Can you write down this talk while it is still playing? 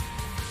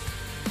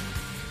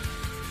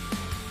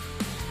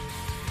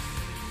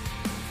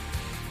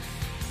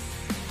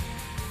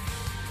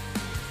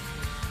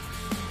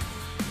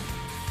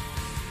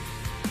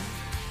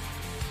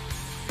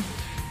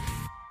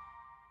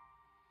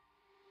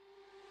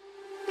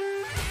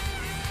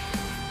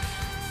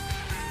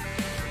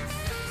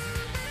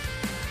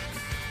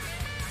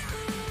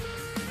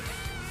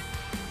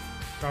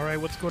All right,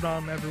 what's going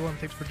on, everyone?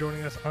 Thanks for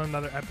joining us on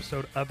another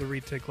episode of the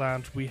Retic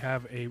Lounge. We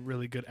have a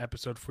really good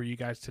episode for you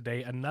guys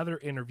today. Another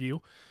interview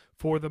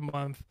for the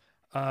month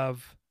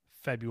of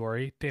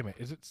February. Damn it,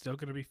 is it still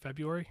going to be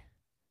February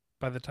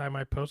by the time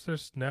I post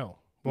this? No.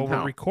 Well, we're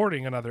No.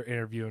 recording another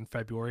interview in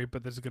February,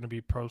 but this is going to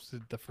be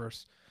posted the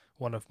first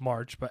one of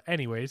March. But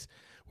anyways,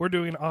 we're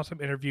doing an awesome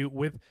interview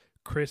with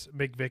Chris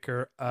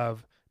McVicar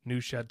of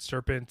New Shed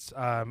Serpents,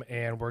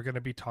 and we're going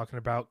to be talking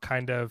about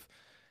kind of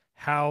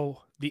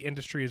how the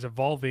industry is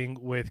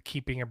evolving with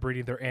keeping and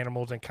breeding their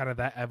animals and kind of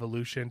that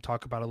evolution.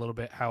 Talk about a little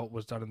bit how it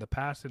was done in the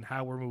past and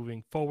how we're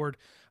moving forward.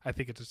 I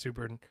think it's a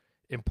super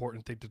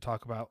important thing to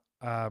talk about.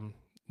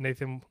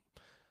 Nathan,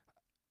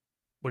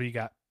 what do you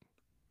got?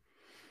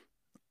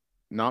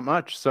 Not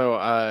much. So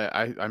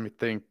I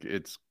think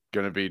it's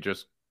gonna be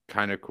just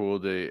kind of cool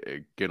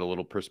to get a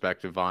little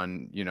perspective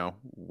on,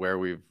 where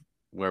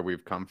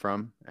we've come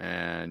from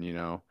and,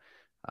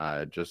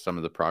 just some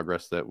of the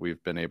progress that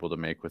we've been able to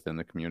make within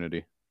the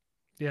community.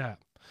 Yeah.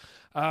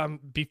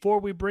 Before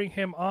we bring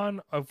him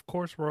on, of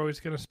course, we're always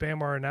going to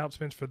spam our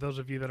announcements for those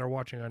of you that are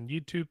watching on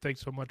YouTube.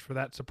 Thanks so much for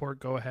that support.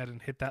 Go ahead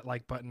and hit that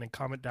like button and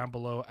comment down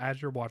below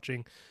as you're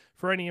watching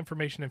for any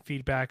information and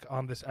feedback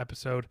on this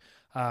episode.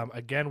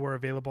 Again, we're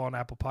available on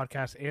Apple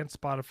Podcasts and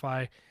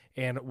Spotify,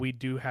 and we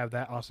do have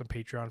that awesome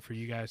Patreon for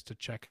you guys to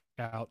check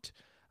out.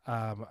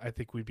 I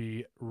think we'd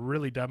be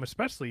really dumb,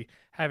 especially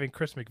having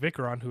Chris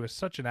McVicar on, who is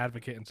such an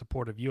advocate and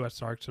support of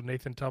USARK. So,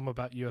 Nathan, tell them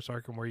about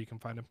USARK and where you can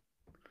find him.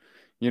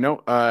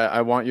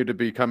 I want you to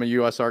become a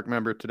US ARC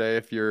member today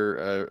if you're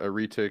a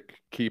retic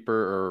keeper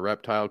or a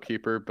reptile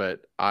keeper,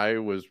 but I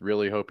was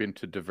really hoping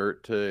to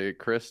divert to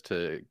Chris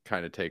to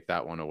kind of take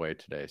that one away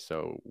today.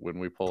 So when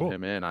we pull Cool.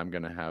 him in, I'm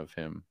going to have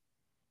him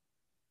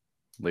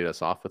lead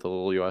us off with a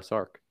little US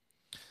ARC.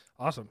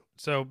 Awesome.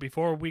 So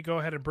before we go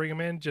ahead and bring him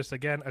in, just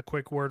again, a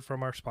quick word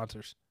from our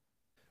sponsors.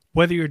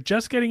 Whether you're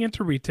just getting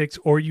into retics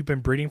or you've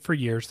been breeding for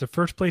years, the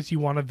first place you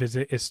want to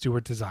visit is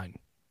Stewart Design.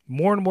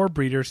 More and more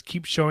breeders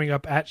keep showing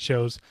up at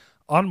shows,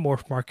 on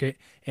Morph Market,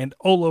 and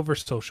all over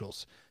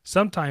socials.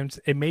 Sometimes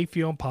it may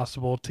feel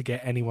impossible to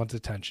get anyone's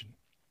attention.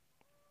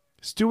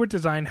 Stewart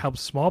Design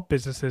helps small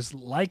businesses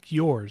like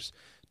yours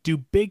do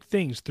big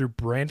things through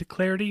brand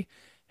clarity,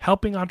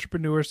 helping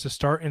entrepreneurs to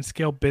start and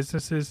scale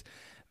businesses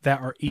that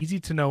are easy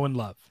to know and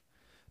love.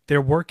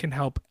 Their work can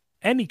help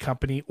any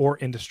company or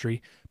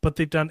industry, but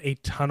they've done a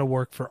ton of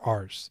work for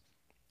ours.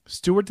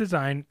 Stewart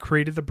Design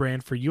created the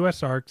brand for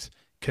US Arcs,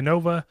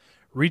 Canova,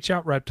 Reach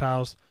Out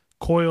Reptiles,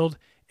 Coiled,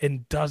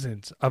 and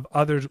dozens of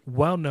other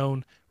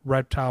well-known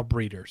reptile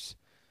breeders.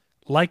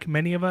 Like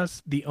many of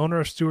us, the owner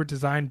of Stewart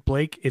Design,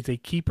 Blake, is a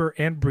keeper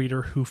and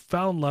breeder who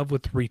fell in love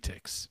with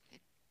retics.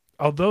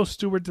 Although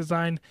Stewart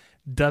Design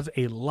does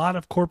a lot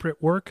of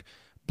corporate work,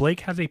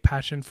 Blake has a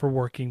passion for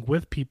working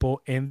with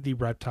people in the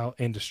reptile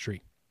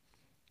industry.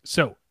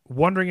 So,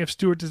 wondering if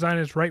Stewart Design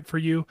is right for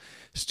you?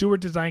 Stewart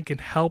Design can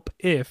help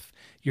if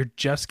you're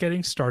just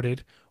getting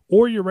started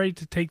or you're ready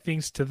to take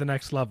things to the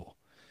next level.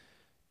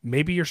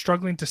 Maybe you're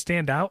struggling to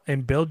stand out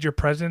and build your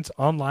presence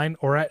online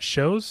or at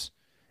shows.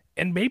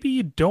 And maybe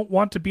you don't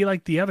want to be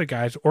like the other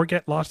guys or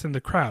get lost in the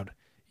crowd.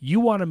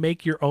 You want to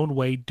make your own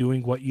way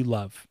doing what you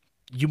love.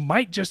 You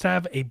might just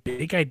have a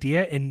big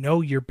idea and know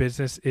your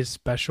business is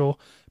special,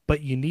 but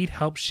you need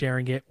help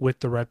sharing it with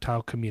the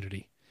reptile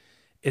community.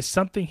 If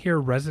something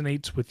here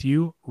resonates with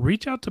you,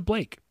 reach out to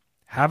Blake.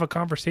 Have a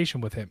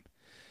conversation with him.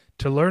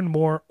 To learn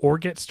more or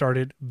get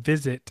started,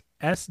 visit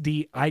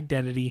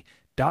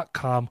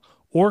sdidentity.com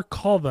or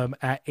call them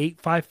at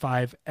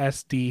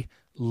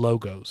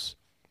 855-SD-LOGOS.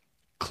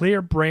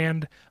 Clear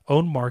brand,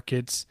 own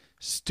markets,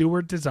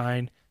 Stewart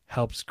Design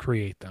helps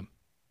create them.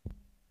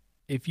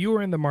 If you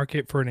are in the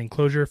market for an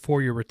enclosure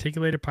for your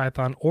reticulated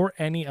python or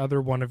any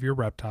other one of your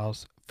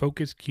reptiles,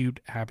 Focus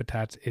Cubed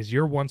Habitats is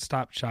your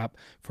one-stop shop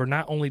for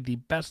not only the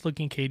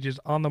best-looking cages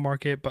on the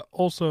market, but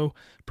also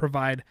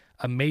provide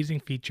amazing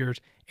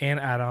features and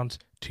add-ons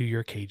to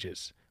your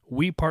cages.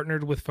 We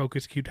partnered with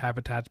Focus Cubed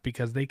Habitats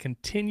because they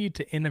continue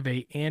to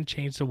innovate and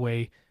change the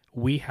way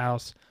we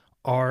house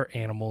our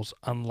animals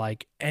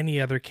unlike any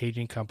other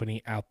caging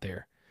company out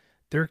there.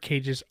 Their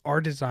cages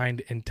are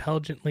designed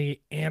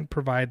intelligently and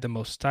provide the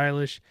most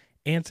stylish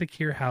and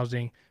secure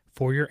housing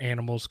for your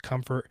animals'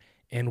 comfort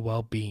and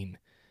well-being.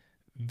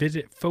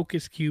 Visit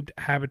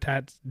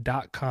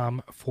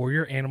focuscubedhabitats.com for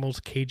your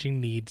animals'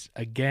 caging needs.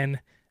 Again,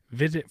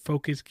 visit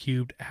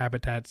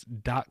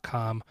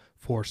focuscubedhabitats.com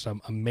for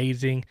some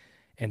amazing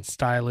and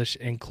stylish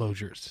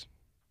enclosures.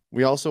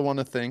 We also want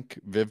to thank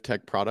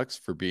VivTech Products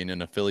for being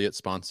an affiliate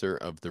sponsor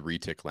of the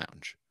Retic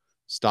Lounge.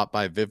 Stop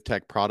by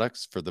VivTech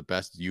Products for the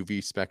best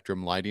UV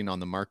spectrum lighting on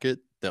the market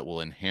that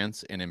will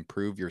enhance and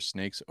improve your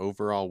snake's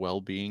overall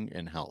well-being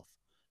and health.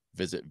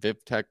 Visit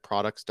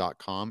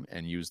vivtechproducts.com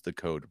and use the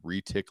code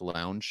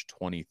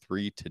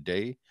ReticLounge23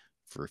 today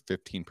for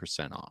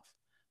 15% off.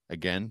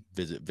 Again,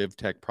 visit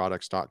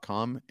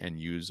vivtechproducts.com and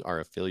use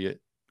our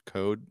affiliate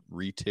code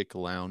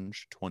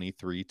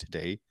ReticLounge23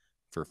 today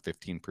for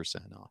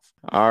 15% off.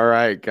 All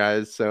right,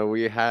 guys. So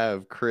we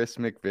have Chris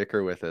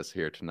McVicar with us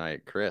here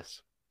tonight.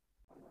 Chris.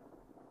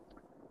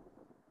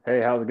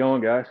 Hey, how's it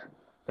going, guys?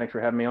 Thanks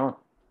for having me on.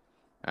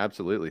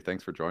 Absolutely.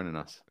 Thanks for joining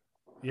us.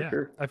 For Yeah,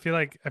 sure. I feel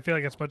like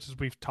as much as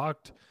we've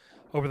talked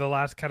over the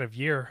last kind of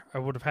year, I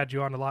would have had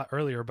you on a lot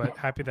earlier. But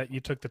happy that you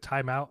took the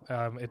time out.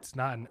 It's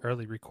not an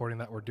early recording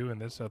that we're doing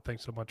this, so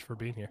thanks so much for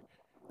being here.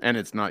 And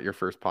it's not your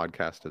first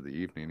podcast of the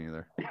evening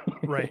either.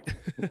 Right.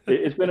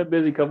 It's been a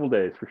busy couple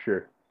days for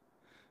sure.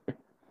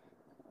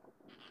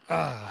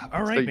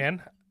 All So right,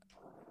 man.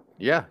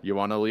 yeah, you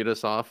want to lead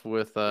us off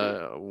with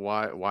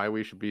why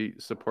we should be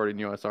supporting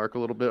US Arc a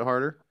little bit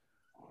harder?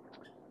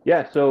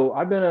 Yeah, so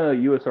I've been a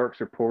U.S. Arc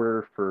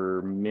supporter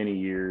for many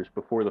years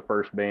before the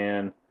first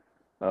ban.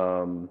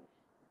 Um,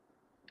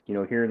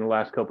 here in the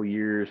last couple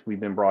years, we've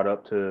been brought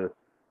up to,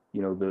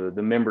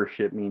 the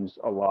membership means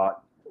a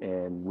lot,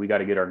 and we got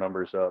to get our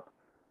numbers up.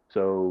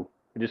 So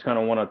I just kind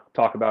of want to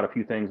talk about a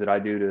few things that I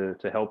do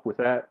to help with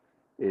that.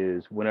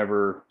 Is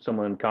whenever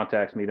someone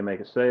contacts me to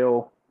make a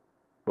sale,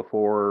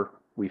 before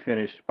we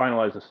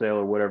finalize the sale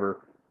or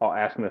whatever, I'll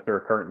ask them if they're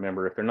a current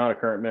member. If they're not a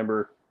current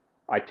member,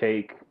 I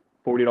take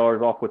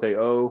 $40 off what they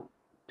owe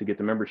to get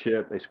the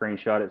membership. They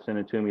screenshot it, send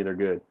it to me. They're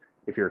good.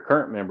 If you're a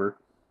current member,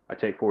 I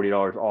take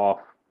 $40 off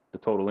the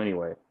total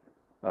anyway.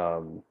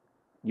 Um,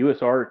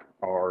 US Arc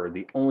are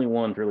the only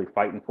ones really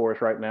fighting for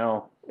us right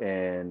now,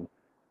 and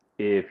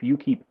if you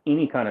keep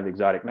any kind of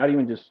exotic, not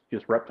even just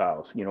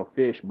reptiles,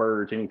 fish,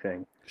 birds,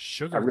 anything,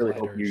 I Sugar really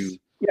hope gliders. you,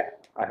 yeah,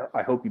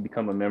 I hope you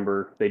become a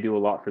member. They do a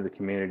lot for the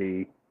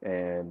community,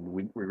 and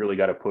we really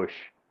got to push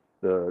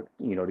to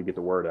get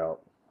the word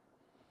out.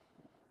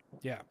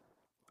 Yeah,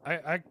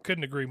 I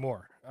couldn't agree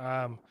more.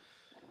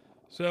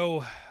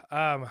 So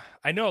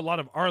I know a lot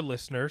of our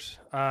listeners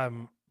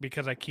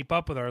because I keep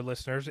up with our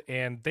listeners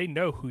and they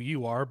know who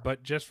you are.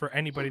 But just for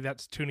anybody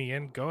that's tuning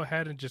in, go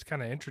ahead and just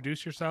kind of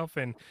introduce yourself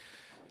and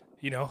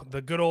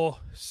the good old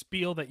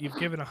spiel that you've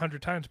given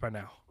 100 times by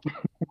now.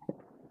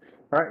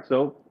 All right,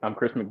 so I'm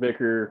Chris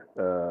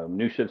McVicar.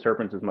 New Shit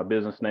Serpents is my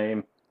business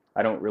name.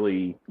 I don't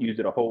really use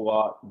it a whole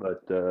lot,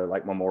 but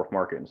like my Morph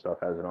Market and stuff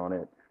has it on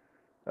it.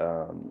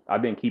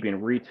 I've been keeping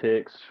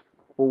retics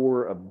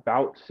for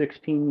about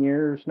 16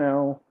 years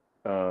now.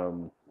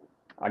 Um,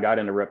 I got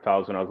into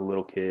reptiles when I was a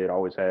little kid. I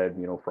always had,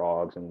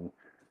 frogs and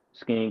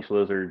skinks,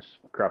 lizards,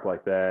 crap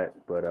like that.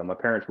 But my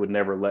parents would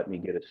never let me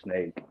get a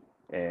snake.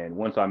 And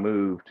once I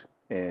moved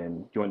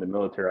and joined the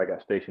military, I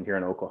got stationed here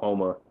in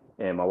Oklahoma,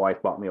 and my wife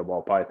bought me a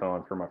ball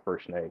python for my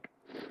first snake.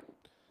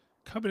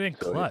 Coming in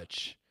So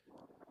clutch.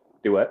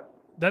 do what?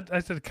 That I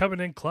said coming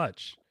in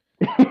clutch.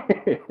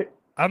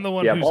 I'm the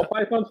one Yeah, who's ball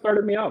python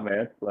started me out,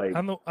 man. Like,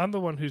 I'm the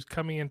one who's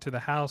coming into the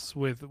house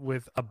with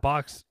a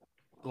box,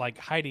 like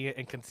hiding it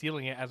and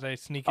concealing it as I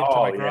sneak into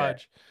my oh yeah,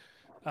 garage.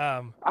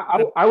 Um, I,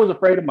 that I, I was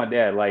afraid of my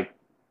dad. Like,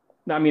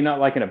 I mean, not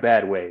like in a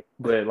bad way,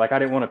 but like I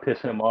didn't want to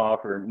piss him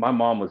off. Or my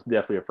mom was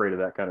definitely afraid of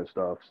that kind of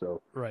stuff.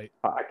 So right.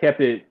 I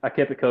kept it. I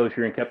kept it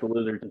kosher and kept the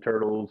lizards and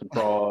turtles and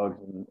frogs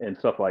and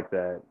stuff like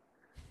that.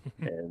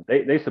 And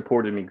they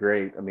supported me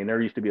great. I mean,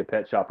 there used to be a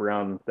pet shop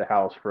around the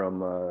house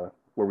from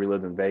where we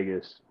lived in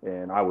Vegas,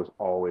 and I was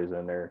always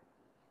in there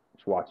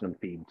just watching them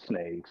feed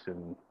snakes.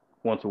 And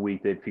once a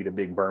week they'd feed a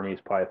big Burmese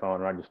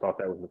python, and I just thought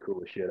that was the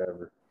coolest shit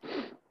ever.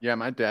 Yeah,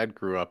 my dad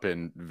grew up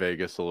in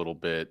Vegas a little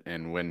bit,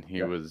 and when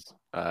he Yeah. was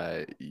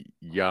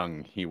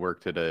young, he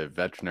worked at a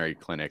veterinary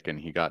clinic, and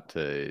he got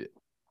to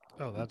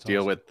Oh, that's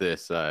deal awesome. with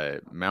this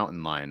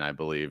mountain lion, I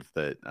believe,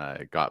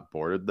 that got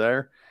boarded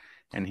there,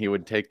 and he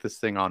would take this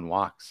thing on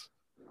walks.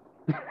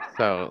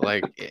 So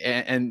like,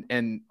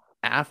 and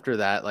after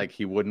that, like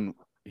he wouldn't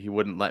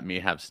let me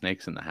have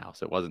snakes in the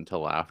house. It wasn't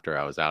until after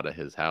I was out of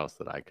his house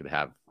that I could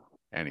have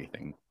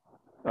anything,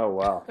 Oh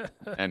wow.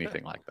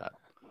 anything like that.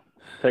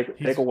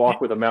 Take a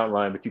walk with a mountain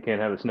lion, but you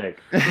can't have a snake.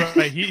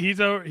 right. He's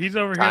over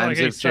here like, Times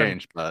hey have son,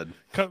 changed, bud.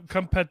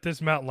 come pet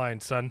this mountain lion,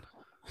 son.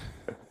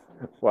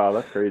 Wow,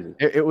 that's crazy.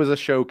 It was a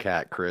show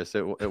cat, Chris.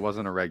 It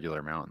wasn't a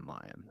regular mountain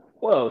lion.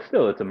 Well,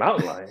 still, it's a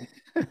mountain lion.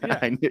 Yeah,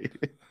 I knew.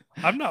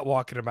 I'm not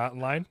walking a mountain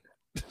lion.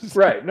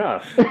 Right,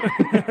 no.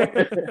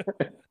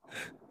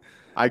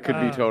 I could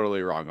be uh,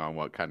 totally wrong on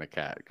what kind of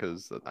cat,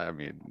 because I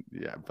mean,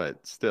 yeah,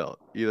 but still,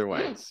 either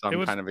way, it some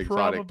was kind of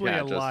exotic probably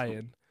a cat. Just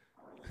lion.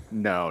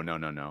 no, no,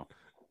 no, no.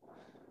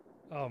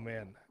 Oh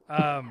man.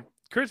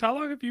 Chris, how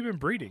long have you been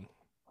breeding?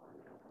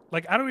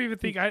 Like, I don't even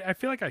think I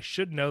feel like I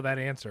should know that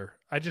answer.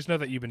 I just know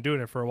that you've been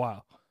doing it for a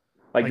while.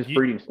 Like Like just you,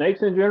 breeding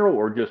snakes in general,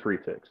 or just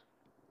retics?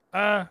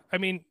 I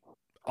mean,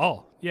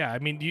 all. Yeah, I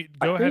mean, you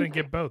I go ahead and think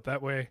get both.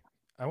 That way,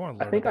 I want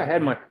to I learn think I about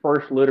had you. my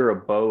first litter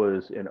of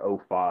boas in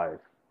 '05.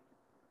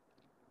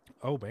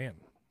 Oh man,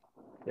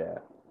 Yeah,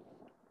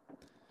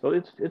 so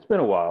it's been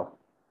a while.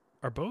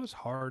 are boas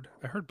hard?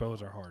 I heard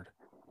boas are hard.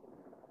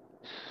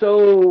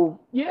 So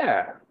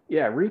yeah,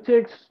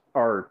 retics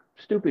are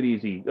stupid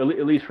easy, at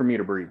least for me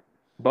to breed.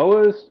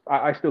 Boas,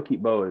 I still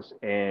keep boas,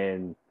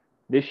 and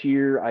this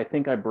year I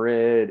think I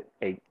bred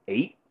a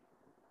eight,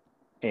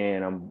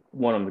 and I'm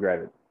one of them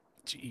gravid.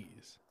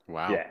 Jeez.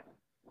 Wow. Yeah,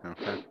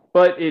 Okay.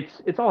 But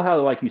it's all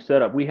how like you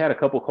set up. We had a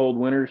couple cold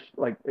winters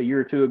like a year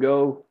or two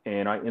ago,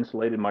 and I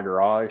insulated my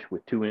garage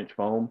with 2-inch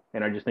foam,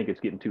 and I just think it's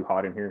getting too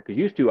hot in here. Because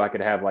used to I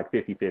could have like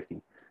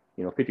 50-50.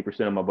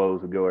 50% of my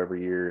bows would go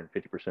every year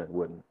and 50%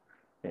 wouldn't.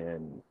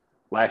 And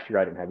last year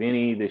I didn't have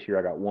any. This year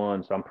I got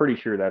one, so I'm pretty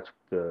sure that's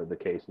the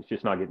case. It's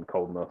just not getting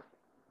cold enough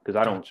because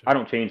I don't Gotcha. I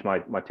don't change my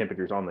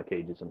temperatures on the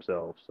cages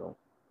themselves. So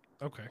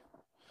Okay.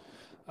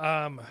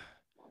 Um,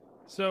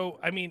 so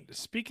I mean,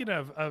 speaking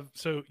of,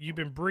 so you've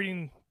been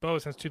breeding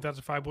bows since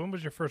 2005. When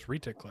was your first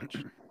retic clutch,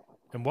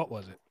 and what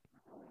was it?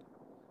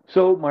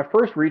 my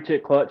first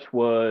retic clutch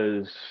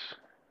was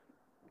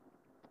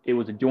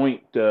a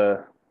joint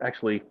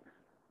actually.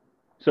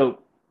 So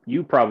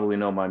you probably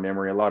know my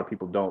memory. A lot of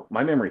people don't.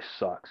 My memory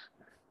sucks.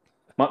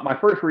 My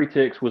first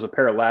retics was a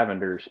pair of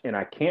lavenders, and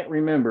I can't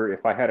remember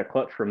if I had a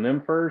clutch from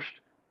them first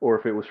or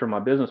if it was from my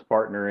business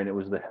partner, and it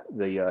was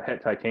the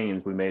het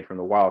titaniums we made from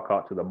the wild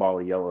caught to the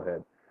Bali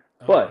yellowhead.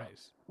 Oh, But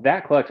nice.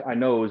 that clutch I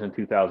know was in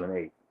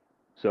 2008.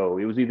 So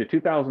it was either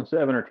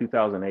 2007 or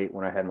 2008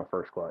 when I had my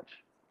first clutch.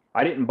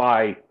 I didn't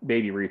buy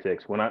baby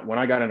retics. When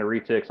I got into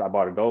retics, I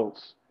bought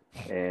adults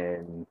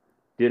and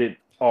did it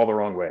all the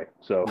wrong way.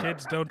 So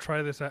Kids, don't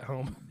try this at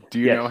home. Do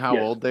you yes, know how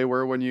yes. old they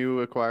were when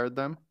you acquired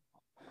them?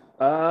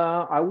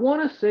 I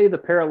want to say the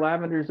pair of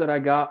lavenders that I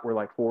got were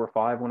like 4 or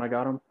 5 when I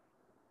got them,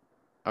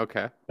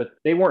 Okay. but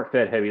they weren't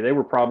fed heavy. They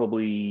were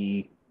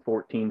probably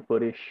 14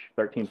 footish,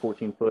 13,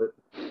 14 foot.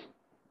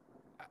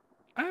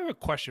 I have a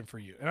question for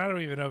you, and I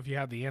don't even know if you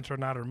have the answer or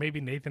not, or maybe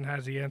Nathan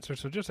has the answer.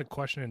 So just a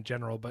question in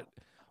general, but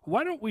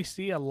why don't we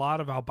see a lot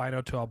of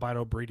albino to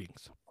albino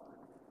breedings?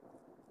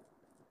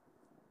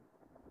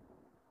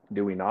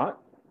 Do we not?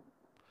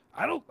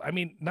 I don't. I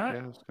mean, not.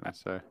 Yeah, I was gonna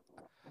say.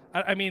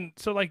 I mean,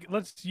 so like,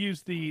 let's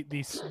use the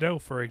snow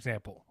for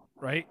example,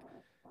 right?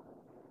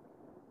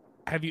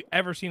 Have you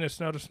ever seen a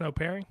snow to snow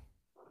pairing?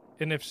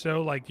 And if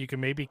so, like, you can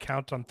maybe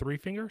count on 3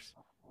 fingers.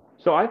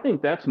 So I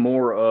think that's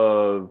more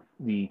of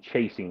the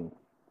chasing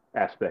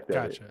aspect of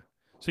it. Gotcha.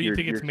 So you You're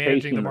think you're it's managing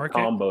the chasing the market?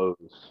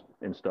 combos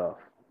and stuff,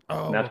 and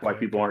Oh, that's why okay,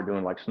 people okay. aren't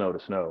doing like snow to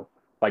snow.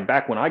 Like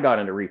back when I got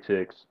into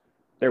retics,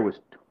 there was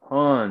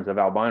tons of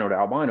albino to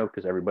albino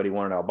because everybody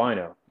wanted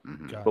albino.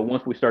 Hmm. Got But it.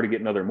 once we started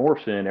getting other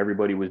morphs in,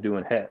 everybody was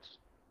doing hets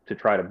to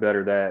try to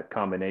better that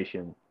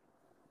combination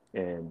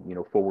and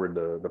forward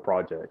the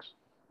projects.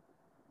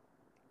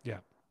 Yeah,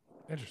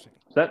 interesting.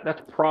 So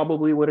that's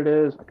probably what it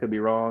is. I could be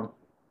wrong.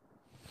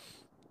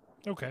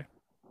 Okay.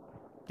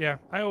 Yeah,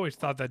 I always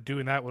thought that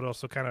doing that would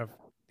also kind of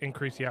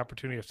increase the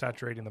opportunity of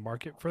saturating the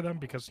market for them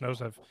because snows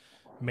have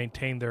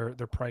maintained their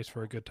price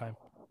for a good time.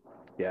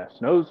 Yeah,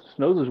 snows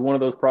is one of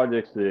those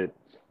projects that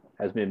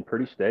has been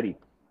pretty steady.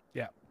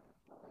 Yeah,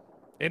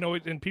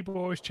 and people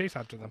always chase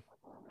after them.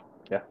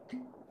 Yeah,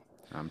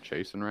 I'm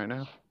chasing right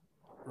now.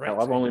 Right. hell,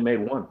 I've Same. only made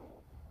one.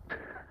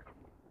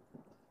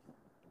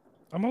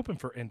 I'm open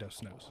for Indo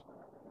snows.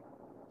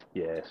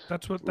 Yes.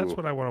 That's Ooh.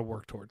 what I want to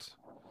work towards.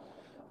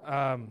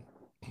 Um,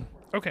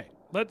 okay,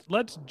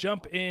 let's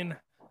jump in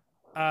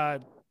uh,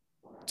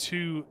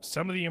 to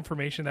some of the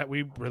information that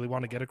we really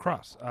want to get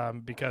across.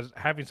 Because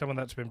having someone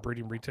that's been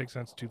breeding retic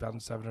since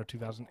 2007 or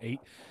 2008,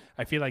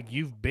 I feel like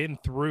you've been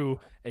through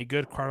a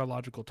good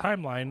chronological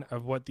timeline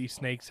of what these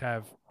snakes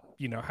have,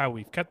 how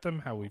we've kept them,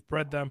 how we've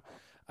bred them.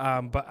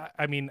 But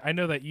I mean, I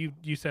know that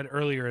you said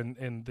earlier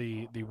in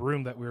the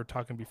room that we were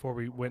talking before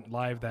we went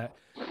live that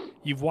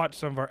you've watched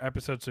some of our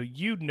episodes, so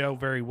you know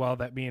very well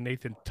that me and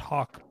Nathan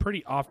talk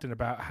pretty often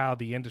about how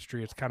the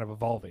industry is kind of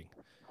evolving.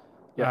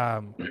 Yep.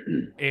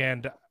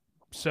 And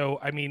so,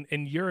 I mean,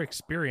 in your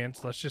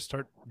experience, let's just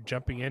start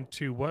jumping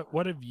into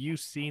what have you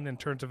seen in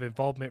terms of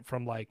involvement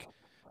from like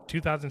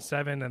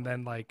 2007, and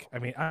then like, I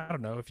mean, I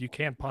don't know if you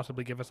can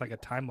possibly give us like a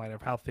timeline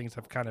of how things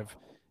have kind of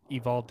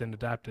evolved and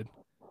adapted.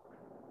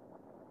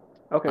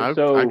 Okay, I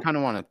so kind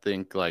of want to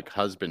think like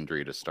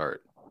husbandry to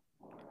start.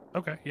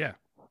 Okay, yeah,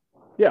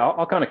 yeah,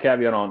 I'll kind of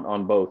caveat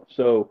on both.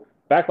 So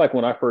back like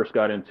when I first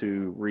got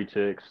into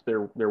retics,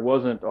 there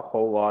wasn't a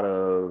whole lot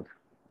of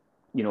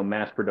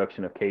mass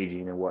production of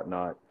caging and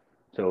whatnot.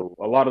 So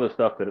a lot of the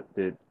stuff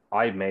that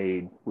I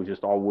made was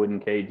just all wooden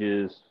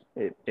cages.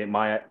 It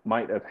might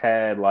have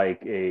had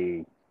like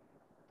a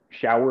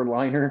shower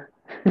liner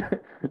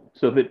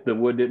so that the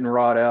wood didn't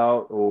rot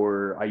out,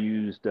 or I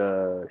used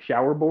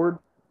shower board.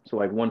 So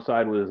like one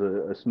side was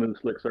a smooth,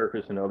 slick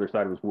surface, and the other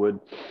side was wood,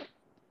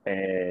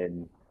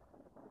 and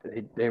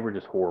they were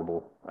just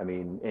horrible. I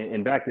mean,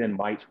 and back then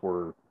mites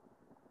were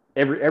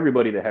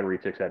everybody that had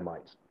retics had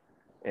mites,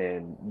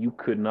 and you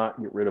could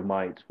not get rid of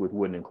mites with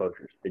wooden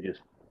enclosures. It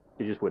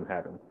just wouldn't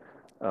happen.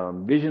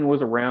 Vision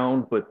was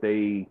around, but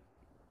they,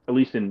 at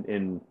least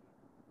in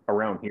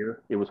around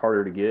here, it was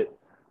harder to get.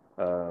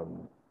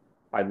 Um,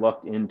 I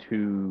lucked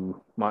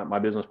into my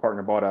business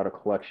partner bought out a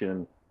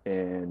collection,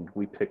 and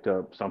we picked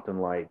up something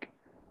like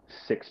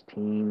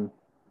 16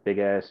 big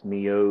ass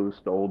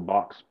Neos, the old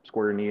box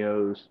square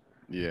Neos,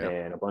 Yeah.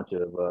 and a bunch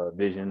of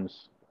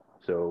Visions.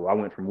 So I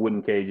went from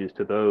wooden cages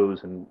to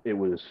those, and it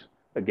was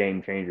a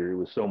game changer. It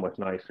was so much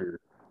nicer,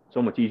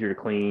 so much easier to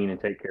clean and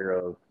take care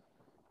of.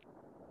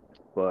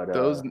 But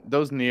Those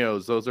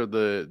Neos, those are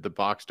the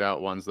boxed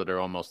out ones that are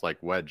almost like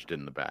wedged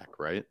in the back,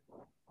 right?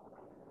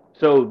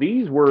 so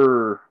these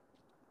were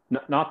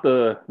not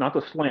the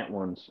slant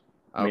ones.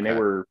 I mean,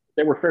 Okay.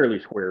 they were fairly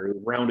square,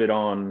 rounded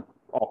on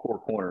all four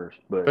corners.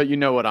 But But you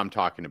know what I'm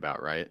talking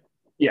about, right?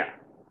 yeah,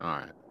 All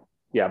right.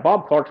 yeah.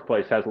 Bob Clark's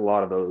place has a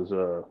lot of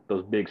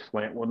those big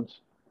slant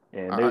ones,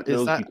 and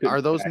those you couldn't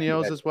Are those stack. You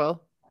Neos had as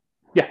well?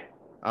 yeah,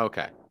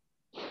 Okay.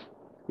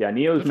 yeah.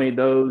 Neo's Those are made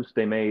those.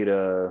 They made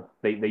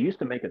they used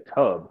to make a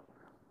tub,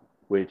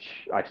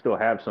 which I still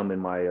have some in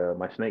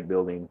my snake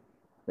building.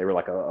 They were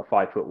like a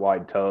 5 foot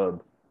wide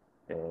tub,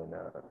 and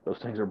those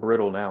things are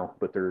brittle now,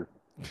 but they're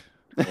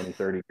 20,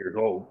 30 years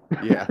old.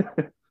 Yeah.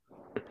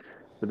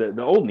 But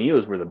the old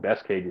Neos were the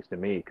best cages to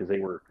me because they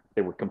were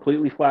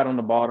completely flat on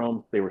the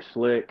bottom. They were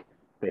slick.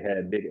 They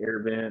had big air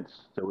vents,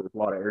 so there was a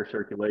lot of air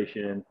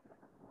circulation.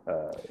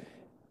 Uh,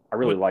 I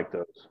really what like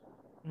those.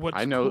 what's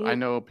I cool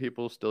know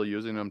people still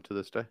using them to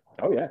this day.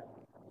 Oh yeah.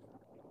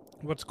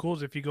 what's cool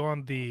is if you go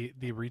on the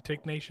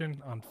Retic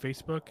Nation on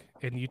Facebook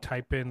and you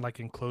type in like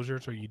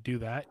enclosures or you do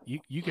that,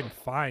 you can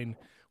find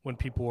when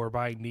people were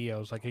buying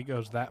Neos. Like it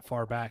goes that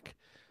far back.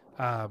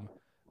 Um,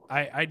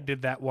 I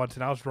did that once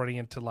and I was running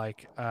into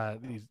like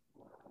these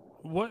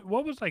what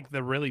was like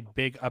the really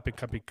big up and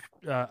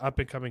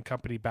coming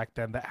company back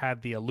then that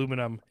had the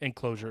aluminum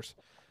enclosures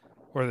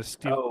or the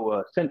steel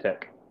Oh,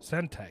 Syntec.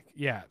 Centec.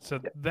 Yeah. So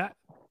that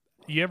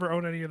you ever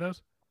own any of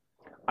those?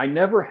 I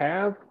never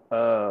have.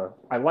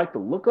 I like the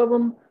look of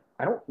them.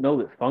 I don't know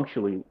that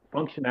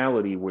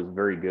functionality was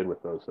very good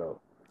with those though.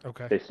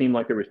 Okay. They seemed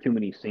like there was too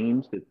many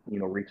seams that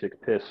Retic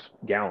piss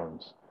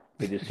gallons.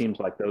 It just seems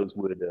like those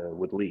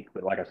would leak.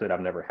 But like I said, I've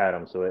never had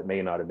them, so it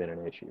may not have been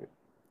an issue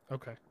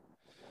Okay.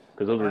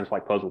 because those are Uh, just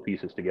like puzzle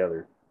pieces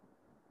together.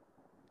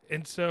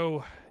 and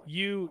so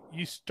you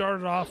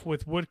started off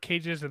with wood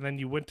cages and then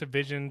you went to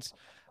visions,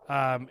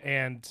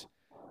 and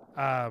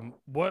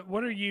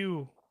what are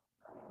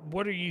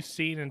you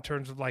seeing in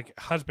terms of like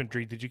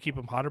husbandry? Did you keep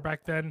them hotter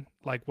back then?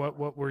 Like what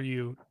were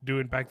you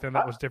doing back then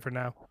that was different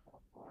now?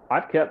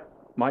 I've kept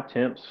my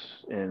temps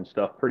and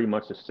stuff pretty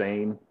much the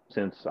same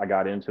since I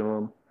got into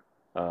them.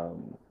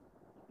 Um,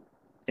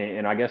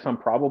 and I guess I'm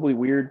probably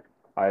weird.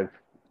 I've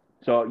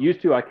so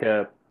used to I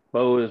kept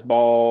boas,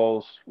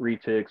 balls,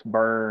 retics,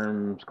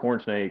 berms, corn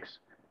snakes,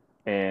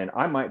 and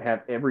I might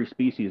have every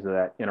species of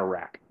that in a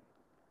rack.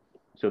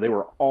 So they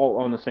were all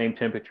on the same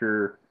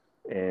temperature,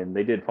 and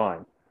they did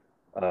fine.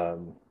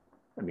 Um,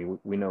 I mean,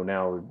 we know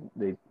now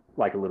they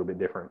like a little bit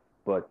different,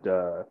 but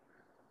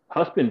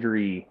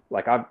husbandry,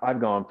 like I've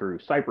gone through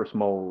cypress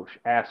mulch,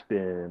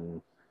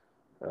 aspen,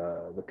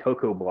 the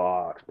cocoa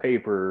blocks,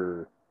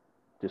 paper,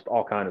 just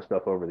all kind of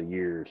stuff over the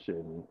years,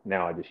 and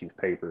now I just use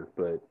paper.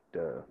 But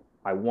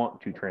I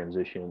want to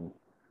transition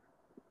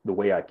the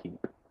way I keep.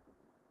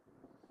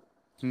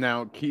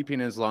 Now,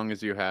 keeping as long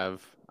as you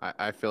have,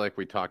 I feel like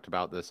we talked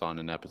about this on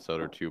an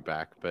episode or two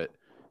back, but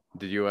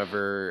did you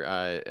ever,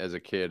 as a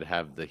kid,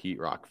 have the heat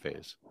rock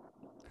phase?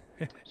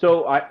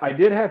 So I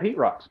did have heat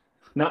rocks,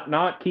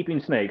 not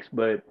keeping snakes,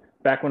 but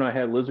back when I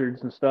had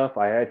lizards and stuff,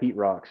 I had heat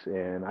rocks,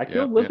 and I Yep,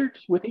 killed yep. lizards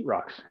with heat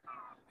rocks.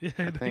 Yeah.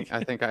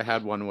 I think I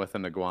had one with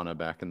an iguana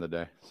back in the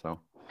day. So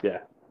Yeah,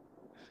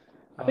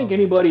 I Oh think man.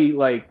 anybody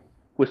like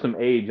with some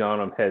age on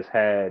them has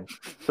had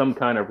some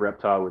kind of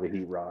reptile with a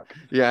heat rock.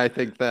 yeah, I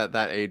think that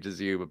ages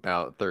you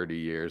about 30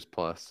 years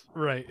plus.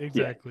 Right. Yeah,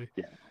 Exactly.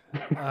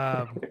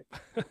 yeah. Um,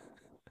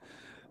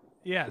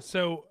 yeah.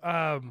 So,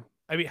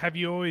 I mean, have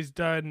you always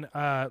done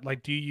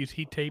like? Do you use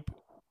heat tape?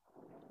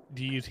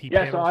 Do you use heat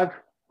Yeah, so panels?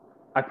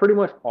 I pretty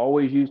much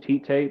always used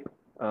heat tape.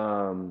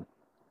 Um,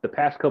 the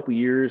past couple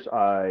years,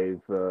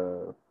 I've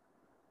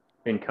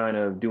been kind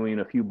of doing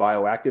a few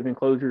bioactive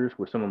enclosures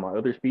with some of my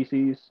other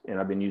species, and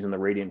I've been using the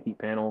radiant heat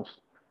panels.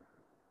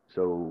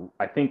 So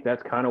I think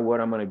that's kind of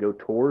what I'm going to go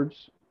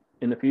towards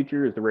in the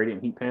future is the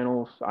radiant heat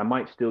panels. I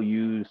might still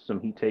use some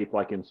heat tape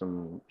like in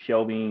some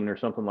shelving or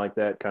something like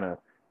that, kind of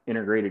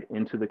integrated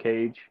into the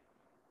cage.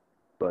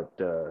 But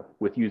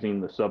with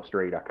using the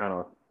substrate, I kind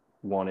of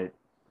want it,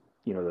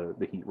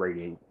 the heat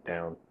radiate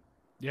down.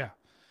 Yeah,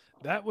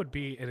 that would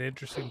be an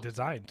interesting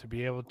design to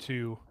be able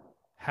to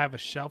have a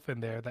shelf in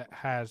there that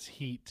has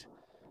heat.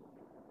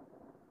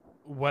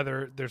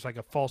 Whether there's like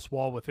a false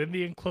wall within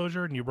the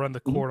enclosure and you run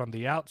the Mhm. cord on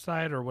the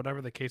outside or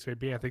whatever the case may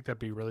be, I think that'd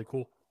be really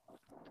cool.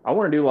 I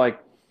want to do like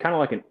kind of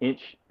like an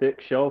inch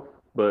thick shelf,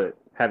 but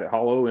have it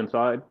hollow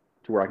inside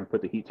to where I can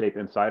put the heat tape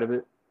inside of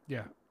it.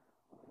 Yeah,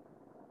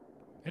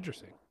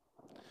 interesting.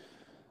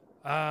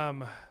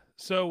 Um,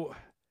 so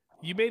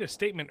you made a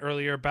statement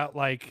earlier about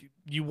like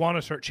you want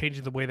to start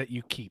changing the way that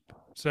you keep.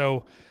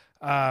 So,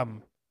 I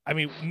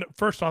mean,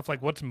 first off,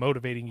 like what's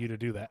motivating you to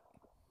do that?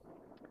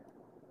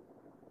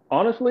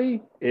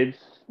 Honestly, it's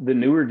the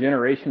newer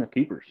generation of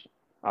keepers.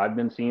 I've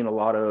been seeing a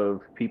lot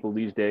of people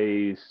these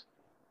days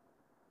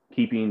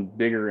keeping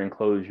bigger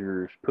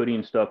enclosures,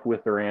 putting stuff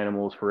with their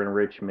animals for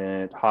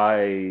enrichment,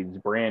 hides,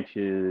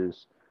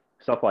 branches,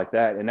 stuff like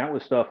that. And that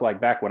was stuff like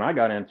back when I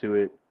got into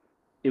it,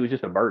 it was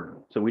just a burden.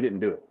 So we didn't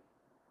do it.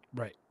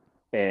 Right.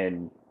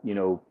 And,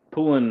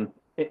 pulling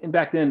and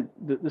back then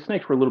the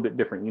snakes were a little bit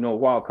different. A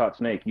wild caught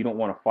snake, you don't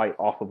want to fight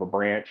off of a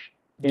branch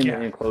in the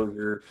Yeah.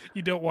 enclosure.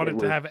 You don't want It it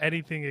to was have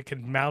anything it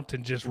can mount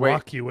and just Wait,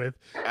 rock you with.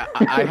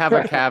 I have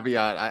a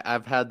caveat.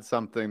 I've had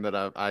something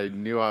that I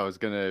knew I was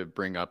going to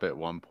bring up at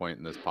one point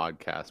in this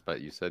podcast,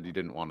 but you said you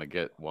didn't want to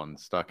get one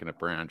stuck in a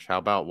branch. How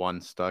about one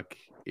stuck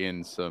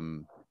in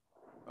some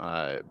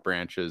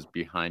branches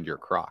behind your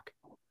croc?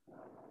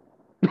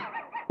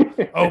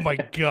 Oh my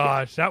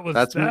gosh, that was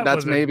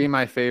That's maybe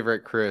my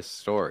favorite Chris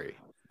story.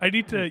 You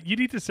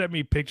need to send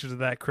me pictures of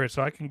that, Chris,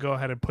 so I can go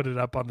ahead and put it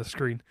up on the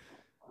screen.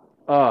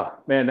 Oh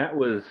man, that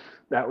was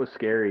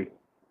scary.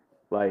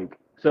 Like,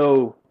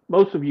 so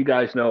most of you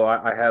guys know I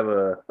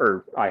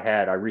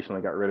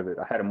recently got rid of it.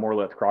 I had a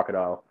Morlet's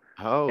crocodile.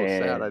 Oh,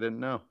 sad. I And didn't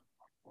know.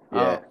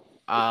 yeah.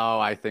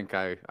 I think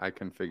I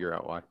can figure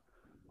out why.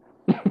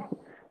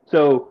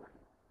 So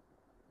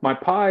my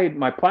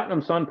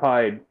Platinum Sun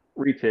Pied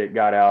retic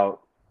got out,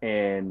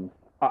 and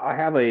I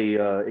have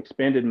a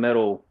expanded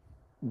metal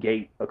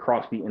gate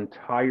across the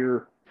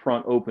entire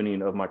front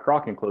opening of my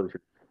croc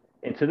enclosure.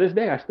 And to this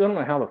day, I still don't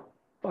know how the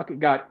fuck it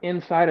got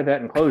inside of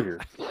that enclosure.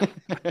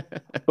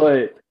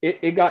 But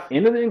it got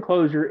into the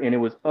enclosure, and it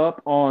was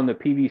up on the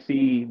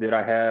PVC that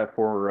I have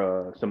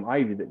for some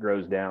ivy that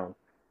grows down.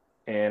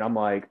 And I'm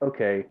like,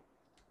 okay,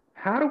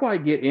 how do I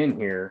get in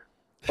here,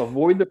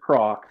 avoid the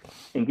croc,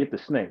 and get the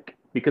snake?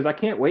 Because I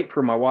can't wait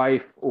for my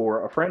wife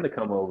or a friend to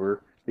come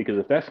over, because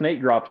if that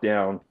snake drops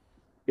down,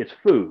 it's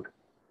food.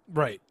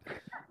 Right.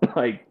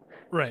 Like,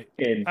 Right.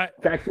 and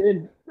back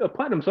then, a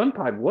Platinum Sun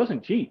Pipe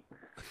wasn't cheap.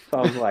 So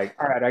I was like,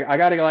 all right, I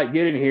got to like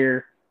get in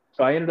here.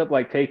 So I ended up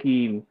like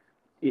taking,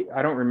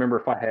 I don't remember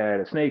if I had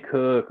a snake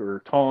hook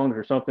or tongs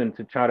or something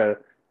to try to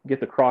get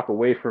the croc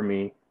away from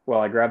me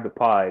while I grabbed the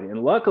pied.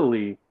 And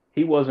luckily,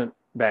 he wasn't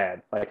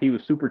bad. Like, he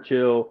was super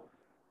chill.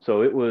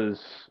 So it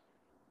was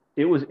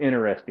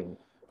interesting.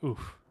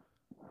 Oof.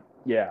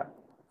 Yeah.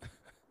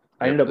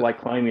 I ended up like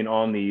climbing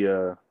on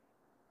the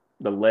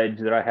ledge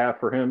that I have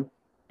for him,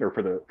 or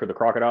for the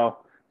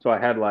crocodile. So I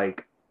had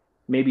like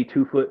maybe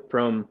 2 foot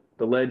from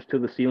the ledge to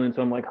the ceiling.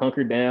 So I'm like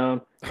hunkered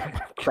down,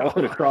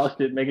 crawling across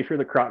it, making sure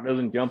the croc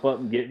doesn't jump up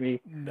and get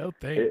me. No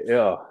thanks.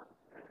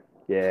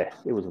 Yeah,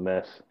 it was a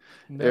mess.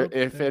 No If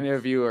thanks. any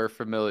of you are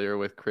familiar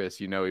with Chris,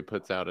 he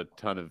puts out a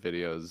ton of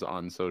videos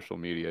on social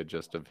media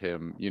just of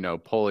him,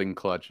 pulling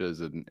clutches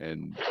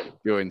and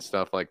doing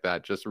stuff like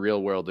that, just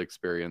real world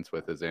experience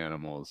with his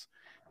animals.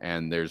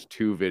 And there's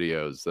 2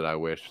 videos that I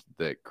wish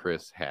that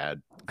Chris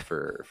had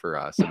for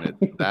us, and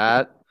it's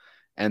that,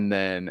 and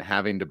then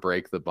having to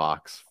break the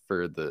box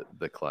for the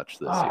clutch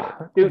this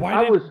year.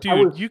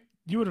 Dude,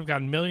 you would have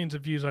gotten millions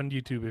of views on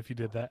YouTube if you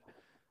did that.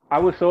 I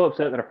was so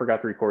upset that I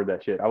forgot to record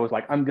that shit. I was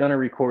like, I'm gonna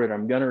record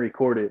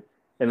it,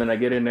 and then I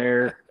get in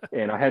there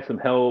and I had some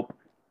help,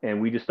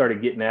 and we just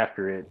started getting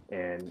after it.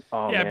 And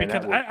yeah, man,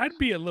 because I'd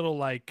be a little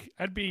like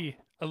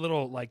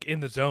in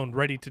the zone,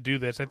 ready to do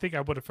this. I think I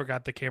would have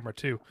forgot the camera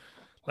too.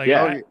 Like,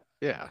 yeah,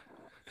 yeah.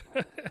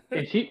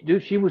 And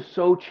she was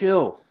so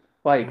chill.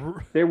 Like,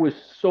 there was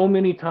so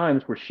many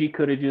times where she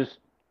could have just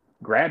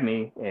grabbed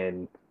me,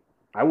 and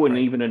I wouldn't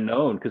even have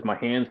known, because my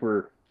hands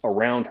were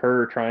around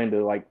her trying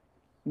to like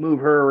move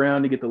her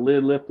around to get the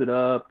lid lifted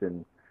up.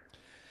 And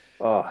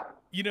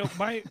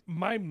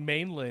my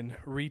mainland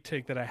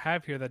retic that I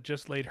have here that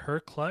just laid her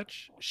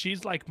clutch,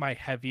 she's like my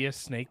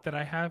heaviest snake that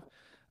I have.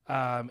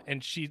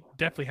 And she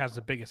definitely has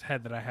the biggest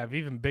head that I have,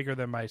 even bigger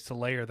than my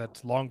Solaire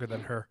that's longer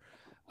than her.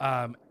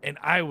 And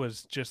I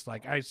was just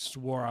like, I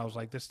swore, I was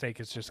like, this snake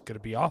is just going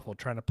to be awful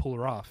trying to pull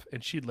her off.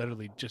 And she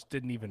literally just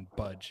didn't even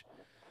budge.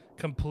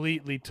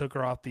 Completely took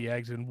her off the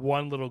eggs in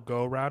one little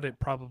go around. It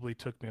probably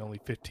took me only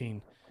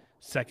 15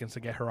 seconds to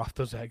get her off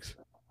those eggs.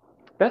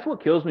 That's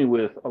what kills me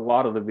with a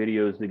lot of the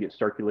videos that get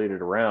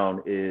circulated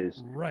around,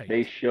 is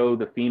they show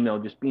the female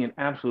just being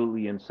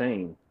absolutely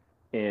insane.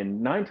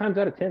 And 9 times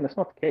out of 10, that's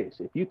not the case.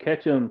 If you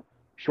catch them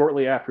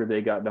shortly after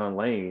they got done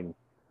laying,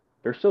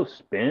 they're so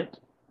spent.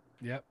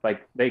 Yep.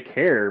 Like, they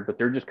care, but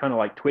they're just kind of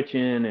like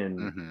twitching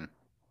and,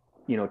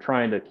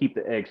 trying to keep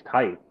the eggs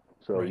tight.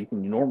 So you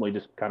can normally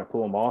just kind of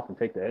pull them off and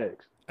take the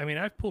eggs. I mean,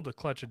 I've pulled a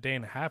clutch a day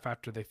and a half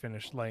after they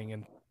finished laying,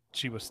 and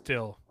she was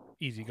still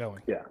easy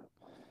going. Yeah.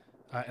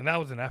 And that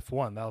was an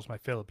F1. That was my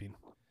Philippine.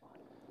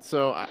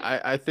 So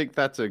I think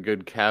that's a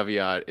good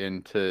caveat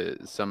into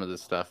some of the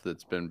stuff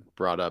that's been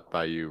brought up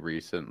by you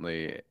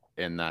recently,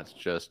 and that's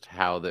just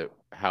how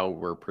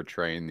we're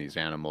portraying these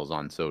animals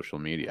on social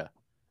media.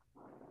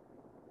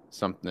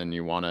 Something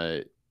you want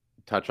to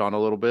touch on a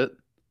little bit?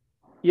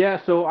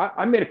 Yeah, so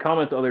I made a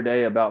comment the other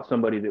day about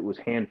somebody that was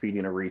hand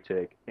feeding a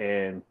retic,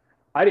 and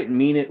I didn't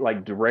mean it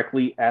like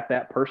directly at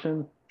that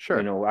person.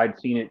 Sure. I'd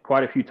seen it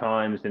quite a few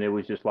times, and it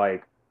was just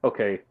like,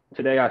 okay,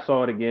 today I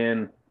saw it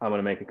again. I'm going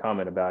to make a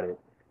comment about it.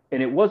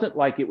 And it wasn't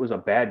like it was a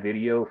bad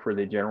video for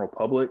the general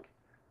public,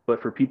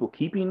 but for people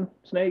keeping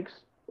snakes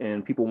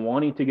and people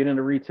wanting to get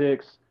into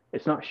retics,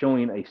 it's not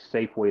showing a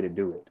safe way to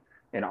do it.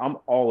 And I'm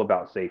all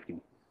about safety.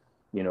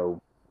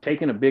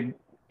 Taking a big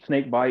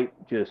snake bite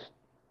just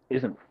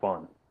isn't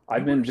fun.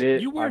 I've been bit.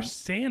 You wear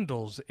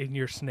sandals in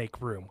your snake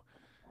room.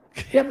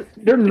 Yeah, but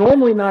they're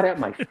normally not at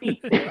my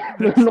feet.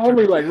 They're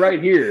normally like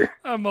right here.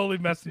 I'm only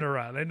messing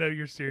around. I know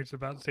you're serious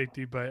about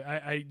safety, but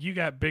you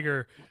got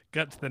bigger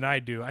guts than I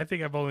do. I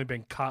think I've only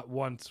been caught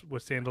once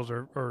with sandals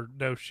or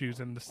no shoes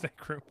in the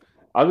snake room.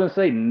 I was gonna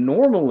say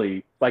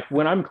normally, like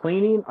when I'm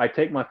cleaning, I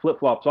take my flip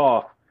flops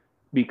off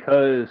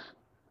because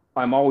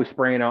I'm always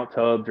spraying out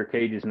tubs or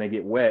cages and they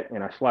get wet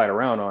and I slide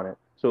around on it.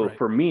 So Right.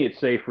 for me, it's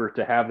safer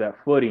to have that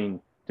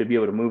footing to be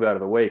able to move out of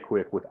the way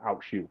quick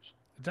without shoes.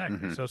 Exactly.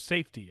 Mhm. So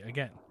safety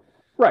again.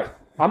 Right.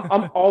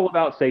 I'm all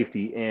about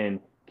safety and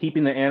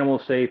keeping the animal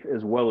safe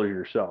as well as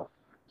yourself.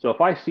 So if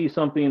I see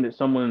something that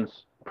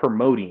someone's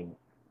promoting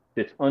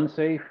that's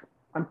unsafe,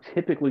 I'm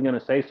typically going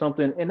to say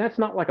something, and that's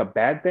not like a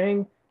bad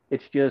thing.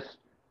 It's just,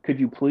 could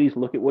you please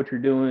look at what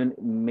you're doing,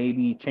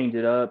 maybe change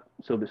it up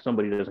so that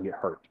somebody doesn't get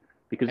hurt?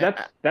 Because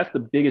that's the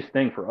biggest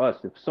thing for us.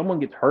 If someone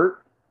gets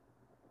hurt,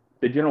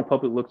 the general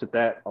public looks at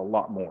that a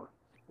lot more.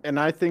 And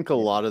I think a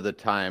lot of the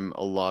time,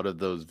 a lot of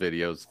those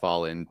videos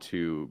fall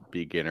into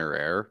beginner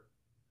error.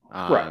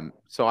 Right.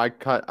 So I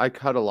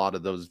cut a lot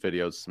of those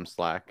videos some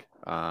slack.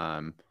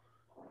 I'm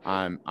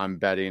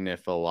betting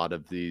if a lot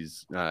of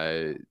these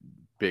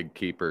big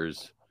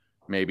keepers,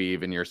 maybe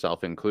even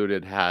yourself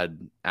included, had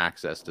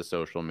access to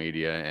social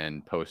media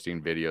and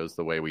posting videos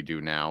the way we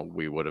do now,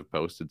 we would have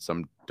posted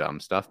some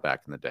dumb stuff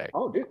back in the day.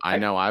 Oh, dude. I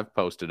know I've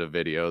posted a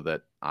video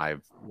that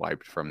I've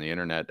wiped from the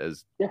internet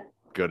as Yeah.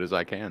 good as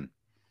I can.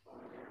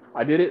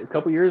 I did it a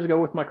couple years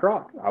ago with my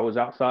croc. I was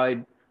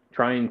outside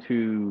trying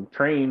to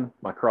train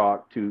my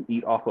croc to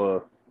eat off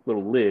a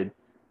little lid,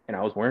 and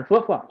I was wearing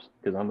flip flops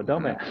because I'm a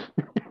dumbass.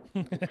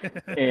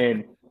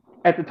 And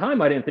at the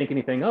time, I didn't think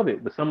anything of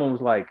it, but someone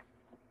was like,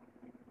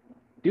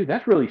 dude,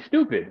 that's really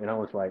stupid. And I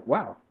was like,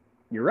 wow,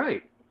 you're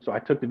right. So I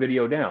took the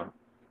video down.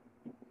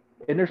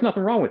 And there's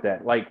nothing wrong with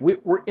that. Like,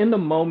 we're in the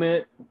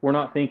moment, we're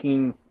not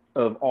thinking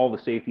of all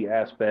the safety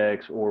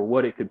aspects or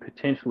what it could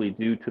potentially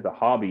do to the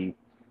hobby,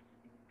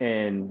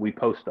 and we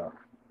post stuff.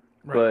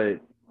 Right.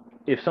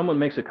 But if someone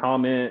makes a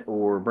comment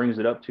or brings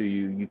it up to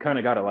you, you kind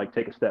of got to like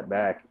take a step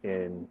back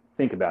and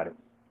think about it.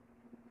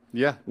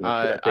 Yeah, You know,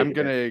 should I take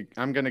it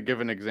I'm gonna give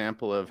an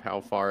example of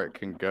how far it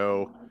can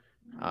go,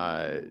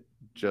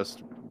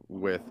 just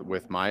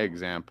with my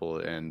example,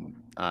 and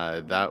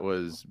that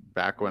was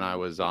back when I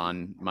was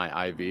on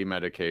my IV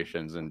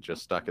medications and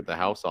just stuck at the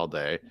house all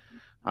day.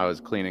 I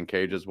was cleaning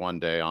cages one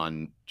day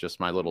on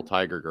just my little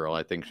tiger girl.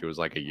 I think she was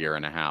like a year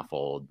and a half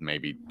old,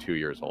 maybe 2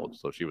 years old,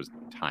 so she was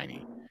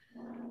tiny.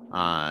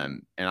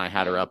 And I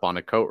had her up on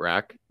a coat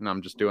rack, and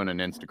I'm just doing an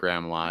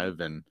Instagram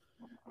live, and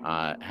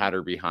had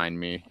her behind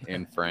me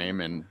in frame,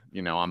 and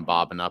I'm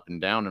bobbing up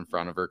and down in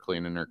front of her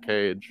cleaning her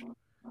cage,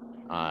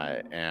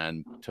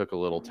 and took a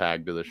little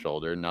tag to the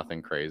shoulder,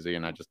 nothing crazy,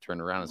 and I just turned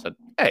around and said,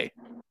 hey,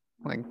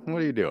 like,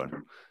 what are you doing?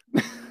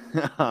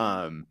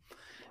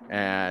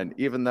 And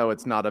even though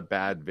it's not a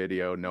bad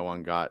video, no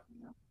one got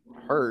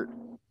hurt,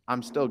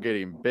 I'm still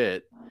getting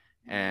bit,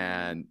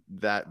 and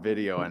that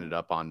video ended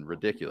up on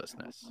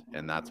ridiculousness,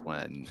 and that's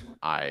when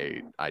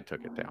I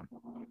took it down.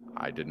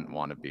 I didn't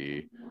want to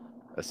be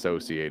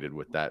associated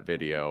with that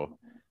video.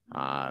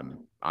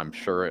 I'm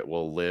sure it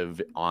will live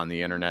on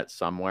the internet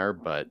somewhere,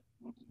 but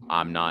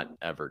I'm not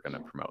ever going to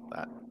promote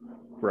that.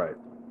 Right.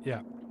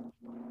 Yeah.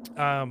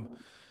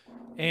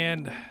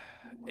 And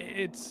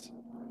it's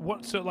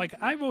what, so like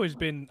I've always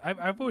been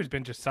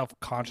just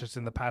self-conscious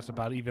in the past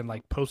about even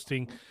like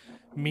posting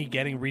me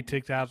getting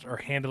reticked out or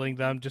handling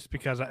them, just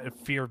because I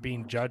fear of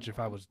being judged if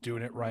I was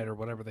doing it right or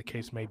whatever the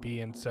case may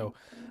be. And so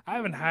I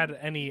haven't had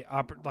any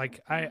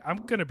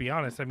I'm gonna be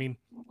honest. I mean,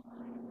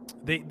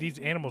 these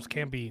animals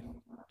can be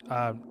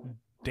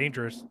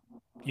dangerous,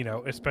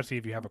 especially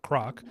if you have a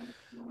croc.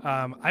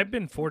 I've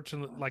been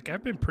fortunate, like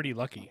I've been pretty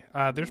lucky.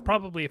 There's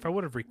probably, if I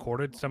would have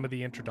recorded some of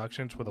the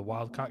introductions with a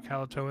wild-caught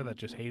Kalatoa that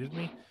just hated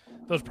me,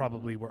 those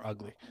probably were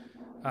ugly.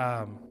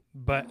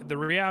 But the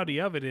reality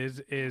of it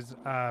is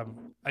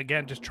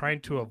again, just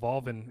trying to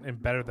evolve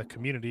and better the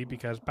community,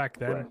 because back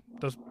then Right.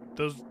 those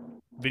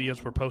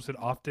videos were posted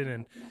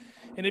often,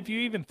 and if you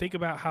even think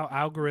about how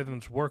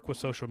algorithms work with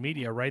social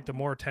media, right, the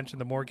more attention,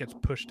 the more it gets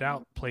pushed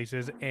out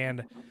places.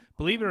 And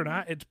believe it or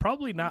not, it's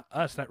probably not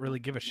us that really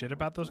give a shit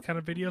about those kind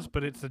of videos,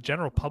 but it's the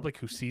general public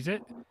who sees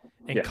it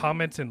and Yeah.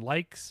 comments and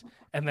likes,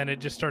 and then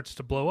it just starts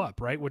to blow up,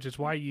 right? Which is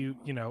why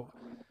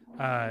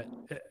a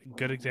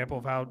good example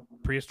of how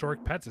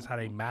Prehistoric Pets has had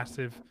a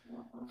massive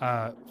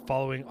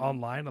following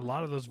online. A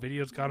lot of those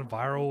videos gone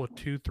viral with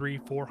 2, 3,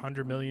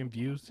 400 million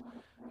views.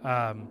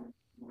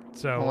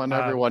 Well, and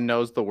everyone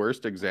knows the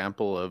worst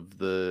example of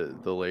the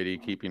lady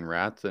keeping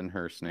rats in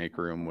her snake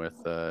room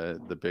with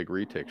the big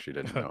retic she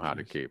didn't know how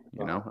to keep.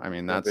 I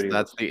mean, That that's video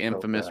was the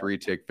infamous so bad.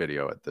 retic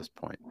video at this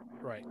point.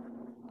 Right.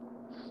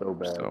 So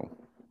bad. So,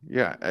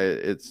 yeah,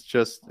 it's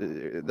just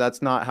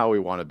that's not how we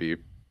want to be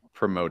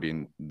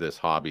promoting this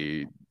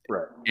hobby.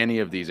 Right. Any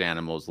of these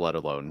animals, let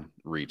alone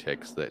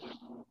retics that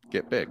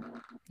get big.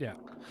 Yeah.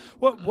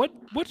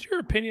 What's your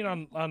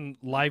opinion on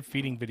live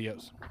feeding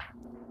videos?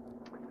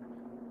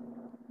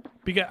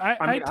 Because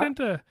I tend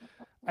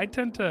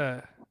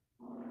to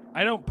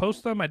I don't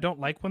post them. I don't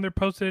like when they're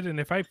posted. And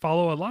if I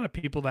follow a lot of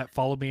people that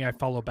follow me, I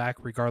follow back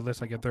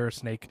regardless. Like if they're a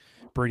snake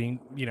breeding,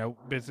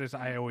 business,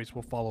 I always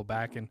will follow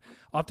back. And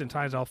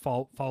oftentimes I'll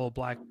follow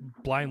black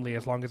blindly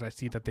as long as I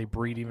see that they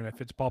breed, even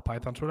if it's ball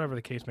pythons, whatever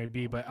the case may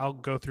be. But I'll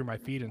go through my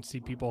feed and see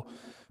people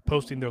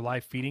posting their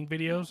live feeding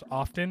videos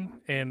often,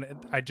 and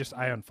I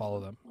unfollow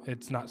them.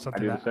 It's not I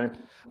something do the that same.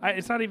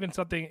 it's not even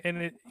something,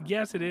 and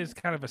yes, it is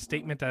kind of a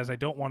statement as I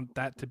don't want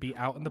that to be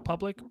out in the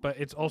public, but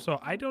it's also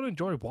I don't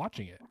enjoy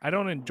watching it. I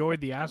don't enjoy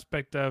the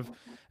aspect of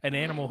an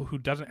animal who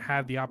doesn't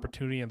have the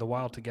opportunity in the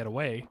wild to get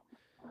away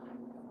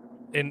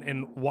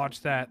and watch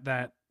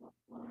that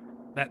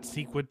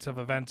sequence of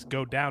events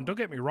go down. Don't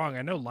get me wrong.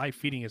 I know live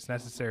feeding is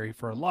necessary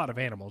for a lot of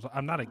animals.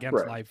 I'm not against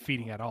Right. live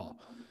feeding at all.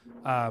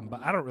 But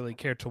I don't really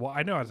care to.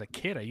 I know as a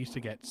kid, I used to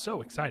get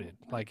so excited.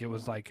 Like it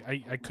was like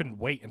I couldn't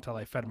wait until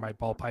I fed my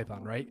ball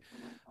python, right?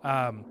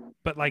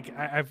 But like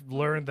I've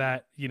learned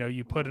that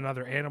you put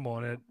another animal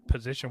in a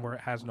position where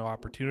it has no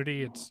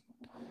opportunity. It's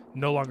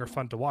no longer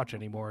fun to watch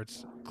anymore.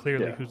 It's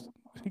clearly Yeah. who's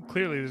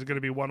clearly there's going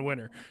to be one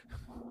winner.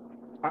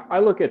 I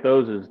look at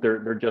those as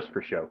they're just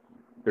for show.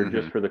 They're Hmm.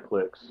 just for the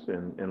clicks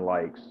and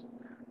likes.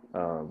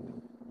 Um,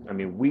 I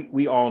mean,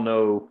 we all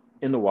know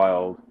in the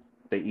wild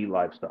they eat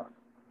live stuff,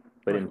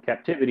 but Right. in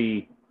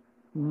captivity,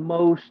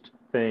 most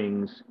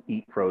things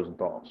eat frozen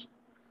thaws.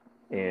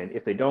 And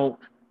if they don't,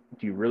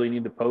 do you really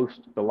need to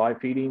post the live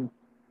feeding?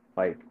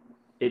 Like,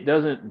 it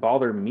doesn't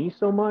bother me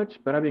so much,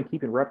 but I've been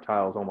keeping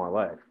reptiles all my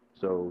life.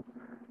 So,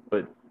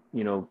 but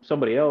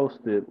somebody else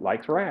that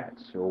likes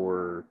rats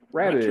or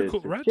Rats are cool.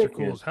 rabbits or Rats are cool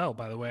chickens. as hell.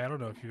 By the way, I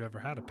don't know if you've ever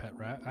had a pet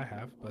rat. I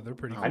have, but they're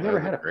pretty Oh, I cool. they're never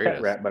the had a pet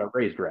greatest. rat, but I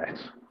raised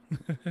rats.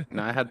 And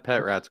I had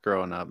pet rats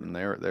growing up, and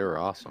they were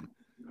awesome.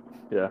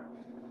 Yeah.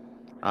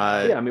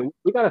 Uh, Yeah, I mean,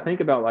 we got to think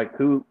about like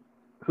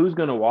who's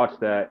going to watch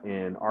that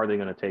and are they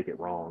going to take it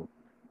wrong?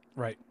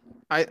 Right.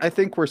 I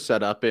think we're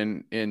set up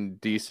in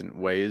decent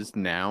ways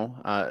now,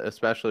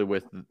 especially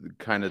with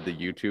kind of the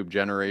YouTube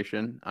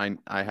generation.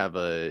 I have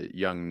a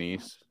young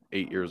niece,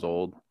 8 years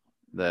old,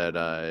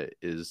 that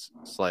is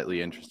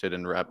slightly interested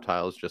in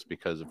reptiles just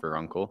because of her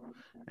uncle,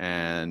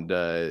 and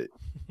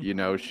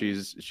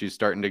she's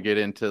starting to get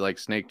into like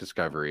snake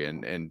discovery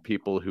and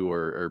people who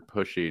are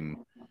pushing,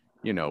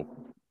 you know,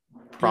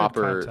 Good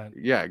proper content.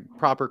 yeah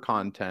proper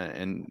content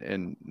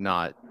and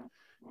not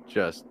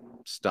just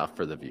stuff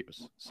for the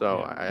views. So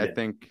Yeah. Yeah.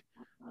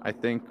 I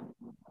think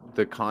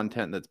the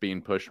content that's being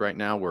pushed right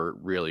now, we're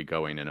really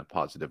going in a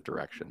positive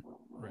direction.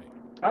 Right.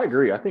 I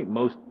agree. I think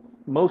most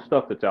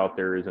stuff that's out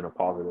there is in a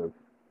positive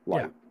Yeah.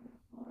 light.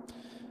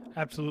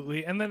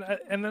 Absolutely. And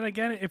then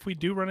again, if we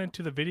do run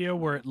into the video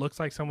where it looks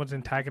like someone's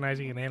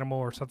antagonizing an animal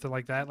or something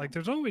like that, like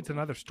there's always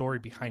another story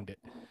behind it.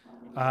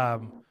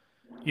 Um,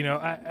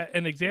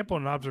 an example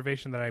and an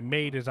observation that I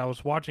made is I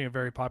was watching a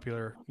very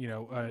popular,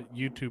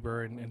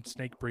 YouTuber and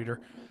snake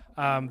breeder,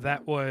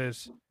 that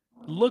was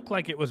looked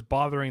like it was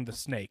bothering the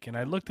snake, and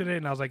I looked at it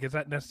and I was like, is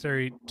that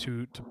necessary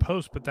to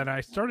post? But then I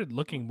started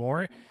looking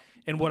more,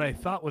 and what I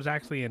thought was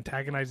actually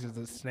antagonizing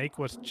the snake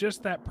was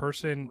just that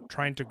person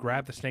trying to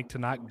grab the snake to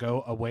not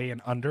go away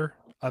and under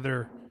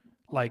other,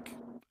 like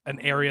an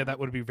area that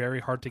would be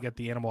very hard to get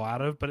the animal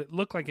out of. But it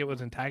looked like it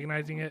was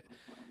antagonizing it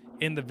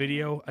in the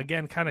video.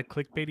 Again, kind of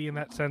clickbaity in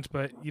that sense,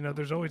 but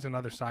there's always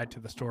another side to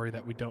the story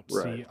that we don't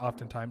Right. see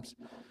oftentimes.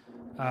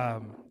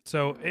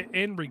 So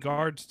in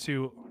regards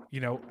to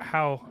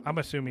how I'm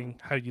assuming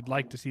how you'd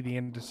like to see the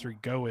industry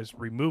go is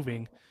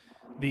removing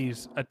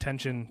these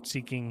attention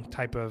seeking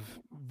type of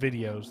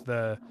videos.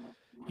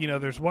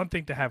 There's one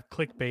thing to have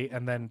clickbait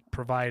and then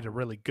provide a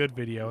really good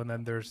video, and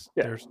then there's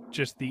Yeah. there's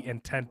just the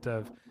intent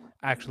of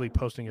actually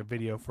posting a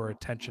video for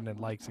attention and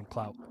likes and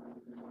clout.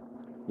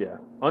 Yeah.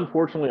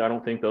 Unfortunately, I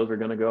don't think those are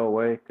going to go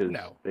away because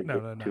No, they no,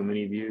 get no, too no.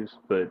 many views.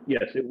 But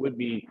yes, it would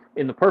be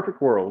in the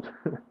perfect world.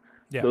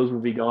 Yeah, Those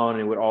would be gone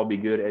and it would all be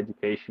good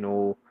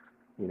educational.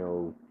 You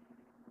know,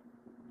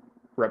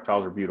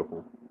 reptiles are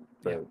beautiful.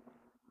 yeah.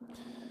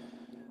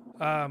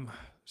 But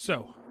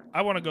So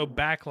I want to go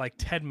back like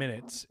 10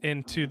 minutes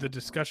into the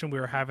discussion we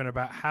were having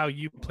about how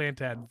you plan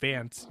to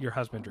advance your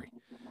husbandry.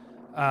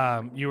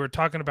 You were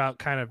talking about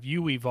kind of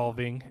you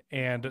evolving.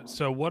 And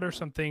so, what are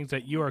some things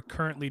that you are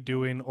currently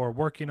doing or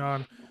working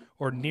on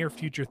or near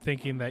future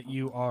thinking that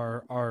you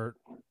are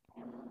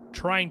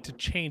trying to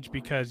change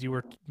because you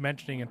were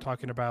mentioning and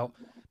talking about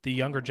the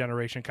younger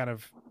generation kind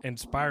of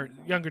inspired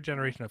younger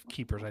generation of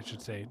keepers, I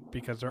should say,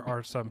 because there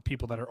are some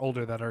people that are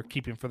older that are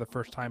keeping for the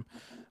first time.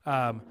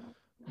 Um,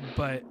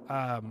 but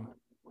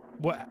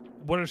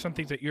what are some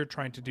things that you're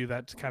trying to do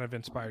that's kind of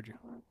inspired you?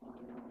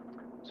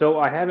 so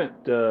I haven't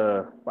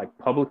like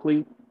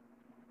publicly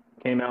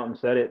came out and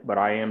said it, but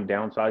I am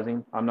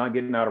downsizing. I'm not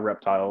getting out of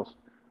reptiles,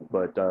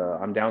 but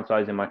I'm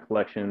downsizing my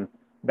collection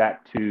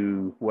back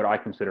to what I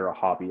consider a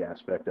hobby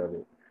aspect of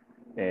it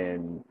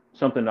and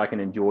something I can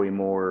enjoy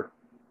more.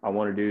 I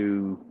want to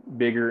do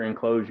bigger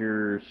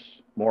enclosures,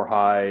 more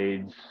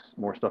hides,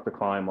 more stuff to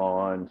climb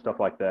on, stuff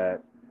like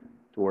that.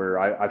 To where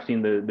I've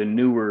seen the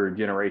newer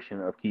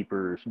generation of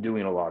keepers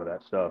doing a lot of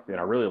that stuff, and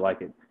I really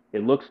like it.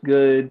 It looks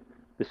good.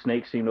 The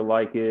snakes seem to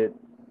like it.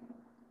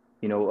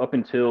 Up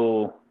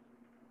until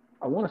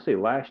I want to say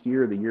last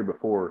year or the year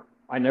before,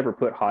 I never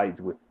put hides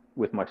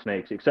with my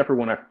snakes, except for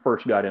when I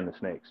first got into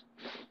snakes.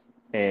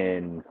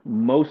 And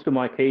most of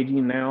my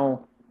caging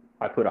now,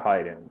 I put a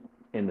hide in,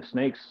 and the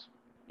snakes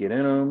get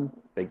in them,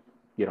 they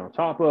get on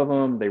top of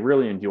them, they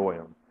really enjoy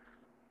them.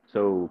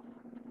 So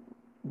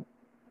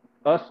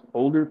us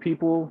older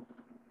people,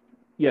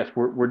 yes,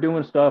 we're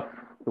doing stuff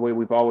the way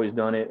we've always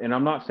done it, and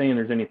I'm not saying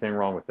there's anything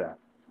wrong with that.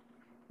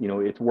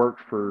 It's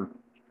worked for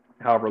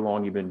however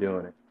long you've been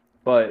doing it,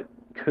 but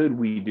could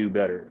we do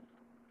better?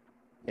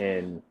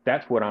 And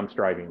that's what I'm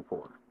striving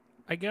for.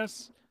 I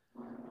guess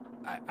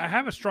I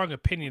have a strong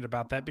opinion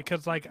about that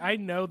because, like, I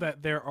know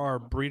that there are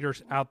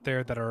breeders out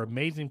there that are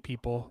amazing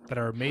people, that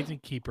are amazing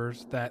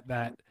keepers,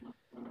 that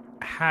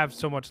have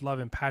so much love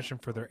and passion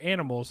for their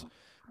animals,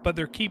 but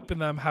they're keeping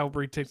them how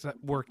retics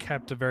were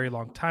kept a very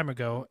long time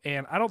ago.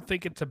 And I don't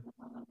think it's a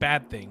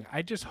bad thing.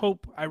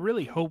 I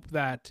really hope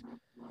that,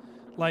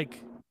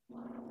 like,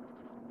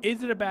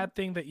 is it a bad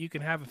thing that you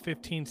can have a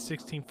 15,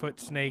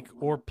 16-foot snake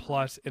or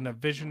plus in a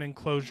vision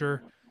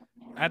enclosure?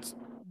 That's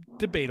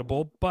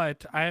debatable,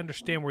 but I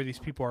understand where these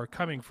people are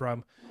coming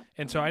from.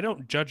 And so I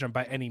don't judge them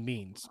by any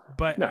means.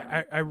 But No.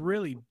 I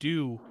really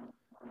do.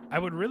 I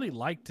would really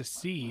like to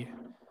see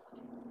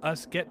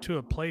us get to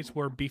a place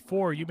where,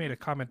 before, you made a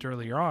comment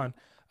earlier on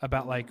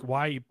about like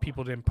why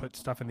people didn't put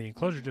stuff in the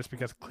enclosure just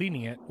because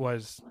cleaning it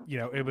was,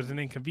 it was an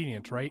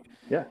inconvenience, right?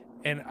 Yeah.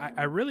 And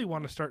I really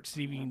want to start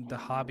seeing the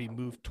hobby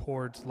move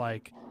towards,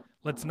 like,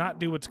 let's not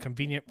do what's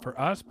convenient for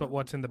us, but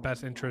what's in the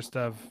best interest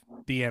of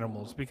the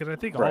animals. Because I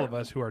think all Right. of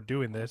us who are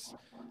doing this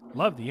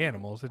love the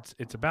animals.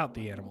 It's about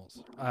the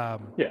animals.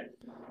 Yeah.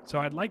 So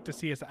I'd like to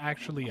see us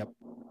actually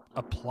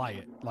apply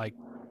it. Like,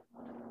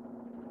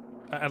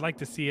 I'd like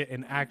to see it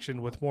in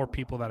action with more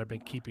people that have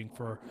been keeping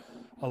for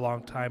a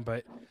long time.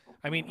 But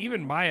I mean,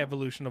 even my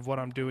evolution of what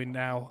I'm doing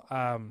now,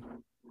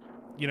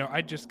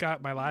 I just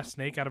got my last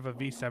snake out of a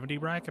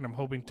V70 rack, and I'm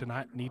hoping to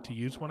not need to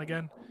use one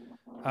again.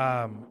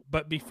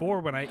 But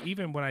before, when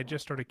I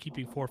just started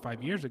keeping 4 or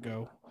 5 years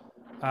ago,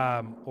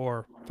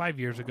 or 5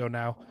 years ago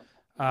now,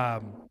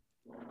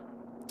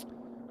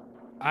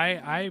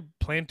 I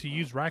planned to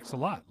use racks a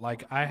lot.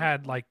 Like, I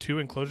had like 2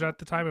 enclosures at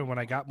the time, and when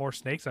I got more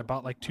snakes, I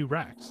bought like 2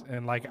 racks,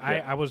 and like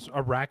I was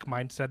a rack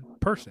mindset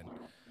person.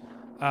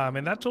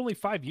 And that's only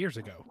 5 years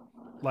ago.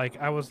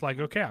 Like, I was like,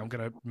 okay, I'm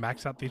gonna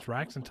max out these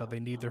racks until they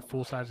need their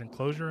full size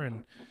enclosure,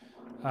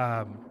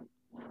 um,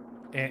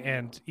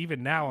 and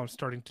even now I'm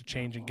starting to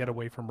change and get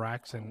away from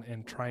racks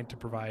and trying to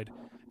provide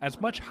as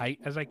much height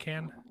as I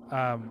can.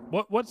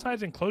 What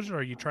size enclosure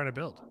are you trying to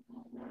build?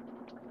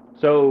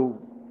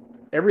 So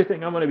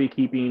everything I'm going to be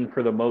keeping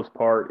for the most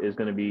part is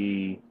going to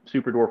be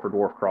super dwarf or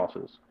dwarf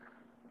crosses.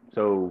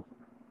 So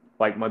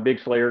like my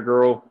big Slayer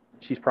girl,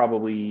 she's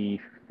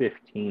probably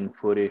 15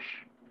 footish.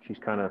 She's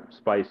kind of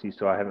spicy,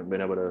 so I haven't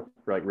been able to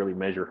like really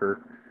measure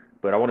her.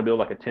 But I want to build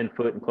like a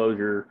 10-foot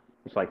enclosure.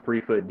 It's like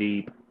 3 foot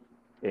deep,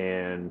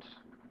 and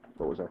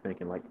what was I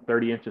thinking? Like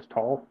 30 inches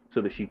tall,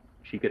 so that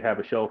she could have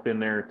a shelf in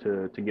there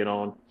to get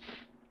on.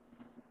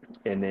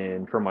 And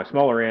then for my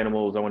smaller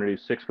animals, I want to do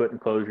 6 foot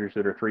enclosures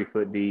that are 3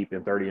 foot deep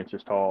and 30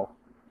 inches tall,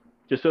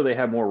 just so they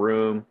have more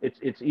room.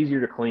 It's easier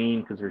to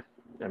clean because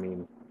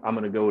I'm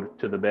going to go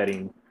to the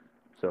bedding,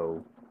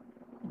 so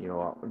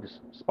I'll just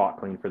spot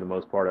clean for the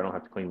most part. I don't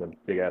have to clean the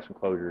big ass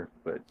enclosure,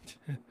 but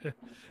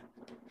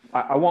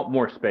I want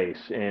more space,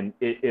 and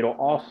it'll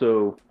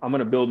also, I'm going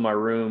to build my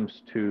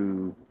rooms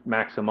to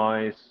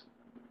maximize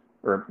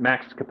or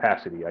max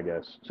capacity, I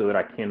guess, so that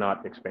I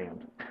cannot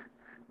expand.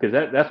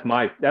 Because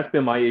that's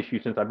been my issue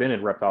since I've been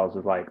in reptiles,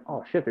 is like,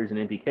 oh shit, there's an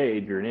empty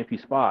cage or an empty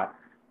spot,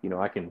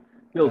 I can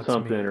build That's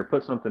something me. or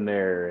put something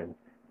there, and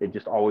it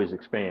just always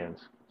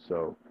expands.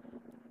 So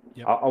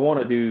Yep. I want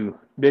to do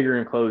bigger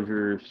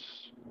enclosures,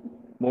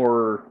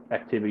 more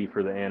activity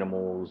for the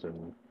animals,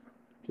 and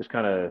just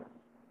kind of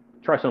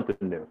try something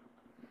new.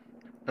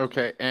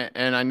 Okay,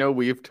 and I know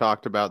we've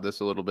talked about this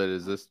a little bit.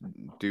 Is this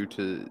due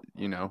to,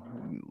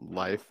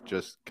 life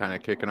just kind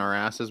of kicking our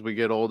ass as we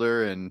get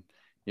older and,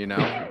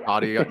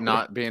 body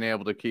not being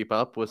able to keep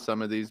up with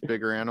some of these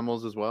bigger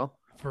animals as well?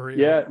 For real.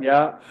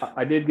 Yeah.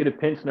 I did get a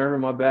pinched nerve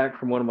in my back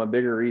from one of my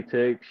bigger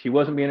retics. She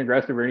wasn't being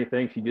aggressive or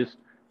anything. She just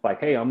like,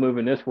 hey, I'm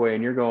moving this way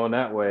and you're going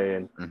that way,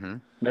 and Mm-hmm.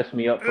 messed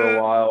me up for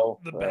a while.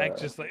 The back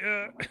just like,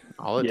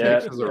 All it Yeah,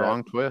 takes is a yeah.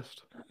 wrong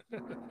twist.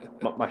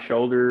 My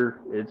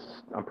shoulder,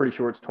 I'm pretty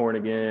sure it's torn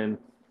again.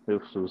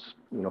 This was,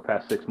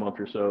 past 6 months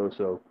or so.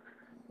 So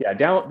yeah,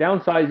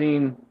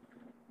 downsizing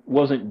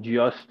wasn't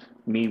just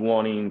me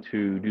wanting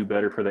to do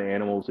better for the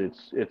animals.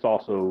 It's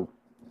also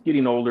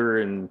getting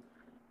older, and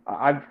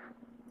I've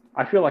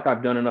I feel like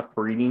I've done enough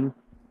breeding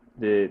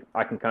that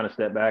I can kind of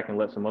step back and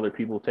let some other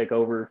people take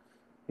over.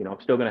 I'm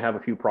still going to have a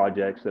few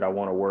projects that I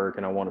want to work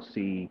and I want to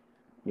see,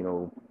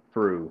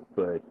 through.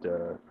 But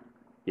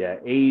yeah,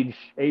 age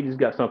has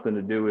got something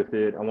to do with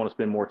it. I want to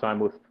spend more time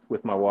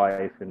with my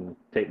wife and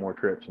take more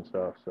trips and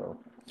stuff. So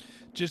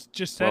just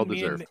Well send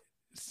me an deserved.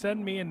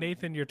 send me and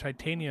Nathan your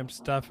titanium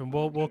stuff, and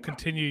we'll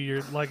continue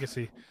your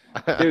legacy.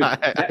 Dude,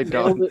 I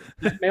don't.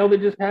 that male that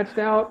just hatched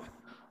out,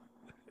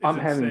 It's I'm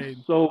having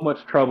insane. so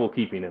much trouble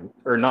keeping him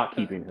or not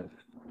keeping him.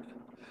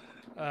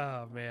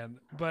 Oh man,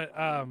 but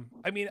I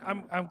mean,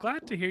 I'm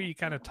glad to hear you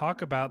kind of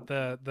talk about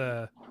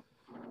the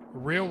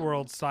real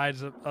world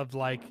sides of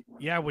like,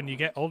 yeah, when you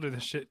get older,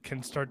 this shit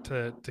can start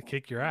to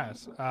kick your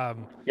ass.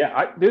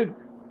 Yeah, dude,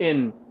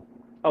 and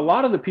a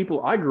lot of the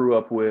people I grew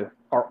up with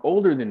are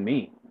older than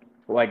me,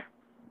 like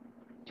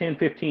 10,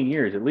 15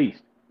 years at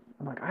least.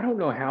 I'm like, I don't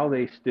know how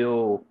they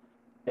still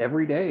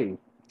every day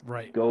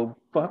Right. go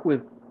fuck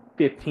with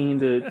 15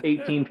 to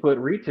 18-foot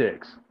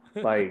retics.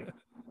 Like,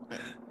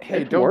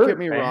 Hey, it's don't get work,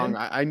 me wrong.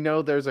 man. I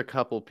know there's a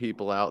couple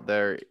people out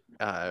there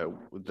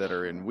that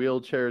are in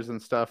wheelchairs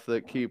and stuff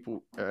that keep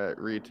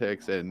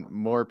retics, and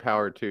more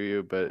power to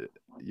you. But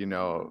you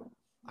know,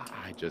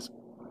 I just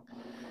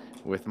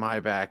with my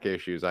back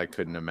issues, I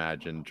couldn't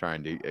imagine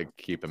trying to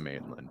keep a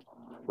mainland.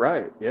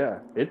 Right? Yeah,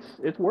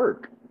 it's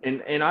work,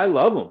 and I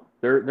love them.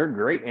 They're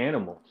great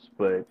animals,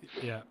 but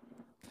Yeah.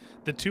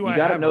 The two you I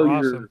got to have know are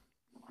awesome.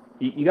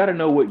 you got to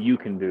know what you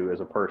can do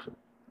as a person.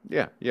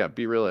 Yeah, yeah.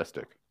 Be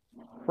realistic.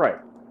 Right.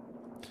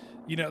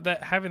 You know,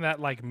 that having that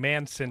like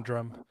man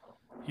syndrome,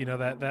 you know,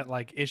 that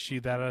like issue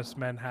that us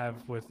men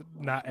have with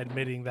not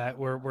admitting that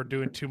we're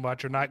doing too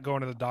much or not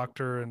going to the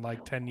doctor in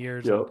like 10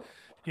 years, and Yep.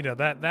 you know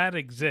that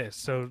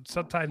exists. So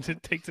sometimes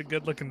it takes a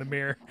good look in the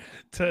mirror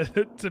to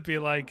to be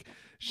like,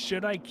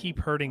 should I keep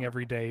hurting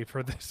every day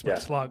for this Yeah.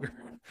 much longer?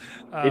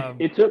 It um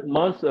it took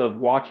months of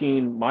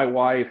watching my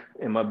wife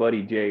and my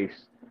buddy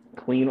Jace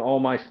clean all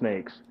my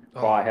snakes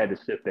while I oh had to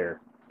sit there.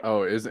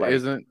 Oh, Like,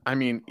 isn't I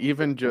mean, it's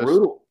even just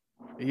brutal.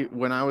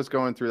 when I was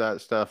going through that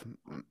stuff,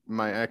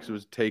 my ex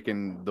was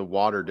taking the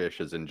water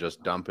dishes and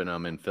just dumping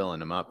them and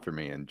filling them up for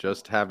me, and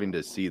just having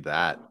to see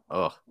that,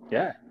 oh,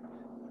 Yeah.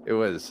 it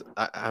was.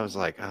 I was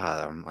like,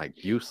 I'm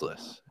like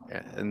useless,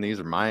 and these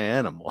are my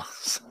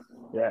animals.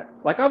 Yeah.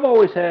 Like, I've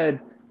always had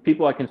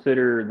people I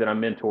consider that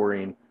I'm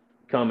mentoring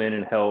come in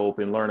and help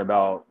and learn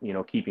about,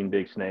 keeping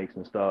big snakes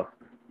and stuff.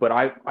 But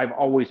I've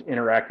always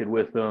interacted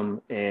with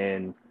them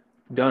and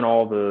done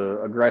all the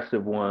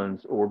aggressive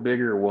ones or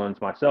bigger ones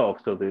myself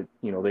so that,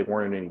 they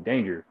weren't in any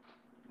danger.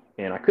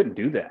 And I couldn't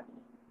do that.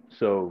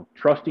 So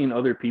trusting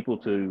other people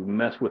to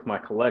mess with my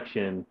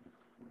collection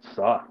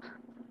sucked.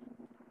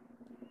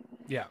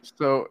 yeah.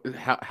 So,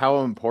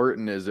 how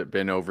important has it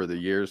been over the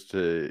years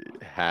to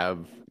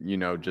have,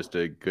 just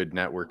a good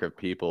network of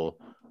people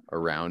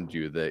around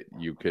you that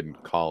you can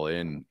call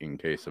in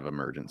case of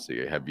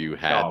emergency? Have you Oh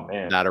had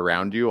man. that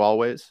around you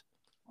always?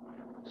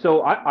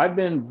 So I've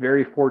been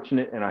very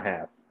fortunate, and I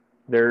have.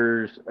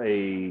 There's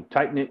a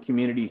tight knit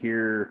community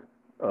here.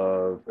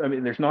 I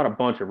mean, there's not a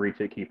bunch of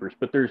retic keepers,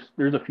 but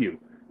there's a few.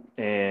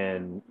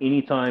 And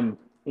anytime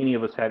any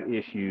of us have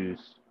issues,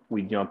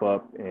 we jump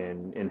up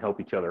and help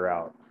each other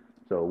out.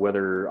 So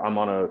whether I'm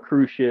on a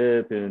cruise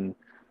ship and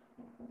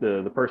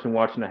the person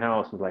watching the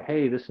house is like,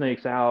 "Hey, this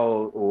snake's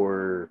out,"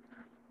 or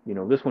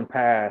this one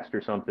passed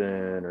or something,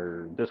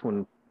 or this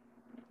one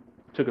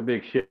took a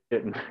big shit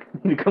and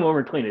need to come over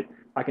and clean it,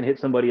 I can hit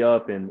somebody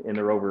up and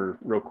they're over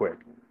real quick.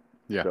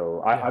 Yeah.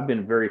 So Yeah. I've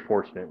been very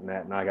fortunate in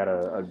that, and I got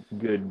a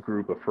good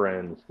group of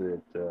friends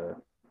that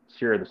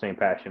share the same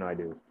passion I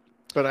do.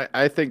 But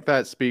I think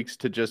that speaks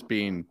to just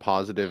being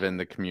positive in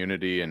the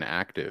community and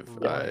active.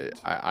 Right.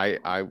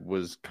 I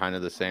was kind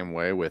of the same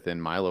way within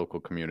my local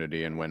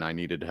community, and when I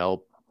needed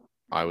help,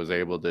 I was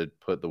able to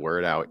put the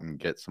word out and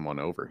get someone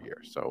over here.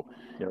 So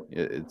Yep.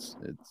 it's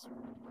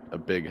a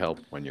big help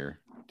when you're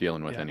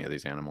dealing with Yeah. any of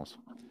these animals.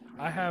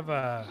 I have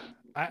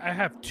I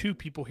have two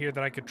people here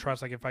that I could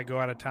trust. Like if I go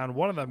out of town,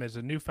 one of them is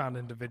a newfound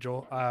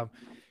individual.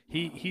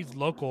 He's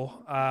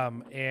local,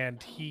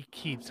 and he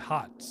keeps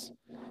hots.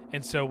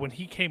 And so when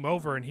he came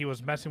over and he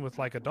was messing with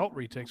like adult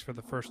retics for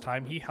the first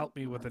time, he helped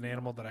me with an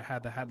animal that I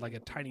had that had like a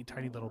tiny,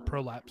 tiny little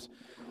prolapse.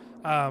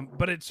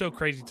 But it's so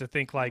crazy to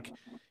think like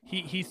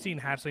he's seen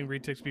hatchling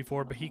retics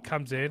before, but he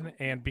comes in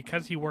and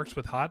because he works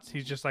with hots,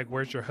 he's just like,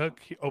 "Where's your hook?"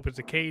 He opens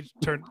the cage,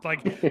 turns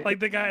like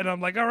the guy, and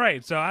I'm like, "All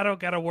right, so I don't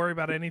got to worry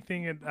about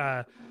anything." And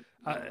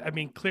I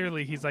mean,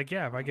 clearly he's like,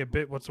 "Yeah, if I get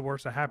bit, what's the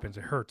worst that happens?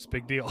 It hurts,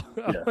 big deal."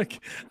 Yeah.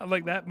 I'm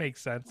like that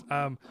makes sense.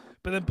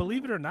 But then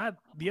believe it or not,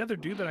 the other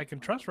dude that I can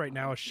trust right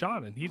now is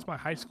Sean, and he's my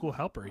high school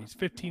helper. He's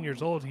 15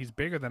 years old. He's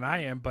bigger than I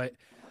am, but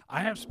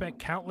I have spent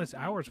countless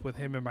hours with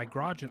him in my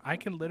garage, and I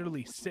can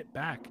literally sit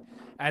back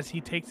as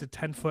he takes a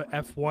 10-foot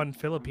F1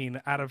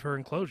 Philippine out of her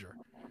enclosure.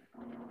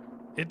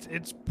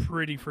 It's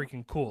pretty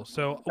freaking cool.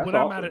 So That's when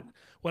I'm at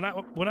awesome.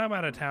 it, when I'm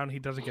out of town, he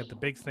doesn't get the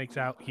big snakes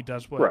out. He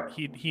does what Right.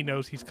 he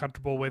knows he's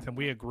comfortable with, and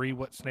we agree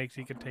what snakes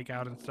he can take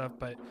out and stuff.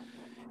 But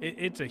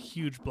it's a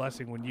huge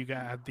blessing when you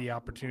have the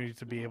opportunity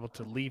to be able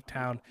to leave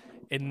town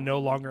and no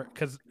longer,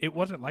 because it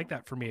wasn't like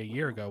that for me a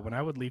year ago when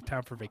I would leave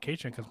town for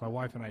vacation because my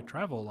wife and I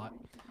travel a lot.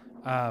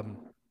 um,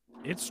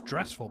 it's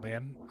stressful,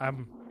 man.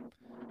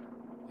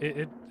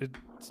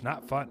 It's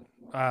not fun.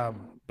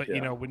 But you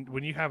Yeah. know,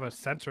 when you have a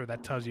sensor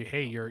that tells you,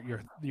 hey,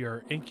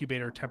 your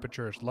incubator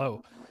temperature is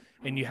low,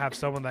 and you have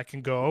someone that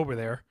can go over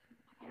there,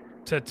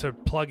 to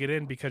plug it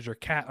in because your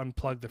cat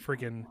unplugged the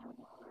freaking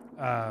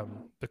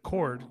the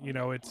cord.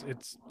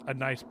 It's a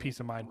nice peace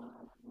of mind.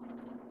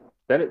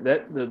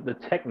 The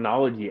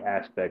technology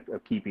aspect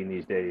of keeping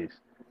these days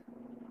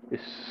is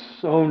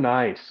so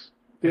nice.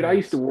 Dude, It I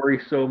used to is.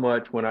 worry so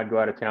much when I'd go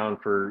out of town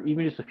for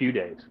even just a few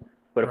days.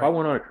 But if I Right.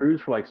 went on a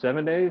cruise for like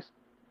 7 days,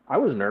 I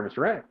was a nervous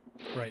wreck.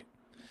 Right.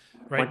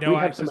 Right. Like No we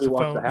have access somebody to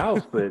watch the phone.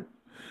 house, but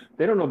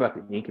they don't know about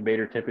the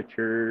incubator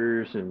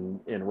temperatures and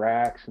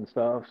racks and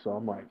stuff. So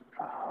I'm like,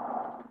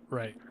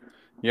 Right.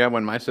 Yeah,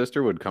 when my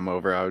sister would come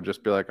over, I would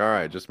just be like, "All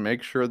right, just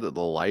make sure that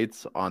the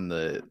lights on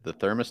the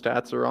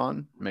thermostats are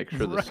on. Make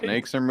sure the Right.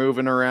 snakes are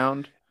moving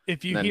around,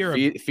 If and you then hear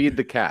feed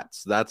the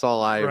cats. That's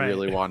all I right.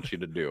 really want you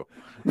to do."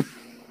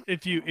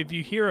 If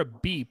you hear a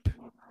beep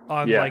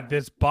on yeah, like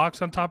this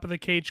box on top of the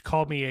cage,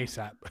 call me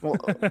ASAP.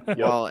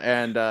 yep,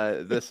 And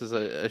this is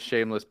a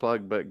shameless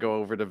plug, but go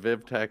over to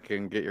VivTech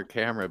and get your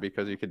camera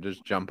because you can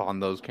just jump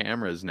on those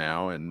cameras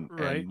now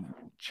Right. and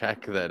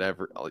check that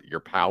your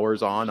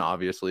power's on,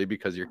 obviously,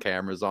 because your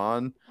camera's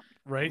on.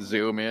 Right.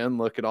 Zoom in,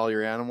 look at all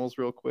your animals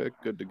real quick,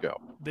 good to go.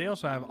 They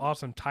also have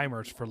awesome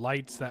timers for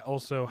lights that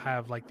also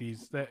have like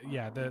these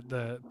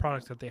the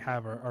products that they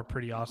have are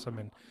pretty awesome.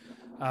 And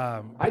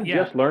I but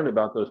yeah, just learned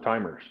about those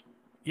timers.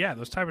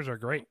 those timers are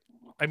great.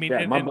 I mean,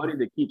 Yeah, my and buddy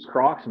that keeps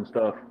crocs and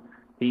stuff,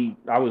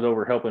 I was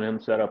over helping him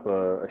set up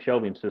a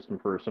shelving system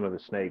for some of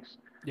his snakes,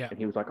 yeah. and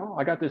he was like, "Oh,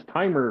 I got this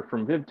timer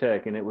from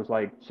VivTech, and it was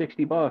like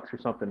 $60 or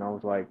something." I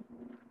was like,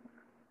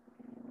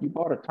 "You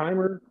bought a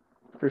timer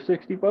for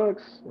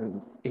 $60?"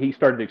 And he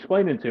started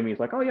explaining to me. He's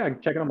like, "Oh yeah, I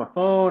can check it on my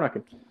phone. I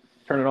can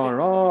turn it on It,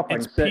 and off. I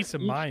it's can set peace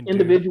of each mind,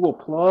 dude. individual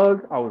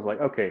plug." I was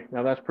like, "Okay,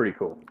 now that's pretty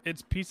cool."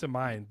 It's peace of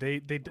mind.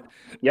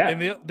 Yeah,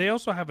 And they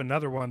also have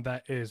another one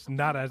that is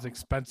not as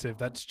expensive.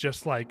 That's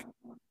just like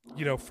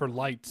for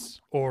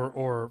lights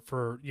or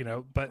for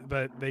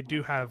but they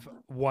do have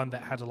one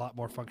that has a lot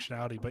more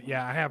functionality. But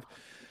yeah,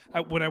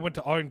 when I went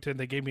to Arlington,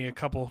 they gave me a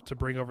couple to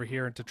bring over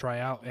here and to try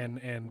out,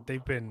 and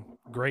they've been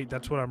great.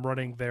 That's what I'm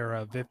running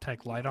their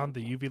VivTech light on,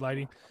 the UV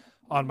lighting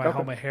on my okay.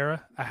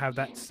 Halmahera. I have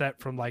that set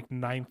from like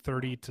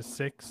 9:30 to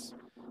 6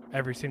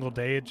 every single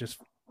day. It just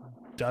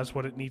does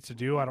what it needs to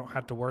do. I don't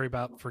have to worry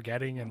about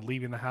forgetting and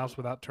leaving the house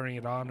without turning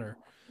it on or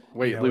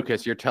Wait, it.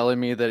 Lucas, you're telling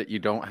me that you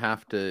don't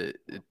have to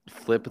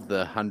flip the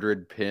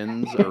 100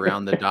 pins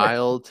around the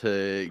dial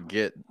to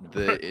get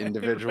the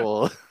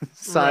individual Right.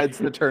 sides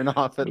to turn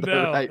off at the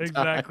No, right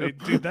exactly.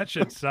 time? Dude, that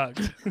shit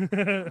sucked.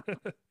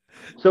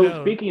 So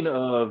No. speaking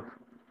of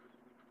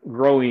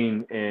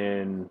growing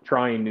and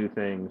trying new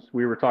things,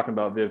 we were talking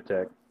about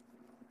VivTech,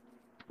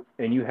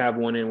 and you have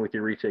one in with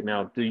your recheck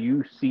now. Do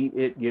you see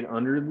it get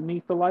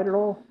underneath the light at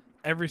all?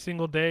 Every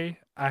single day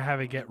I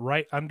have it get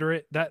right under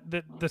it. That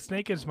the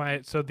snake is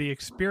the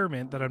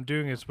experiment that I'm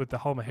doing is with the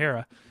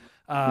Halmahera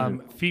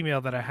Mm-hmm.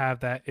 female that I have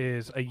that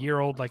is a year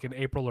old, like in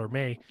April or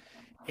May,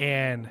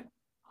 and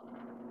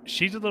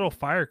she's a little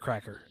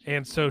firecracker,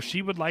 and so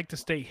she would like to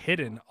stay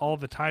hidden all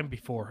the time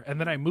before.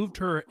 And then I moved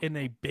her in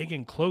a big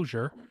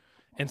enclosure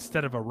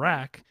instead of a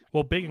rack.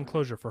 Well, big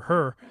enclosure for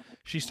her.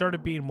 She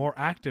started being more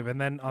active, and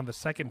then on the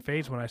second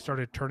phase, when I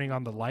started turning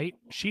on the light,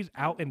 she's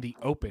out in the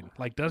open,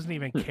 like doesn't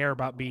even care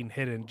about being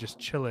hidden, just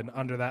chilling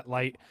under that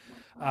light.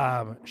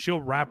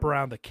 She'll wrap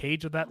around the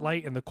cage of that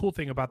light, and the cool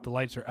thing about the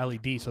lights are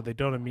LED, so they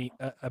don't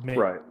emit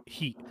Right.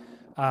 heat.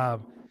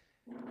 Um,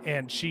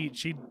 and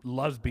she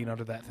loves being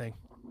under that thing.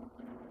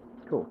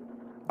 Cool.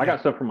 I Yeah.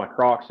 got stuff from my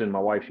Crocs and my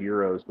wife's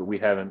Euros, but we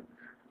haven't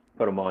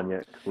put them on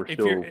yet because we're If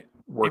you're still if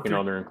working you're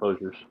on their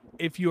enclosures.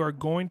 if you are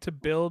going to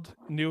build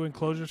new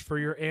enclosures for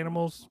your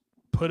animals,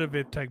 put a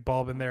VivTech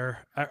bulb in there.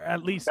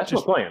 At least That's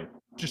my plan.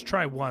 just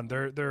try one.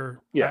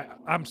 Yeah.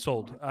 I'm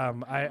sold.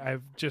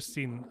 I've just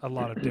seen a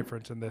lot of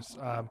difference in this.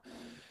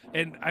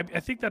 And I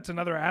think that's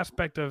another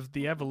aspect of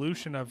the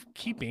evolution of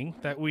keeping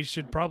that we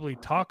should probably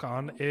talk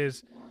on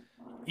is,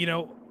 you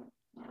know,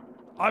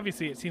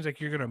 obviously it seems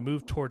like you're going to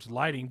move towards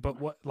lighting, but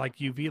what like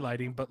UV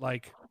lighting, but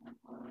like,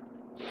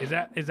 is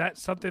that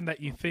something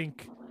that you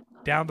think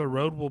down the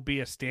road will be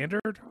a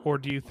standard, or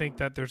do you think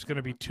that there's going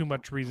to be too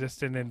much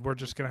resistance and we're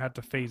just going to have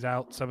to phase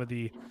out some of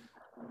the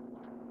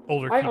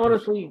older I keepers?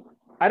 honestly,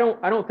 I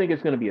don't think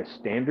it's going to be a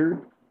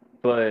standard,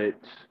 but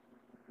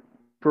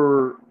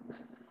for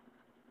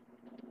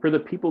for the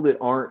people that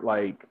aren't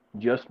like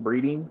just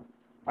breeding,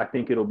 I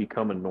think it'll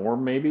become a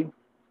norm maybe.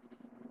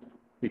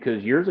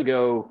 Because years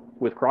ago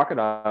with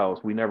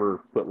crocodiles, we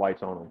never put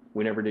lights on them.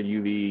 We never did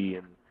UV,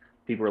 and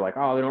people were like,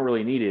 "Oh, they don't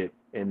really need it."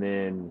 And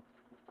then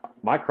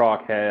my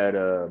croc had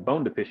a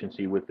bone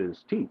deficiency with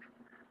his teeth,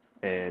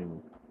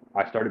 and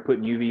I started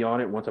putting UV on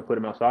it. Once I put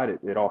him outside,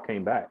 it all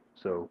came back.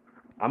 So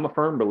I'm a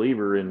firm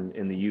believer in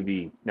the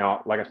UV.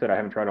 Now, like I said, I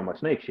haven't tried on my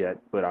snakes yet,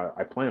 but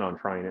I plan on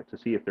trying it to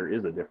see if there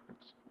is a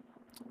difference.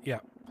 Yeah.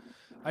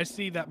 I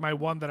see that my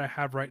one that I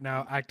have right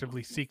now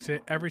actively seeks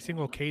it. Every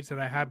single cage that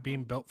I have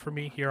being built for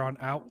me here on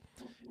out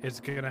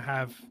is going to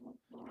have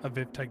a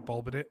VivTech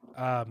bulb in it.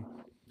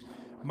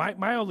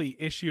 My only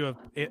issue of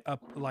it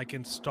like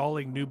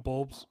installing new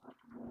bulbs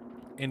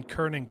in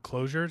current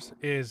enclosures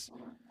is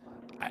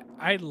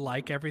I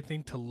like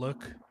everything to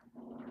look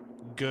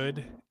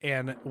good,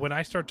 and when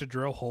I start to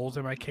drill holes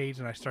in my cage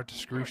and I start to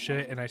screw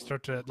shit and I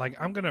start to like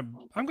I'm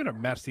gonna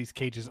mess these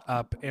cages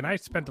up, and I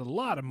spent a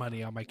lot of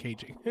money on my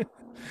caging. Well,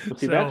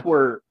 see, that's So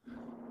where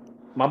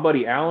my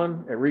buddy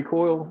Alan at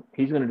Recoil,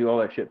 he's going to do all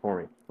that shit for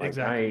me. Like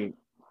exactly.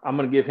 I'm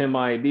going to give him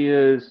my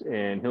ideas,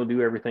 and he'll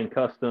do everything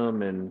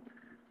custom and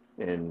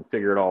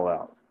figure it all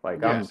out. Like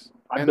Yes.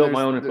 I And built my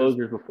there's own there's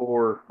enclosures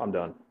before. I'm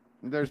done.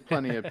 there's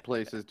plenty of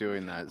places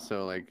doing that.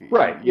 So like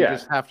Right? you Yeah.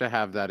 just have to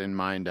have that in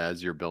mind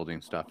as you're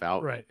building stuff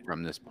out Right.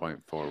 from this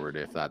point forward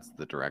if that's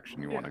the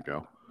direction you want to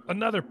go.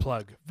 Another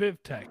plug,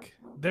 VivTech.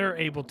 They're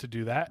able to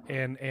do that,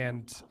 and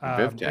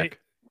VivTech.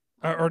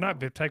 or not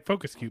VivTech,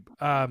 Focus Cube.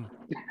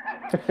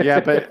 Yeah,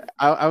 but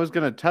I was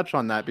going to touch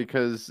on that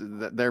because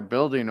they're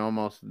building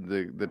almost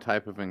the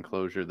type of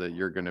enclosure that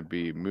you're going to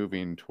be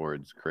moving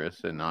towards,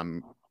 Chris, and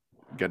I'm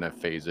going to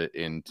phase it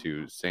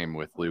into same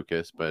with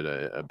Lucas, but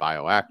a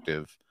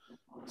bioactive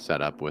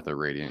setup with a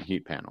radiant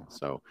heat panel.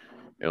 So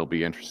it'll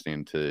be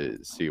interesting to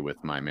see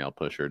with my male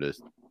pusher to,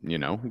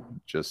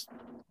 just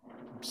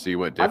see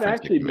what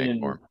difference it can make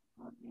for him.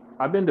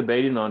 I've been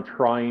debating on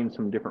trying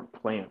some different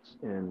plants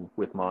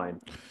with mine.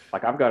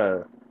 Like I've got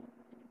to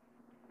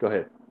go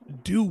ahead.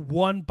 Do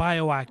one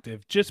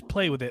bioactive. Just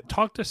play with it.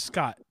 Talk to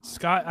Scott.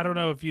 Scott, I don't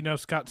know if you know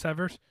Scott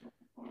Severs.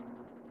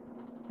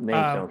 Name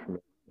sounds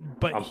familiar.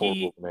 But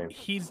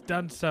he's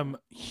done some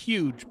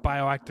huge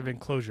bioactive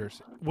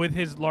enclosures with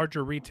his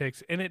larger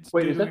retics, and it's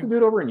Wait, is that the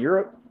dude over in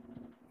Europe?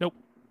 Nope.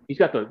 He's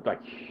got the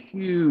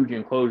huge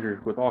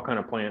enclosures with all kind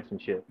of plants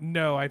and shit.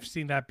 No, I've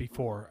seen that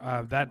before.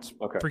 That's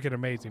freaking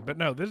amazing. But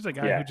no, this is a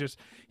guy who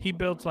he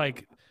builds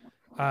like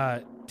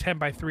 10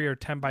 by 3 or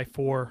 10 by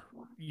 4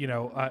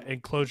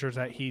 enclosures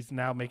that he's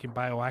now making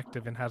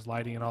bioactive and has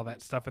lighting and all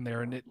that stuff in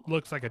there, and it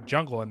looks like a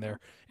jungle in there.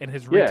 And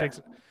his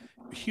retics,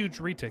 huge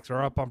retics,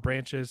 are up on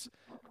branches.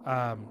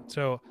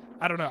 So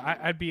I don't know.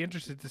 I'd be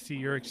interested to see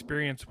your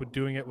experience with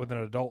doing it with an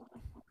adult.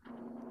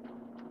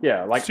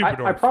 Yeah, like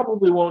I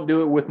probably won't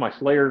do it with my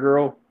Slayer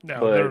girl.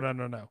 No.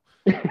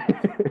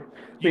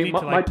 You need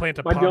to plant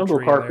a my palm jungle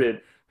tree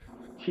carpet.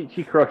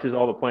 She crushes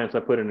all the plants I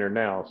put in there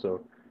now.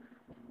 So,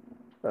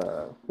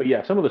 but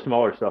yeah, some of the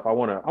smaller stuff I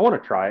wanna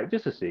try it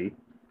just to see.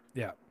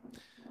 Yeah.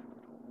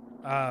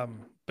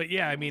 But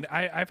yeah, I mean,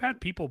 I've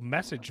had people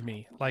message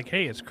me like,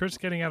 "Hey, is Chris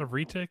getting out of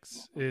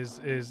retics?"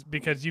 Is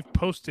because you've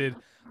posted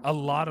a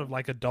lot of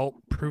like adult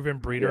proven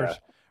breeders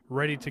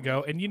ready to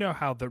go, and you know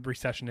how the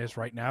recession is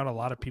right now, and a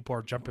lot of people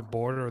are jumping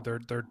board or they're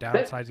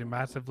downsizing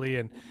massively,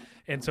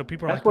 and so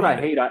people are that's what I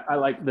hate. I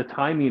like the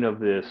timing of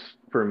this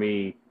for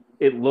me.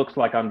 It looks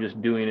like I'm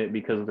just doing it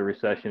because of the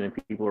recession and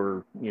people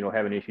are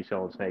having issues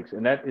selling snakes,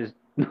 and that is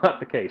not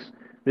the case.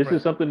 This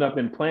is something I've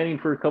been planning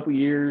for a couple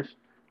years.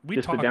 We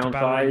just talked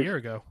about it a year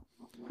ago.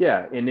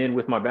 Yeah, and then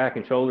with my back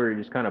and shoulder, it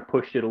just kind of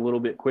pushed it a little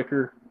bit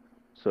quicker.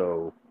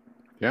 So,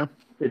 yeah,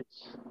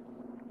 it's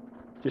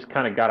just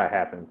kind of got to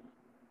happen.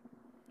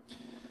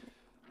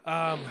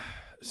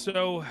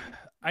 So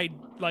I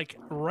like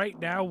right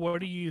now,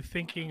 what are you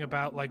thinking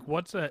about? Like,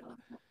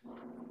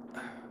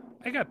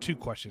 I got two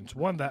questions.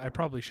 One that I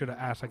probably should have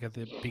asked like at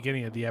the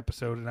beginning of the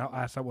episode, and I'll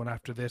ask that one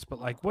after this. But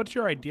like, what's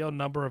your ideal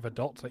number of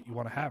adults that you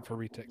want to have for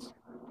retics?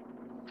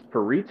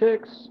 For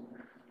retics,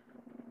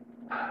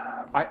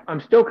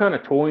 I'm still kind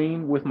of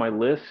toying with my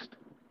list,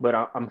 but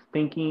I'm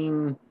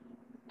thinking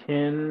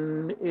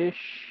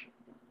 10-ish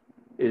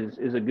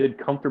is a good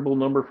comfortable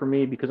number for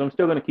me because I'm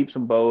still going to keep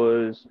some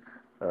boas,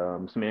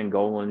 some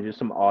Angolans, just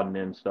some odd and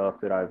end stuff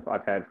that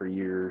I've had for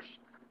years.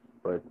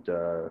 But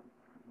the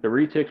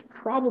retics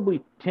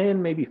probably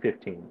 10, maybe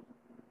 15.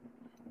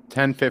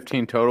 10,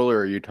 15 total, or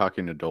are you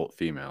talking adult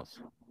females?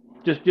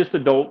 Just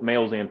adult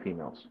males and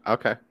females.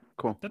 Okay,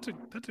 cool. That's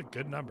a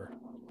good number.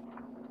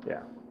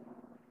 Yeah.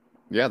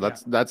 Yeah,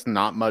 that's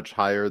not much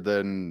higher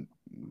than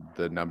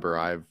the number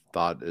I've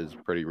thought is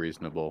pretty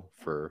reasonable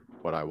for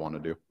what I want to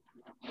do.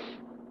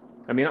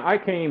 I mean, I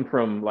came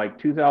from like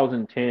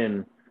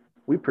 2010.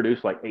 We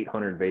produced like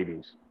 800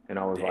 babies, and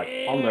I was like,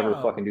 I'll never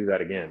fucking do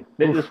that again.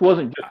 This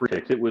wasn't just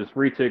retics. It was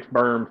retics,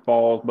 berms,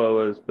 falls,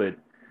 boas, but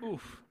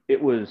it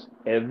was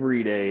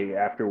every day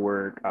after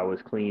work. I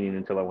was cleaning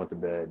until I went to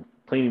bed,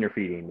 cleaning or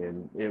feeding,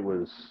 and it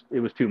was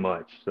too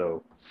much.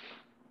 So.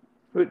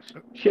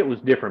 Shit was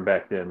different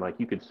back then. Like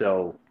you could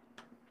sell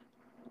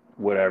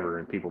whatever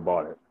and people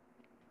bought it.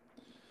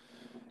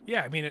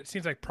 Yeah, I mean, it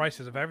seems like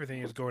prices of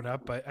everything is going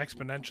up, but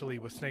exponentially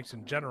with snakes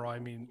in general. I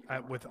mean,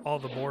 with all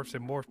the morphs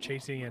and morph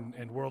chasing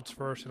and world's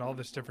first and all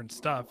this different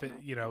stuff,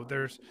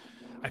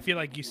 I feel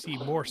like you see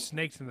more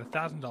snakes in the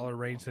 $1,000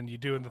 range than you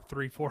do in the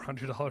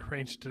 $300-$400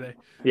 range today.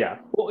 Yeah,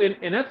 well,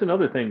 and that's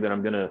another thing that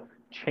I'm gonna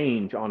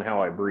change on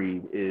how I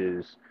breed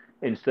is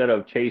instead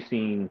of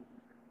chasing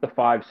the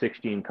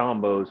 5-16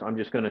 combos, I'm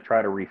just going to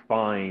try to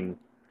refine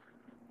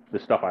the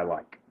stuff I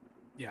like.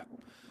 Yeah.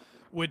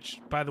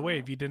 Which, by the way,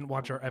 if you didn't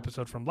watch our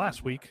episode from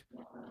last week,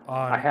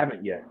 I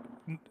haven't yet.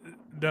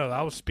 No,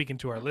 I was speaking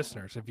to our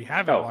listeners. If you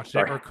haven't watched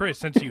it, or Chris,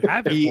 since you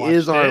haven't he watched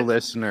is our it,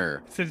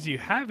 listener. Since you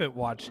haven't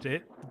watched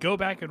it, go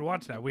back and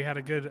watch that. We had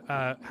a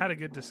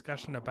good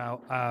discussion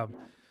about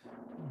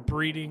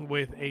breeding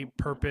with a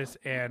purpose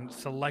and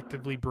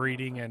selectively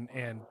breeding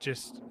and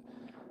just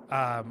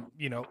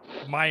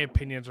my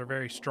opinions are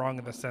very strong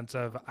in the sense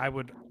of I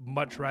would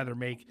much rather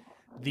make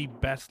the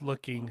best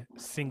looking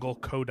single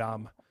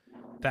codom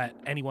that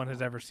anyone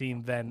has ever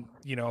seen than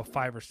a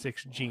 5 or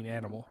 6 gene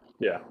animal.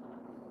 Yeah,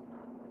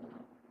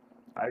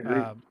 I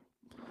agree.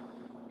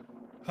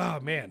 Oh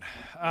man.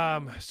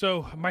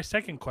 So my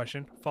second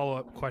question,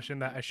 follow-up question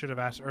that I should have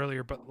asked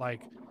earlier, but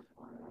like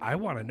I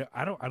want to know.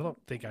 I don't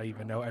think I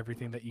even know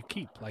everything that you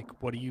keep. Like,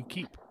 what do you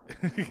keep?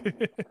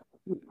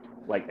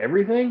 Like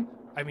everything?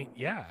 I mean,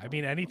 yeah. I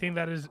mean, anything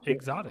that is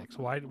exotics.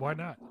 Why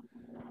not?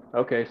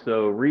 Okay,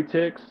 so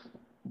retics,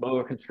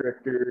 boa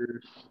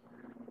constrictors,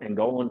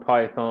 Angolan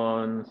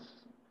pythons,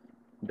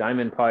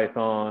 diamond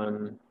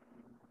python,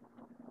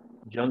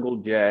 jungle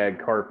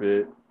jag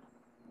carpet,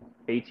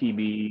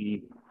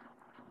 ATB,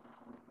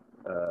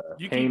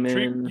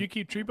 caiman. You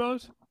keep tree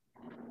bows?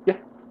 Yeah,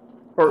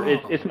 or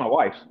Oh. it's my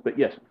wife's, but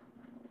yes.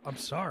 I'm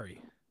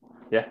sorry.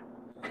 Yeah,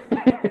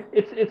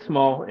 it's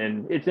small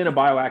and it's in a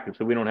bioactive,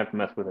 so we don't have to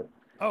mess with it.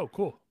 Oh,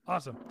 cool,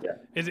 awesome. Yeah.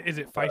 Is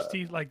it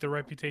feisty like the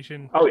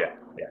reputation? Oh yeah,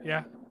 yeah.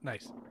 Yeah,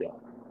 nice. Yeah.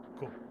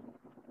 Cool.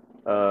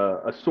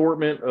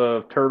 Assortment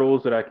of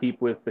turtles that I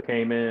keep with the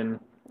caiman.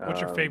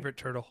 What's your favorite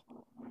turtle?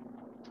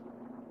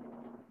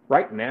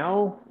 Right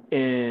now,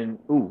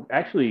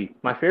 actually,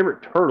 my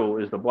favorite turtle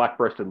is the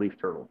black-breasted leaf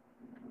turtle.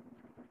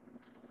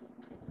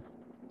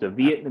 The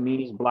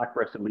Vietnamese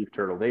black-breasted leaf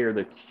turtle. They are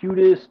the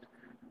cutest,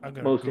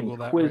 most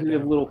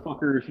inquisitive little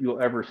fuckers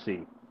you'll ever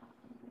see.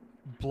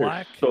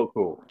 Black, they're so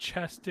cool.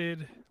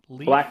 Chested,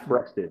 leaf,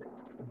 black-breasted,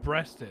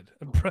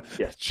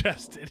 yes,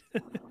 chested.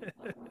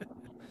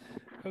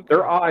 Okay.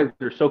 Their eyes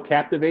are so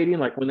captivating.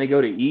 Like when they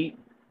go to eat,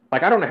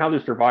 like I don't know how they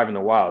survive in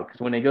the wild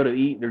because when they go to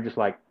eat, they're just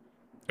like,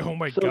 oh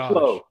my so gosh,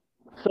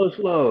 so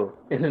slow,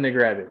 and then they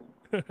grab it.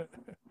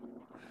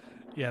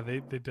 Yeah,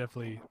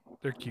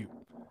 they're cute.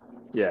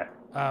 Yeah.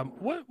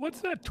 What's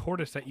that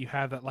tortoise that you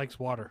have that likes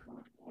water?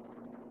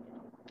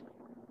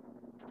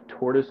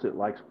 Tortoise that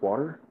likes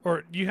water?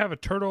 Or you have a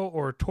turtle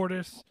or a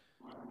tortoise?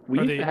 We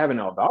used to have an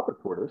albacore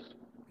tortoise.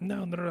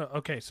 No.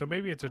 Okay, so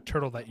maybe it's a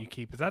turtle that you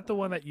keep. Is that the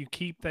one that you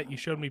keep that you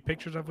showed me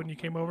pictures of when you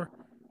came over?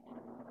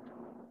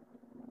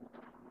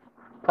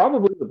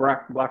 Probably the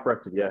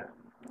black-breasted, yeah.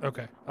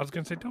 Okay, I was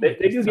gonna say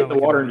they do get the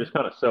water and just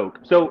kind of soak.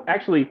 So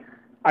actually,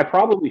 I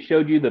probably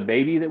showed you the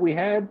baby that we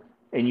had,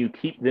 and you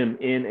keep them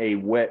in a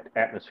wet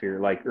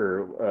atmosphere,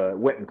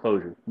 wet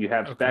enclosure. You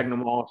have sphagnum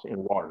moss and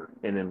water,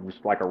 and then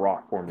just like a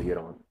rock for them to get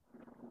on.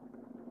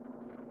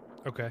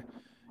 Okay,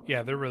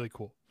 yeah, they're really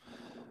cool.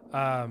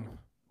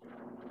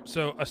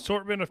 So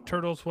assortment of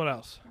turtles. What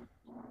else?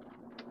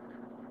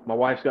 My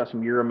wife's got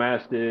some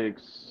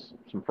Uromastics,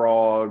 some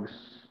frogs,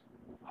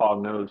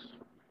 hognose.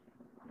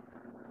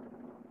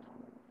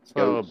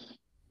 Goats.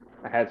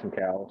 I had some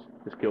cows.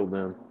 Just killed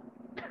them.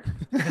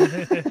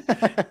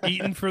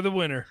 Eaten for the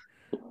winter.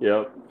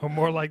 Yep. Or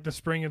more like the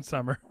spring and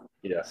summer.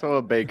 Yeah. So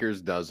a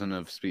baker's dozen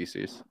of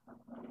species.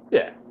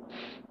 Yeah.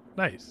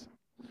 Nice.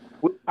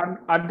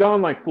 I've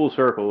gone like full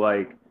circle.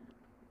 Like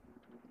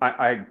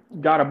I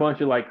got a bunch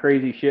of like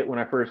crazy shit when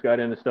I first got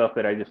into stuff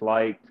that I just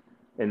liked,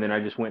 and then I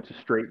just went to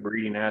straight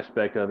breeding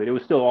aspect of it. It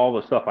was still all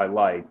the stuff I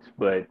liked,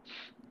 but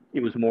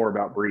it was more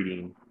about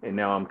breeding, and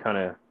now I'm kind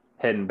of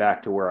heading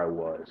back to where I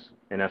was,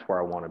 and that's where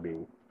I want to be.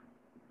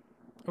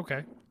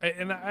 Okay.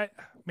 And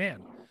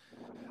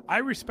I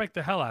respect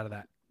the hell out of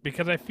that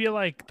because I feel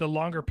like the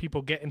longer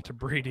people get into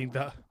breeding,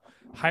 the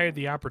higher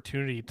the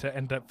opportunity to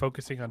end up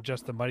focusing on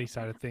just the money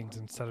side of things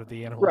instead of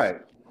the animals.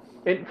 Right.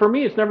 And for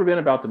me, it's never been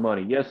about the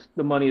money. Yes,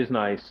 the money is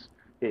nice.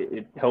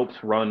 It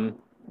helps run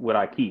what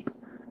I keep,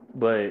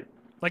 but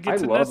like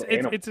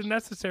it's a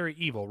necessary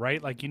evil, right?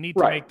 Like you need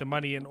to make the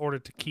money in order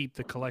to keep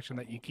the collection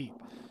that you keep.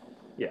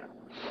 Yeah.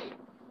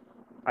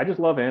 I just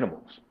love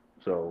animals.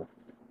 So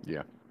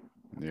yeah.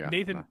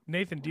 Nathan,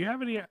 do you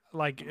have any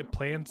like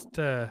plans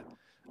to?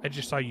 I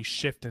just saw you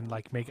shift and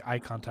like make eye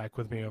contact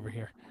with me over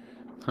here.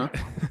 Huh?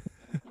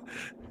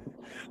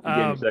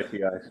 Getting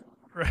sexy eyes.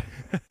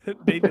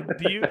 Nathan,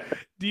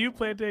 do you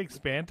plan to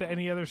expand to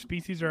any other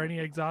species or any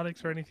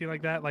exotics or anything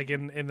like that? Like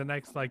in the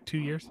next like 2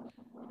 years?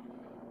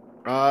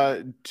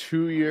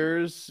 2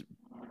 years.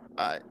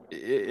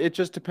 It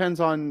just depends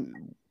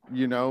on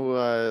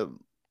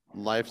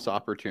life's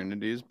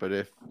opportunities. But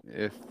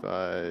if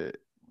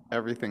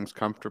everything's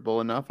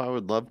comfortable enough, I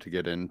would love to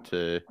get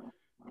into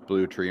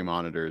blue tree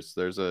monitors.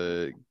 There's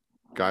a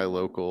guy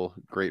local,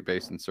 Great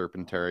Basin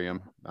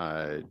Serpentarium,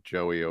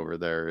 Joey over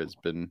there has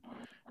been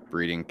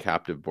breeding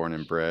captive born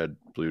and bred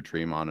blue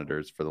tree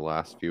monitors for the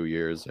last few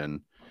years, and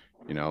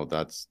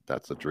that's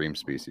a dream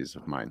species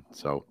of mine.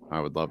 So I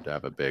would love to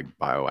have a big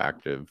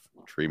bioactive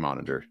tree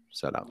monitor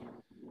set up.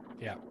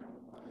 Yeah,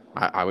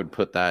 I would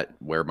put that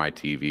where my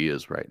TV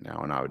is right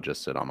now, and I would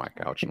just sit on my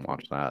couch and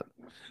watch that.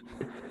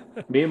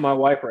 Me and my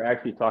wife are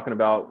actually talking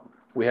about,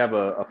 we have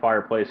a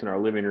fireplace in our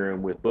living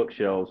room with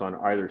bookshelves on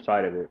either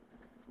side of it,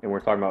 and we're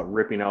talking about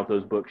ripping out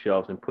those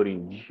bookshelves and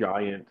putting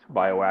giant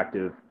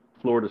bioactive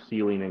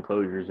floor-to-ceiling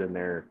enclosures in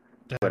there.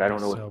 But That'd I be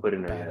don't know what to so put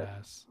in there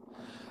yet. badass.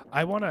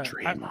 I wanna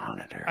Tree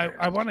monitor.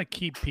 I want to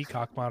keep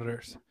peacock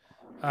monitors,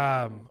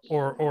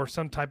 or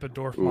some type of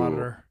dwarf Ooh.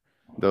 monitor.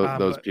 Those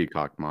But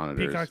peacock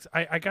monitors. peacocks,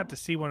 I got to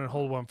see one and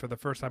hold one for the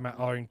first time at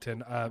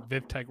Arlington.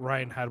 VivTech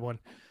Ryan had one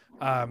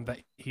that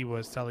he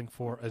was selling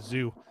for a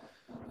zoo,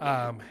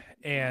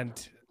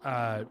 and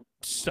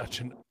such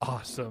an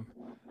awesome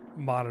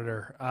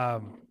monitor.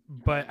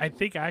 But I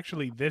think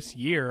actually this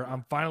year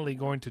I'm finally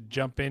going to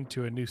jump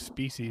into a new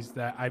species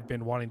that I've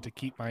been wanting to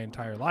keep my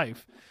entire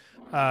life.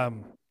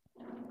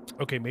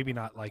 Okay, maybe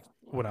not like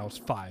when I was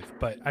 5,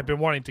 but I've been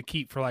wanting to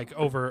keep for like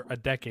over a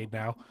decade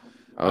now.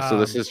 Oh, so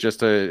this is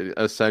just a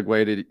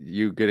segue to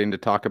you getting to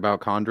talk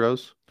about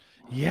chondros?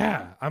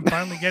 Yeah, I'm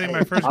finally getting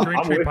my first green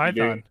I'm tree with you,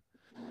 python.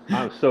 dude.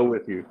 I'm so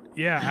with you.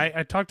 Yeah,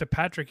 I talked to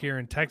Patrick here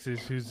in Texas,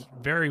 who's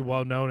very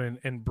well known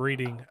in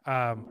breeding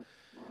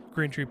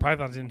green tree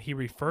pythons, and he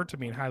referred to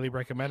me and highly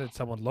recommended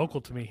someone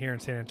local to me here in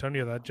San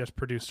Antonio that just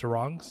produced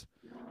sarongs.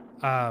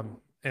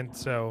 And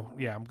so,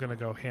 yeah, I'm going to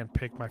go hand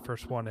pick my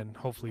first one in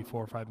hopefully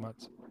 4 or 5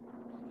 months.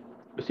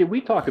 But see, we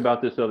talked about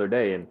this the other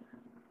day, and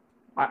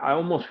I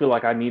almost feel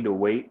like I need to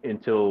wait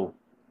until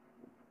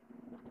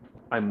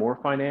I'm more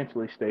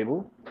financially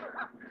stable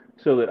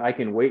so that I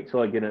can wait till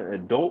I get an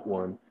adult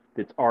one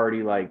that's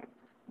already like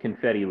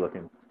confetti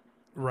looking.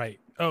 Right.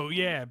 Oh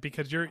yeah,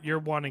 because you're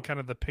wanting kind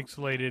of the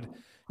pixelated,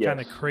 Yes. kind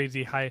of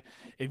crazy high.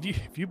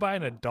 If you buy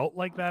an adult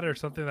like that or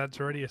something that's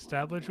already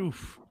established,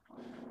 oof.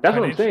 That's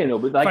what I'm saying though.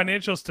 But like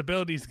financial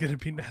stability is going to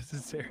be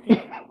necessary.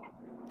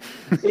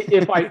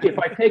 if I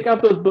take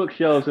out those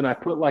bookshelves and I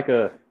put like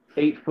a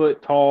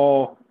 8-foot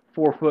tall,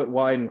 4-foot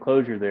wide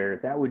enclosure there,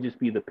 that would just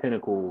be the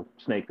pinnacle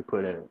snake to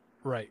put in it.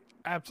 Right.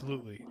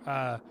 Absolutely.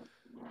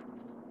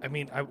 I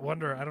mean, I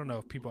wonder. I don't know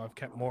if people have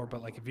kept more,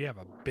 but like if you have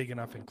a big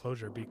enough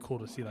enclosure, it'd be cool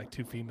to see like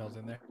 2 females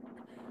in there.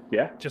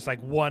 Yeah. Just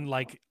like one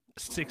like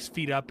 6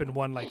 feet up and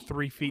one like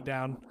 3 feet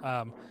down.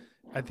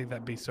 I think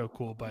that'd be so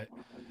cool. But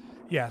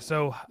yeah,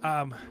 so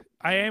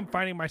I am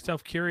finding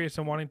myself curious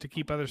and wanting to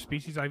keep other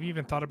species. I've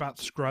even thought about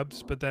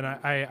scrubs, but then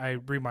I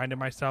reminded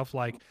myself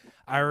like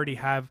I already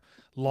have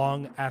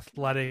long,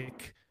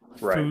 athletic,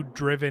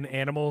 food-driven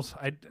animals.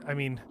 I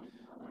mean,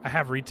 I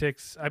have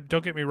retics.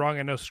 Don't get me wrong.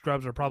 I know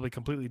scrubs are probably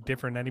completely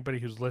different. Anybody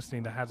who's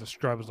listening that has a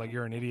scrub is like,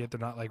 you're an idiot. They're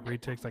not like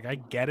retics. Like, I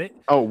get it.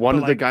 Oh, one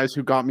of the guys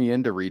who got me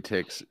into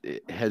retics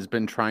has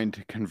been trying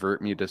to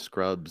convert me to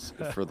scrubs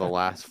for the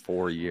last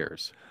 4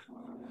 years.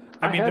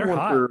 I mean, had one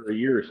hot. For a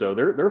year or so.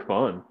 They're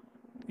fun.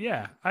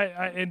 Yeah.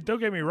 And don't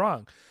get me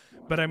wrong,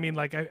 but I mean,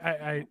 like,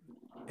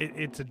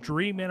 it's a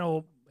dream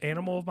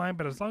animal of mine.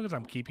 But as long as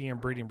I'm keeping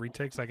and breeding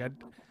retics, like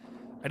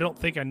I don't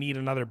think I need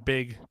another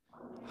big,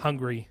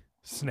 hungry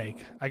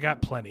snake. I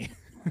got plenty.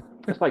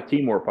 It's like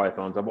Timor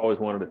pythons. I've always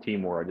wanted a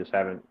Timor. I just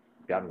haven't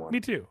gotten one. Me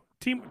too.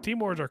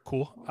 Timors are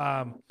cool.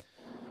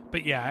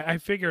 But yeah, I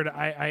figured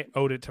I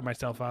owed it to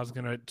myself. If I was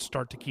gonna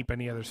start to keep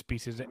any other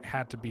species, it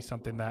had to be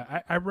something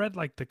that I read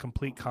like the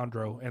complete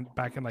chondro and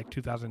back in like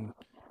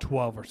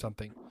 2012 or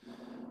something.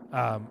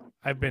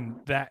 I've been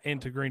that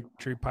into green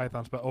tree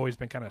pythons, but always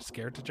been kind of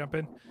scared to jump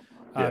in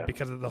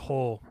because of the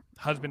whole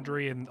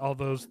husbandry and all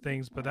those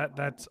things. But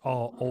that's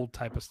all old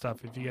type of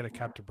stuff. If you get a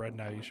captive bred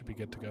now, you should be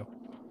good to go.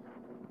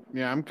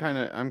 Yeah, I'm kind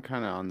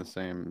of on the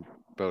same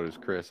boat as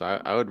Chris.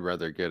 I would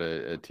rather get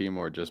a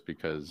Timor just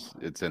because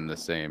it's in the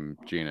same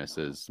genus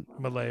as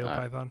Malayo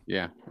python.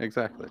 Yeah,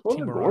 exactly. Well,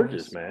 they're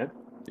gorgeous, man.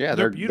 Yeah,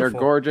 they're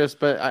gorgeous,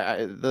 but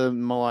the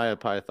Malaya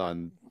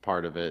python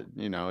part of it,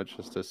 you know, it's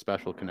just a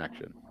special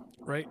connection.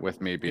 Right. With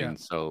me being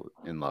so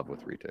in love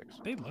with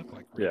retics. They look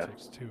like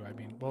retics too. I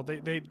mean, well,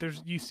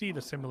 there's you see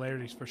the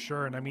similarities for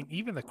sure, and I mean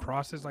even the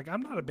crosses. Like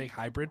I'm not a big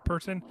hybrid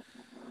person,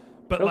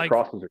 but those like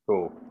crosses are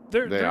cool.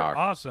 They're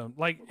awesome.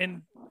 Like,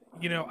 and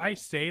you know, I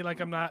say like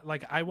I'm not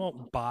like I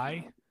won't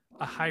buy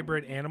a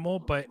hybrid animal,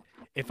 but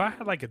if I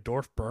had like a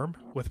dwarf berm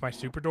with my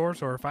super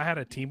dwarfs, or if I had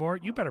a Timor,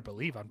 you better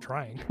believe I'm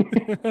trying.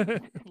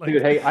 Like,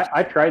 dude, hey,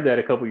 I tried that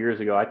a couple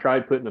years ago. I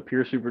tried putting a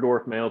pure super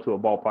dwarf male to a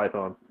ball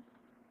python.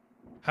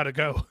 How'd it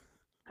go?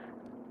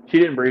 She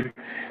didn't breed.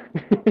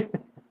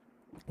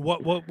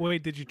 What way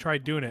did you try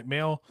doing it?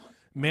 Male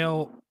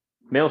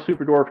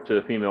super dwarf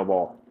to female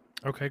ball.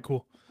 Okay,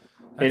 cool.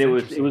 That's and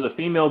it was a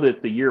female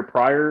that the year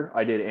prior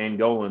I did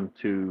Angolan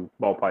to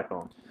ball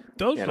python.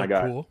 Those look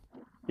cool.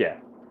 Yeah.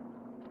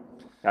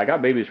 I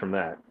got babies from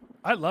that.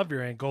 I love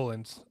your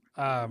Angolans.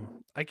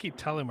 I keep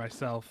telling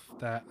myself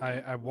that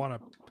I want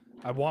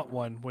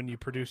one when you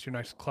produce your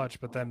next clutch,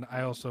 but then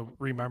I also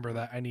remember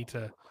that I need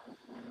to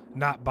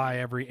not buy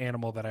every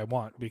animal that I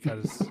want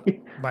because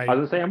I was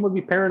gonna say I'm gonna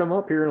be pairing them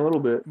up here in a little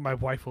bit. My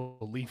wife will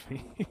leave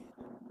me.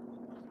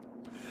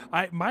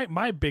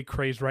 My big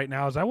craze right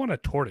now is I want a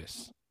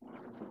tortoise.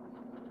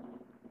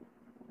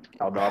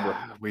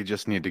 Aldabra. We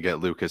just need to get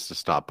Lucas to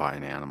stop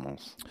buying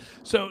animals.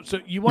 So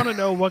you want to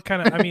know what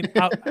kind of? I mean,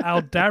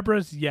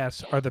 Aldabras,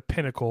 yes, are the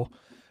pinnacle.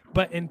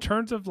 But in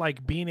terms of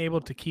like being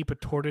able to keep a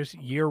tortoise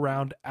year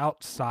round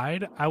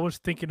outside, I was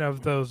thinking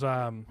of those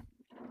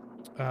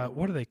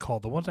what are they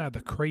called? The ones that have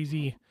the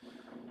crazy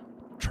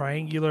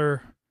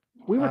triangular.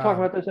 We were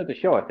talking about this at the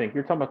show. I think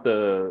you're talking about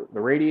the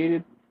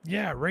radiated.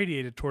 Yeah,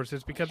 radiated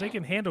tortoises because they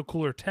can handle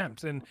cooler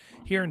temps. And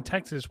here in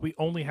Texas, we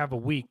only have a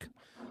week.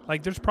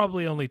 Like, there's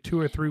probably only 2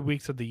 or 3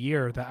 weeks of the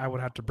year that I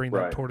would have to bring that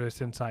Right.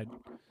 tortoise inside.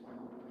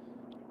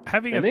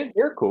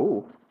 They're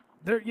cool.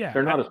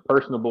 They're not as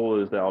personable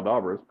as the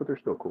Aldabras, but they're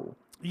still cool.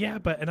 Yeah,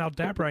 but an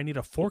Aldabra, I need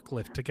a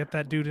forklift to get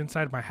that dude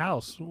inside my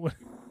house.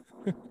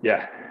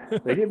 Yeah,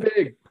 they get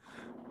big.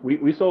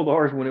 We sold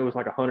ours when it was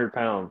like 100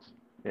 pounds.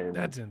 And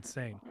that's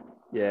insane.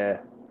 Yeah,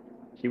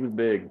 she was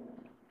big.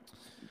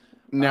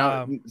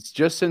 Now,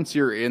 just since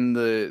you're in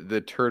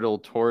the turtle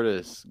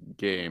tortoise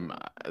game,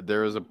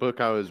 there was a book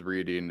I was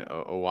reading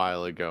a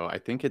while ago. I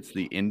think it's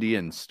the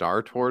Indian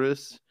star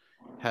tortoise.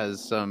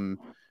 Has some,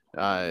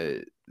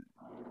 I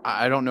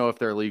don't know if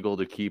they're legal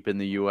to keep in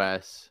the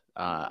U.S.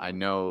 I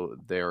know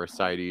they were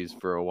CITES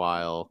for a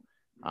while.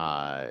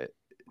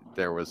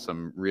 There was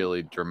some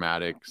really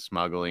dramatic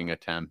smuggling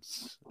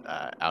attempts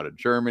out of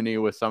Germany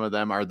with some of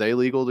them. Are they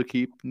legal to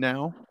keep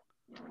now?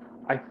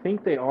 I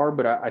think they are,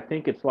 but I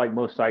think it's like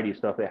most CITES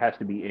stuff. It has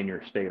to be in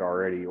your state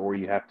already, or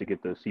you have to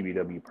get the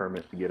CBW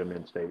permit to get them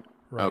in state.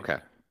 Right. Okay.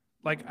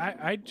 Like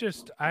I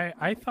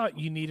thought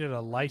you needed a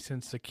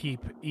license to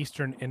keep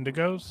Eastern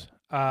indigos.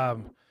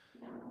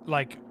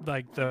 Like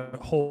the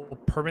whole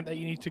permit that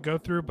you need to go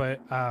through,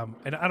 but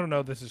and I don't know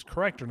if this is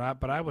correct or not,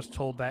 but I was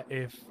told that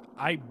if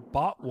I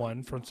bought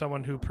one from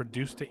someone who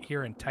produced it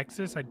here in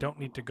Texas, I don't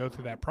need to go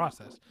through that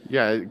process.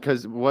 Yeah,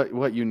 because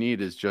what you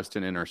need is just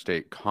an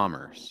interstate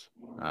commerce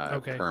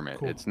permit.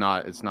 Cool. It's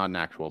not an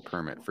actual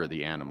permit for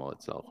the animal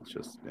itself. It's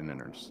just an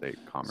interstate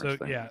commerce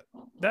thing. Yeah,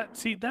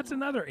 that's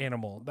another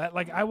animal that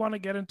like I want to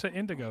get into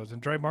indigos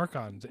and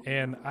Drymarchons,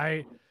 and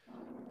I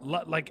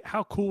like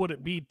how cool would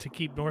it be to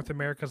keep North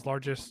America's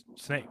largest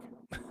snake?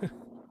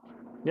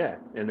 Yeah,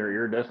 and they're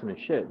iridescent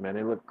as shit, man.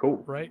 They look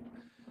cool, right?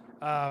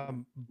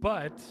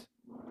 But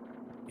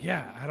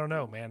yeah, I don't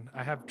know, man.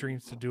 I have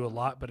dreams to do a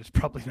lot, but it's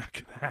probably not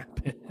gonna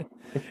happen.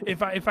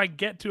 if I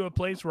get to a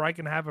place where I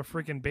can have a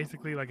freaking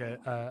basically like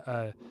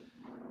I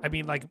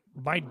mean, like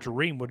my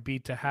dream would be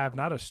to have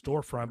not a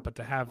storefront, but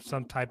to have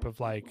some type of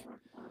like,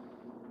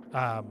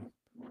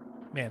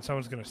 man,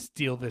 someone's gonna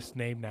steal this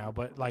name now,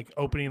 but like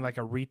opening like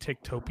a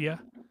Retictopia,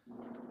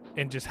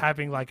 and just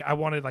having like I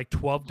wanted like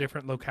 12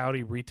 different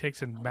locality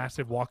retics and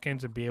massive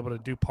walk-ins and be able to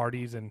do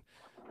parties and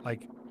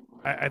like.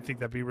 I think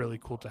that'd be really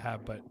cool to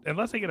have, but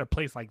unless I get a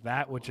place like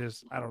that, which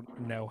is, I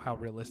don't know how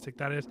realistic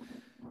that is,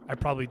 I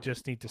probably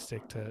just need to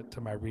stick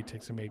to my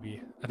retics and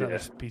maybe another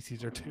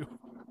species or two.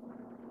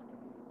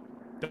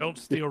 Don't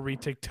steal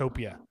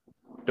Retictopia.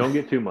 Don't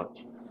get too much.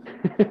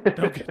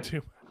 Don't get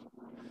too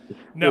much.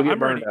 No,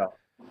 I'm ready. Out.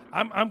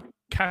 I'm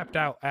capped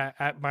out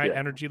at my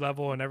energy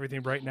level and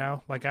everything right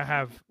now. Like I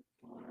have,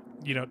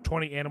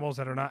 20 animals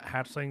that are not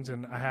hatchlings,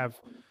 and I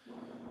have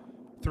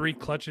 3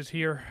 clutches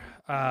here.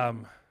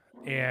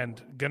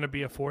 And gonna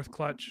be a 4th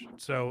clutch,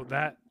 so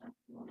that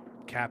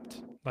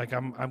capped. Like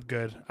I'm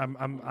good.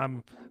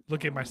 I'm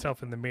looking at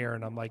myself in the mirror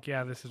and I'm like,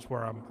 yeah, this is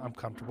where I'm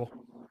comfortable.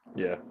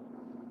 Yeah.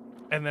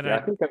 And then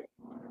I think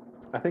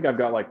I've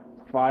got like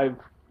 5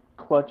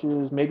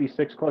 clutches, maybe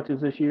 6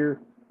 clutches this year,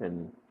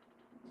 and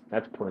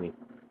that's plenty.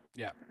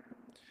 Yeah.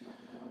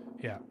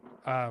 Yeah.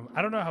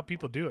 I don't know how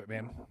people do it,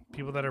 man.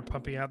 People that are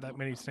pumping out that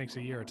many snakes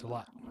a year, it's a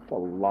lot. It's a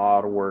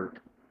lot of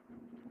work.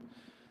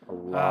 A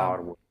lot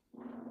of work.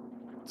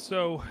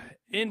 So,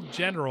 in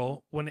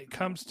general, when it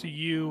comes to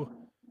you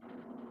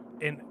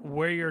and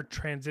where you're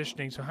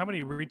transitioning, so how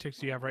many retics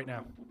do you have right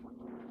now?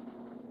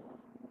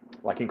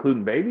 Like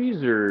including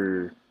babies,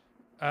 or?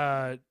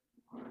 Yeah,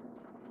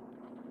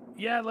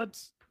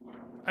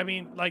 I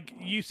mean, like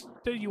you said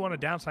you want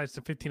to downsize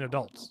to 15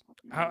 adults.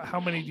 How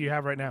many do you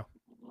have right now?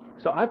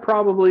 So I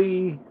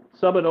probably,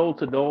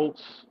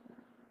 adults,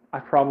 I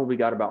probably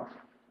got about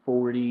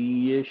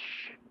 40-ish,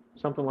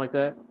 something like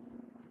that.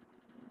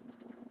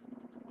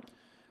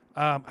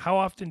 How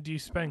often do you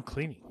spend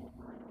cleaning?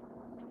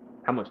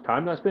 How much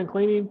time do I spend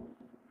cleaning?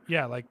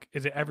 Yeah, like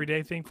is it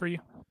everyday thing for you?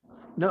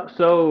 No,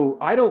 so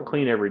I don't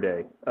clean every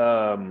day.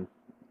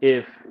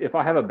 If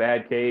I have a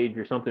bad cage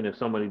or something, if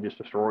somebody just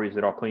destroys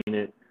it, I'll clean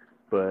it.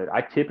 But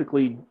I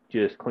typically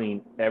just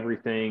clean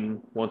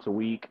everything once a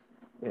week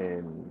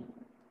and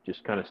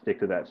just kind of stick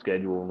to that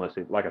schedule unless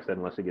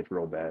it gets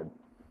real bad.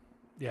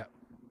 Yeah,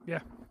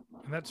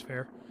 and that's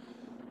fair.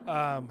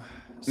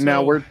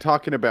 Now we're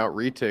talking about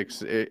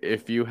retics.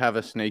 If you have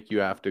a snake you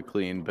have to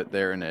clean, but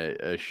they're in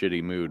a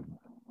shitty mood,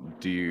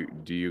 do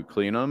you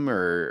clean them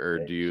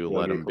or do you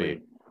let them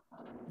be?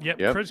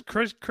 Yep.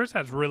 Chris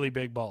has really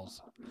big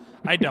balls.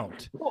 I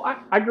don't. Well,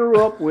 I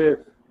grew up with.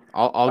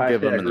 I'll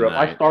give them.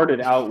 I started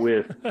out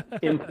with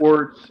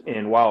imports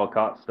and wild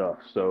caught stuff,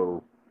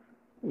 so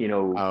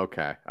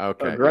Okay.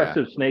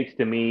 Aggressive snakes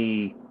to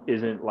me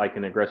isn't like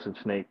an aggressive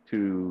snake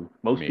to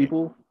most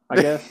people,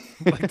 I guess.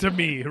 Like to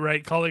me,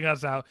 right? Calling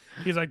us out.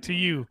 He's like, to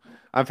you.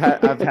 I've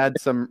had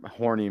some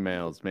horny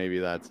males. Maybe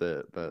that's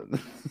it. But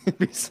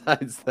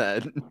besides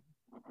that,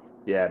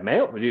 Yeah,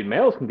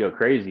 males can go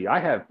crazy. I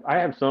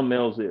have some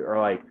males that are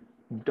like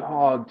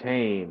dog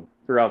tame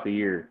throughout the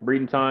year.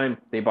 Breeding time,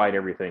 they bite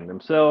everything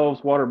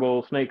themselves, water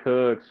bowls, snake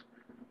hooks,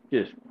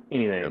 just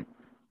anything. Yep.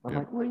 I'm Yep.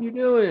 like, what are you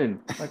doing?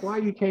 Like, why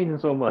are you changing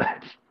so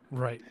much?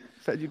 Right.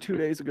 Fed you 2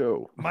 days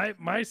ago.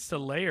 My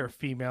Slayer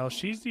female,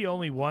 she's the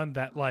only one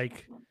that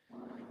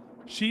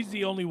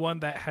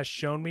has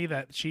shown me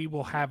that she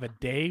will have a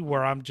day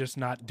where I'm just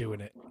not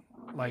doing it.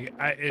 Like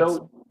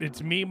So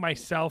it's me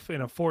myself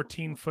in a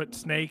 14-foot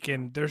snake,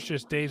 and there's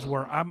just days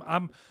where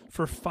I'm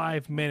for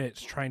 5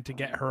 minutes trying to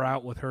get her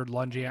out with her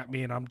lunging at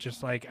me, and I'm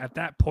just like, at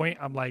that point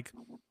I'm like,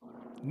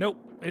 nope,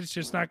 it's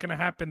just not gonna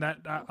happen. That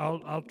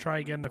I'll try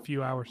again in a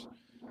few hours.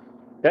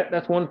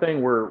 that's one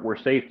thing where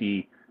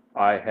safety,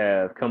 I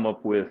have come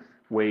up with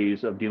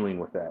ways of dealing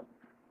with that.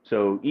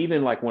 So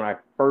even like when I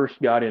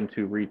first got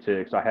into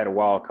retics, I had a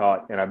wild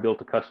caught and I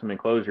built a custom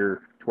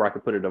enclosure to where I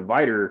could put a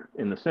divider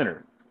in the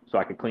center, so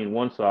I could clean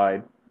one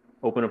side,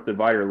 open up the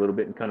divider a little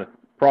bit and kind of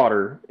prod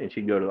her, and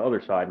she'd go to the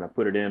other side, and I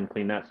put it in,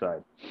 clean that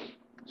side.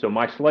 So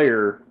my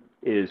Slayer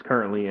is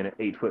currently in an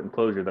 8 foot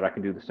enclosure that I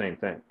can do the same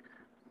thing.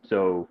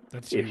 So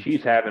That's if huge.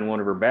 she's having one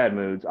of her bad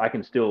moods, I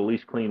can still at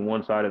least clean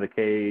one side of the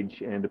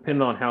cage, and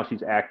depending on how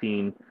she's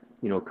acting,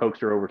 coax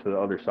her over to the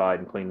other side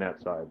and clean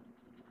that side.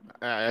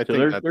 I So think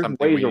there's that's there's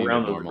something ways we need to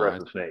around those normalize.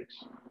 aggressive snakes.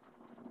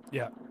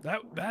 Yeah,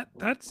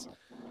 that's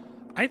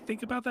I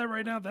think about that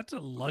right now. That's a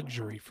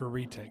luxury for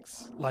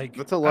retics. Like,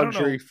 That's a I don't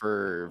luxury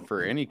know.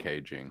 for any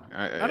caging,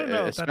 I don't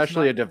know if that's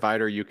especially a not.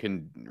 divider you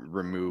can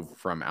remove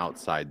from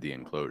outside the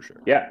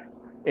enclosure. Yeah,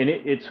 and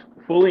it's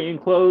fully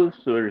enclosed,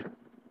 so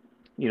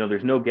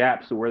there's no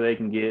gaps to where they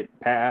can get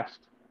past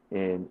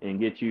and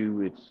get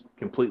you. It's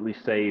completely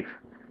safe,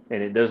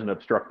 and it doesn't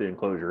obstruct the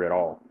enclosure at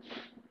all.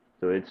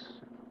 So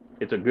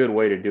it's a good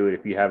way to do it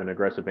if you have an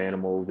aggressive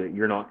animal that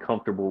you're not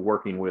comfortable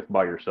working with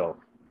by yourself.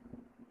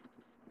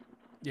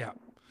 Yeah.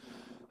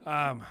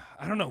 I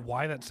don't know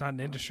why that's not an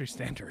industry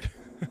standard.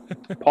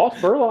 Paul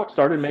Spurlock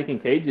started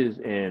making cages,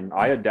 and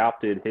I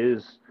adopted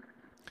his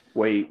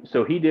way.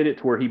 So he did it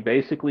to where he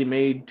basically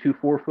made two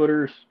 4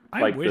 footers,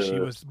 I like wish he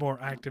the was more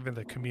active in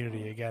the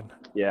community again.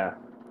 yeah,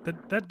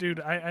 That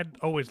dude, I'd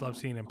always love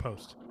seeing him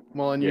post.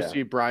 Well, and you yeah,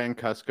 see Brian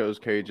Cusco's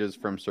cages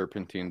from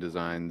Serpentine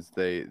Designs.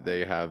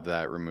 They have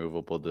that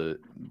removable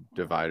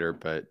divider,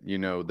 but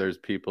there's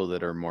people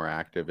that are more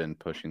active in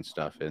pushing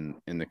stuff in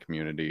the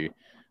community.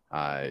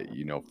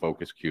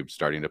 Focus Cube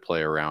starting to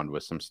play around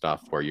with some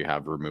stuff where you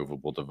have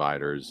removable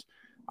dividers.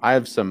 I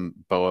have some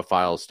boa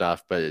file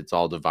stuff, but it's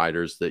all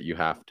dividers that you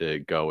have to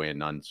go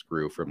in,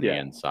 unscrew from the yeah.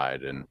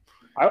 inside, and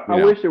I you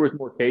know, wish there was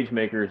more cage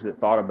makers that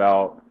thought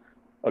about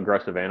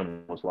aggressive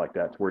animals like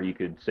that, to where you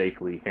could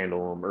safely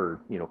handle them, or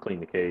clean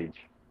the cage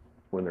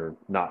when they're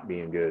not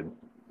being good.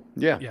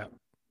 yeah. Yeah.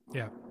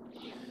 Yeah.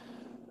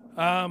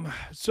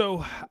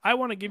 So I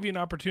want to give you an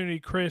opportunity,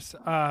 Chris.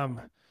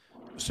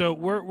 So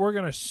we're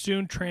gonna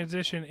soon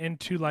transition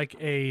into like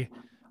a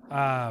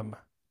um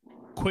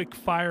quick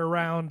fire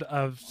round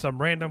of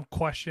some random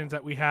questions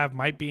that we have.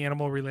 Might be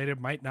animal related,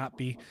 might not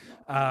be.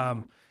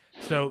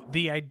 So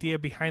the idea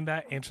behind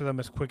that, answer them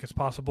as quick as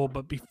possible.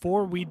 But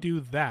before we do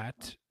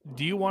that,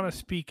 do you want to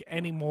speak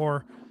anything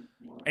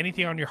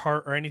on your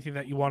heart, or anything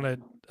that you want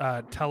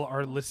to tell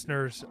our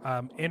listeners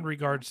in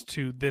regards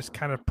to this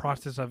kind of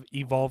process of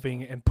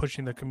evolving and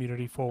pushing the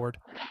community forward?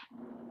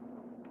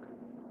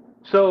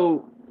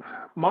 So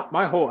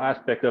my whole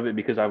aspect of it,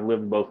 because I've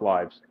lived both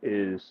lives,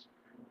 is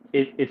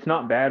it's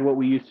not bad what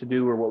we used to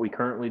do or what we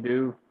currently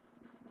do,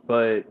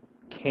 but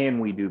can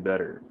we do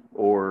better?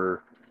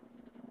 Or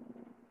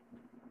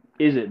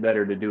is it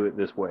better to do it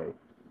this way?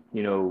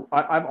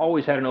 I've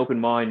always had an open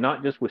mind,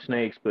 not just with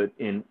snakes, but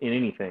in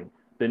anything.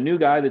 The new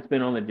guy that's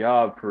been on the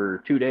job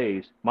for 2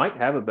 days might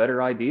have a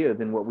better idea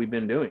than what we've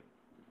been doing.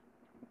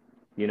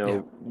 You Yeah,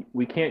 know,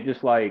 we can't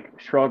just like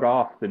shrug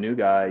off the new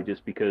guy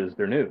just because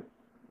they're new.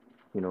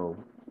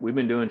 We've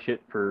been doing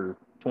shit for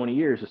 20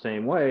 years the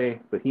same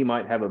way, but he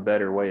might have a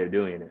better way of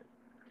doing it.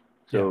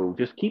 yeah, So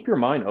just keep your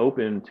mind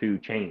open to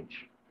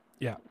change.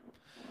 yeah.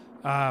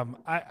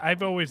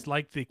 I've always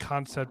liked the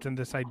concept and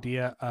this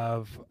idea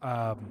of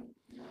I'm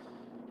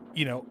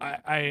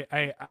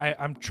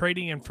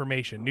trading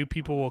information. New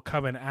people will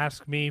come and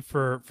ask me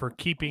for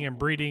keeping and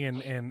breeding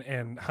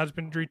and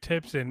husbandry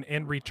tips, and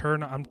in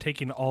return I'm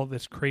taking all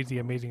this crazy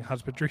amazing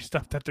husbandry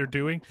stuff that they're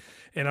doing,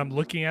 and I'm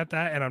looking at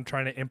that and I'm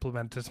trying to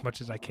implement as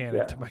much as I can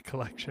Yeah. into my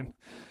collection.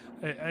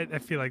 I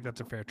feel like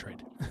that's a fair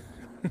trade.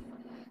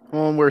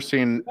 Well, we're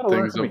seeing We got to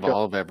learn things from each other.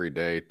 evolve every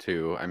day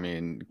too. I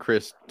mean,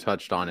 Chris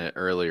touched on it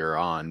earlier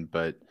on,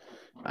 but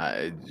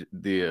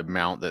the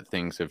amount that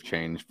things have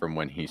changed from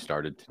when he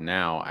started to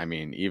now. I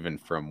mean, even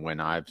from when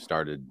I've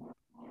started,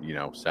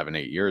 7,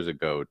 8 years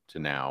ago to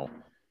now,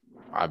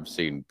 I've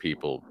seen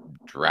people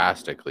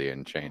drastically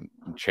and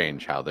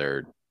change how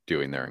they're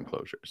doing their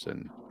enclosures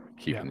and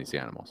Yeah. keeping these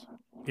animals.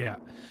 Yeah.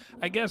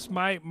 I guess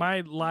my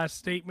last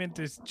statement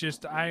is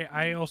just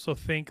I also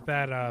think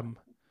that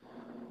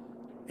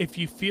if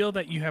you feel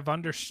that you have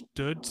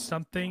understood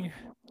something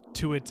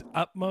to its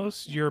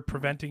utmost, you're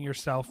preventing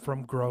yourself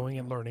from growing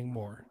and learning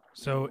more.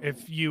 So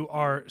if you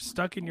are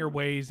stuck in your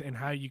ways and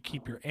how you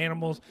keep your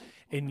animals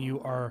and you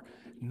are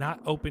not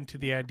open to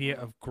the idea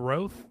of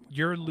growth,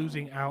 you're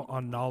losing out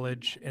on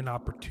knowledge and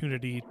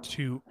opportunity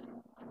to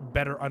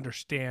better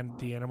understand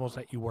the animals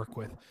that you work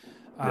with.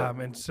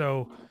 And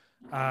so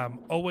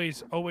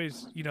always,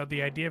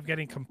 the idea of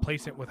getting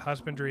complacent with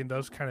husbandry and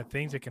those kind of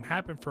things, it can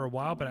happen for a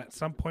while, but at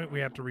some point we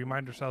have to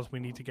remind ourselves we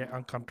need to get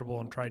uncomfortable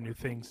and try new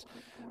things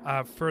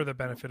for the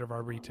benefit of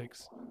our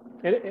retics.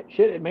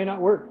 It may not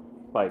work.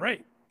 Like,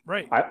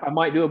 Right. I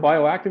might do a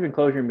bioactive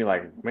enclosure and be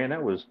like, man,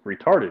 that was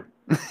retarded.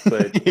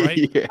 But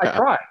Right. Yeah. I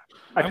tried.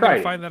 I'm going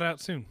to find that out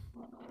soon.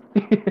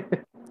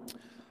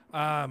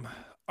 All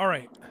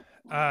right.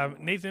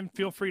 Nathan,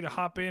 feel free to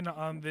hop in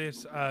on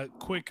this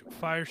quick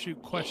fire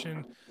shoot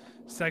question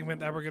segment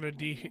that we're going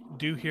to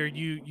do here.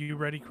 You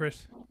ready,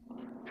 Chris?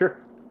 Sure.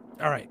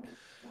 All right.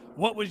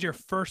 What was your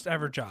first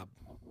ever job?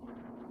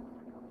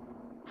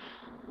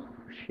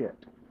 Shit.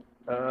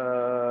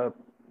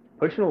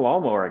 Pushing a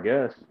lawnmower, I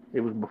guess. It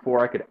was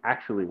before I could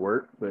actually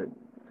work, but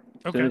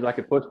as soon as I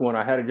could push one,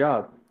 I had a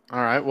job.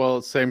 All right.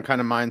 Well, same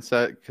kind of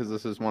mindset because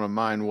this is one of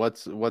mine.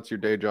 What's your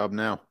day job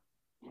now?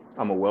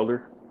 I'm a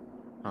welder.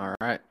 All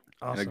right.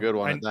 Awesome. And a good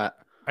one at that.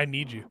 I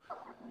need you.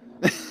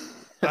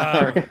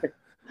 Right.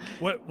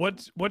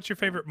 What's your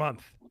favorite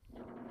month?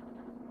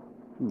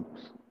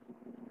 Oops.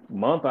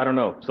 Month? I don't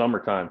know.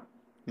 Summertime.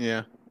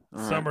 Yeah.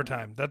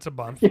 Summertime. That's a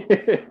month.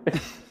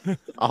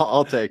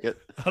 I'll take it.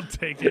 I'll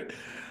take it.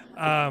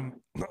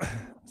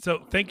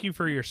 So thank you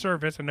for your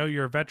service. I know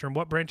you're a veteran.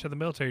 What branch of the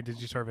military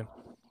did you serve in?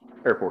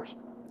 Air Force.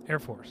 Air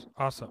Force.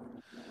 Awesome.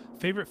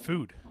 Favorite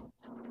food?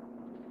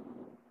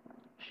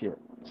 Shit.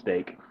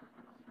 Steak.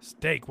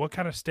 Steak. What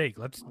kind of steak?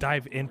 Let's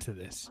dive into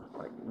this.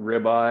 Like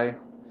ribeye.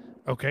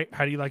 Okay.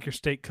 How do you like your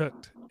steak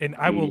cooked? And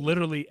I will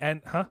literally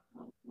end,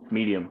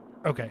 Medium.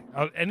 Okay.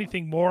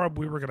 Anything more?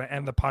 We were going to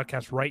end the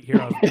podcast right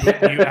here. I was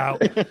booting you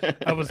out.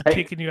 I was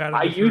kicking you out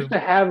of this room. I used to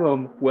have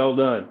them well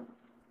done.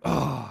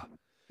 Oh,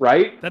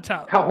 right? That's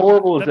how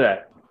horrible is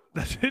that?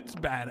 It's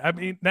bad. I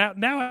mean,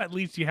 now at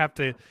least you have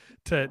to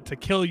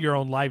kill your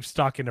own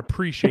livestock and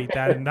appreciate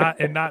that, and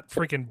not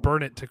freaking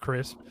burn it to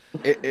crisp.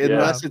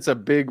 Unless it's a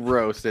big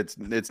roast,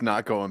 it's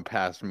not going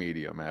past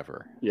medium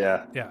ever.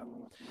 Yeah. Yeah.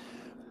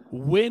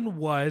 When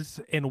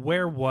was and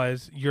where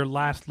was your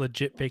last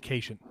legit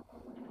vacation?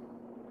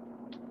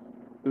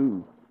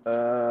 Ooh.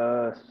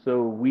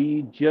 So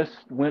we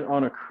just went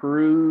on a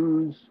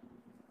cruise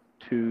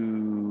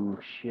to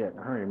I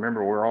don't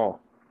remember where all.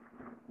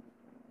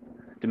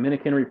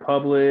 Dominican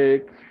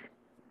Republic.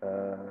 I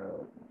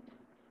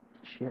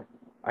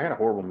got a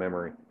horrible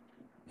memory.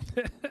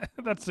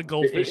 That's the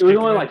goldfish. It was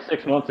only like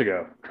 6 months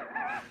ago.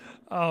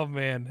 Oh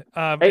man.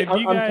 Hey,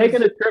 I'm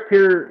taking a trip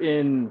here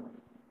in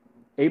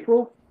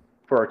April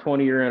for our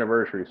 20-year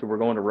anniversary, so we're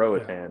going to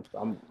Roatan. So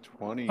I'm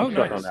 20 stuck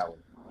nice. on that one.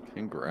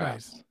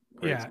 Congrats. Nice.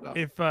 Great Yeah.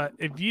 stuff.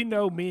 If you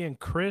know me and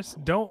Chris,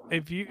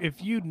 if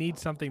you need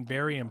something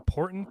very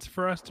important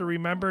for us to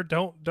remember,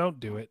 don't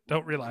do it.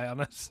 Don't rely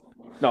on us.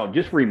 No,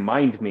 just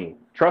remind me.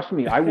 Trust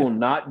me, I will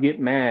not get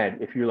mad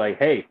if you're like,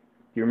 hey, do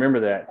you remember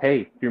that?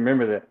 Hey, do you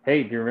remember that?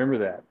 Hey, do you remember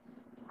that?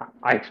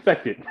 I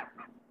expect it.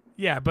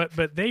 Yeah,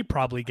 but they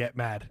probably get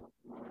mad.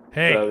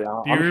 Hey, do you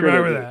I'm sure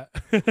remember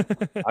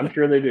that? I'm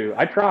sure they do.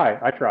 I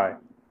try.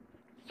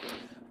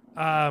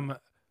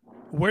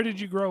 Where did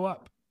you grow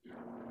up?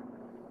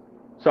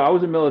 So I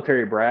was a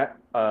military brat,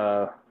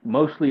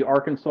 mostly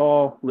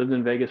Arkansas, lived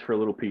in Vegas for a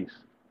little piece.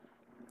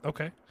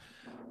 Okay.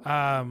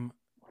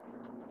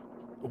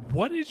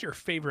 What is your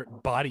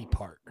favorite body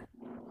part?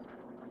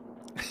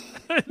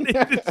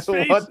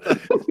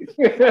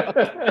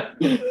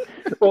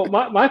 Well,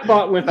 my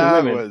thought went to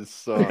that women. Was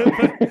so.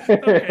 Okay,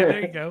 there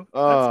you go.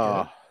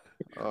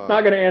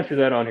 Not going to answer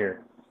that on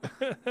here.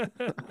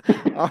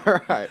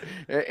 All right.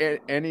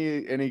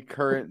 Any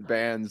current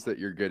bands that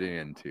you're getting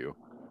into?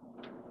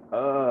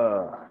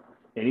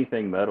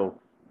 Anything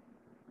metal.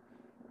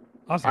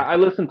 Awesome. I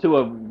listen to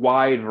a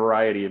wide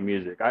variety of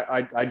music.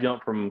 I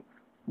jump from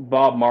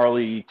Bob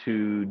Marley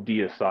to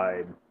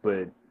Deicide,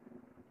 but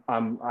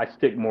I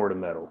stick more to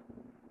metal.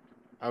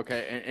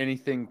 Okay, and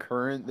anything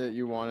current that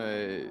you want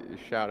to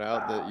shout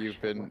out that you've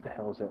been what the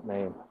hell is that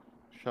name?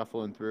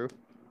 Shuffling through?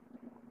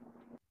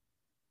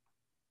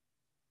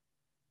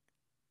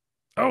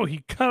 Oh,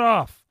 he cut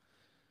off.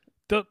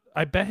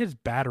 I bet his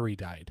battery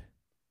died.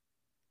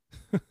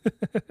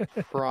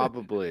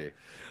 Probably.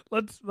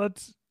 Let's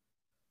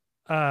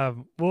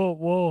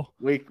we'll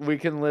we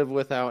can live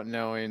without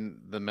knowing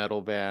the metal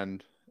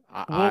band.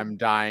 I'm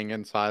dying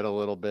inside a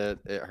little bit.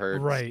 It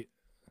hurts. Right.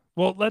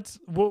 Well,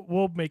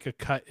 we'll make a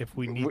cut if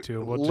we need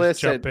to. We'll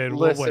just jump in.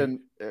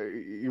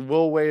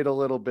 We'll wait a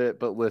little bit,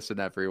 but listen,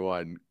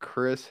 everyone.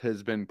 Chris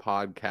has been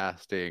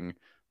podcasting.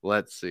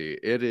 Let's see.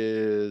 It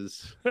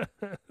is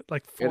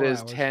like 4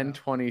 hours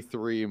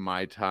 10:23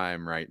 my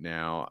time right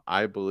now.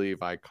 I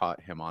believe I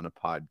caught him on a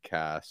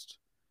podcast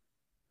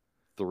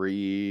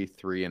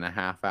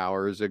 3.5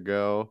 hours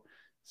ago.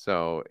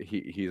 So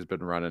he's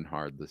been running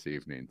hard this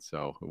evening.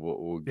 So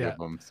we'll give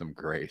him some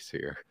grace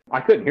here. I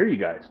couldn't hear you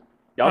guys.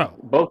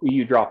 Both of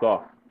you dropped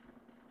off.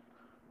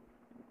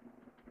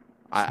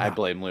 I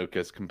blame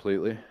Lucas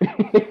completely.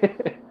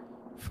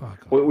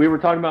 Fuck off. We were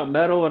talking about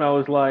metal, and I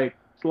was like,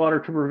 Slaughter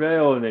to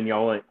Prevail, and then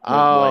y'all went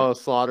Oh, blank.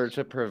 Slaughter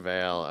to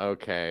Prevail.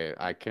 Okay,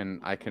 I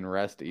can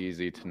rest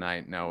easy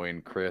tonight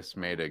knowing Chris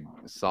made a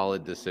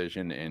solid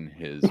decision in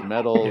his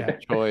metal Yeah.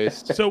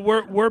 choice. So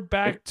we're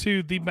back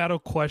to the metal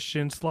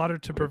question. Slaughter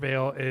to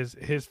Prevail is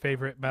his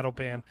favorite metal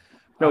band.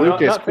 No,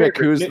 Lucas, not quick,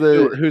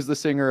 favorite, who's the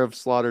singer of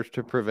Slaughter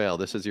to Prevail?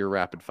 This is your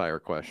rapid fire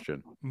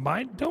question.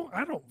 I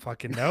don't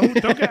fucking know.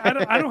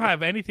 I don't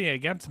have anything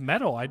against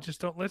metal. I just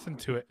don't listen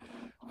to it.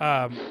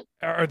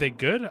 Are they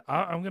good?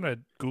 I'm gonna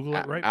Google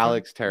it right.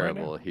 Alex right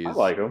Terrible. now. I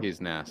like him. He's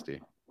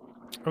nasty.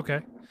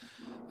 Okay.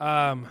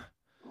 All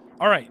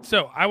right.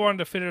 So I wanted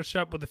to finish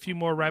up with a few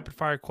more rapid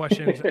fire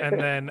questions, and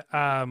then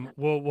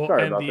we'll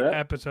Sorry end about the that.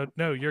 episode.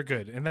 No, you're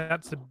good, and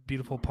that's the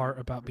beautiful part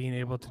about being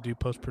able to do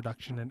post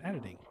production and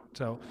editing.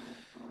 So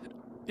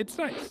it's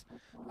nice.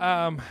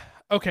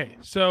 Okay.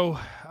 So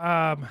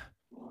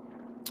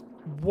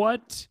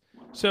what?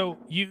 So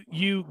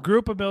you grew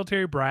up a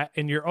military brat,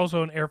 and you're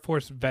also an Air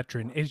Force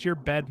veteran. Is your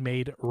bed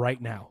made right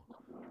now?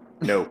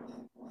 No.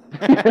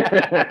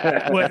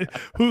 What?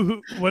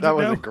 What? That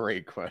was no? a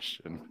great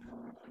question.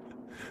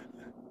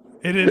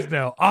 It is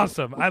no.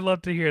 Awesome. I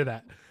love to hear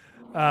that.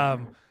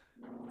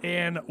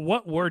 And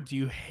what word do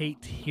you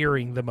hate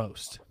hearing the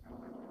most?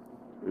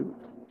 Ooh,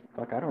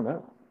 fuck, I don't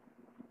know.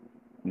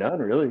 None,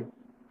 really.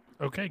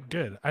 Okay,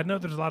 good. I know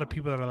there's a lot of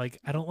people that are like,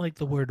 I don't like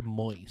the word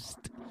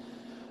moist.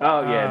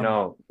 Oh, yeah,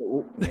 no.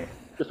 Ooh, yeah.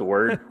 Just a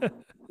word.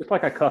 Just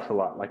like I cuss a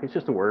lot. Like, it's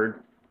just a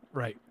word.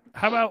 Right.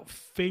 How about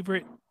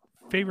favorite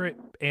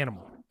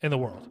animal in the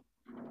world?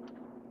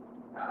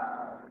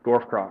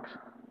 Dwarf Crocs.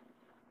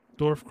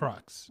 Dwarf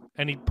crocs.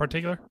 Any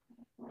particular?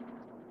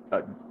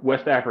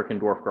 West African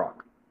dwarf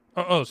croc.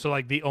 Oh, so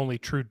like the only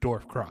true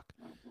dwarf croc.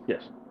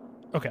 Yes.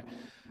 Okay.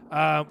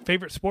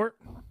 Favorite sport?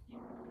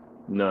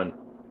 None.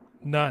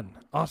 None.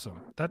 Awesome.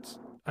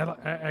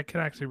 I can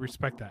actually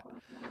respect that.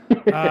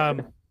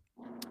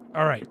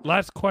 All right.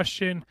 Last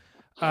question.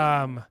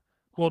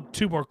 Well,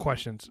 two more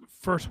questions.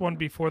 First one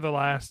before the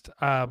last.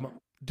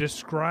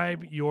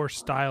 Describe your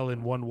style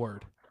in one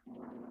word.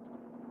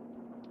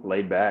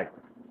 Laid back.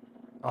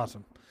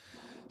 Awesome.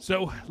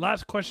 So,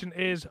 last question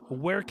is,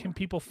 where can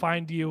people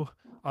find you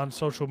on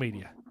social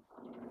media?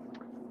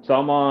 So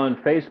I'm on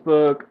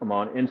Facebook, I'm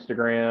on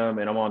Instagram,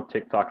 and I'm on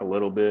TikTok a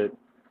little bit.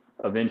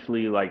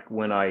 Eventually, like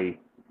when I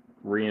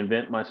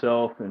reinvent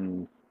myself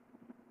and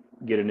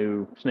get a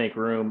new snake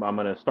room, I'm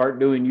gonna start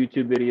doing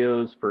YouTube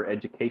videos for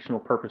educational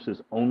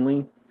purposes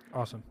only.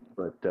 Awesome.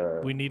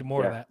 But We need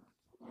more of that.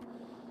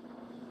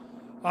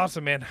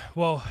 Awesome, man.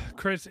 Well,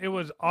 Chris, it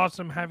was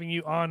awesome having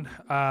you on.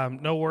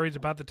 No worries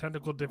about the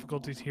technical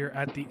difficulties here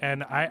at the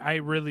end. I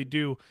really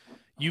do.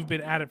 You've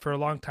been at it for a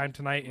long time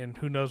tonight, and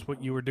who knows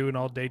what you were doing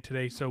all day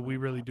today. So we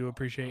really do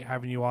appreciate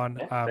having you on.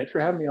 Thanks for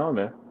having me on,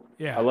 man.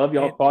 Yeah, I love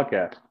y'all's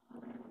podcast.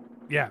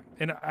 Yeah,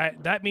 and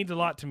that means a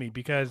lot to me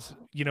because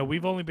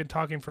we've only been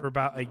talking for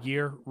about a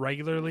year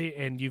regularly,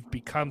 and you've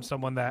become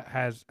someone that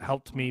has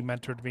helped me,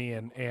 mentored me,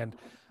 and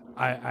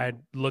I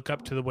look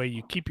up to the way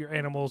you keep your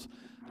animals,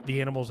 the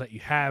animals that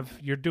you have.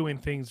 You're doing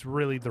things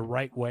really the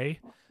right way,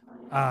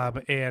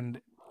 and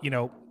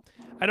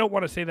I don't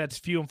want to say that's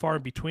few and far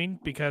in between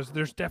because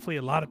there's definitely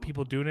a lot of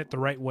people doing it the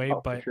right way.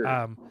 But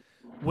sure.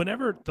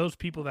 Whenever those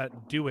people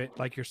that do it,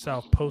 like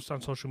yourself, post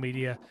on social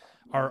media,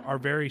 are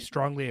very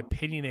strongly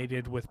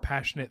opinionated with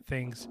passionate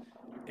things,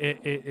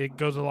 it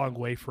goes a long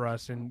way for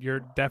us. And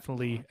you're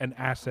definitely an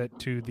asset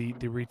to the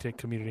retic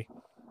community.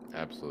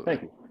 Absolutely.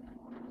 Thank you.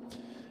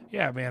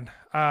 Yeah, man.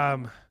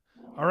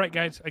 All right,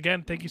 guys.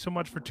 Again, thank you so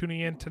much for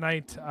tuning in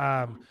tonight.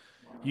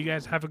 You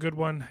guys have a good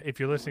one. If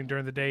you're listening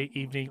during the day,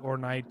 evening, or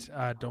night,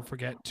 don't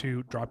forget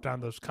to drop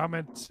down those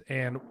comments.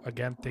 And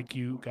again, thank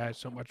you guys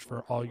so much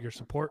for all your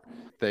support.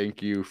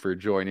 Thank you for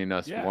joining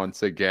us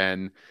once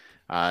again.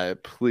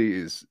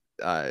 Please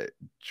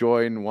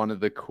join one of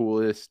the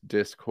coolest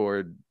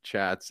Discord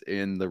chats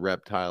in the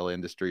reptile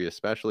industry,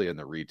 especially in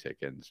the retic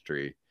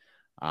industry.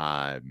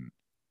 And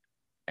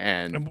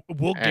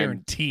we'll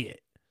guarantee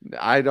it.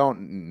 I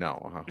don't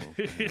know.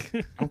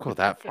 Don't go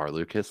that far,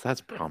 Lucas.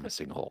 That's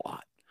promising a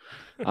lot.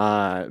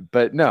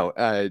 But no,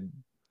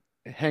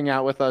 hang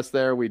out with us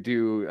there. We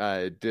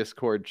do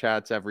Discord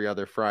chats every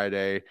other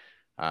Friday.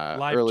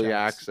 Early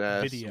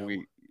access.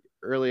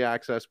 Early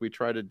access. We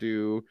try to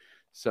do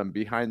some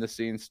behind the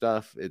scenes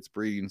stuff. It's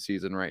breeding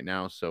season right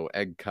now, so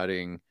egg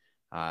cutting.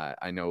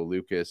 I know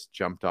Lucas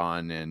jumped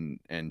on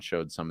and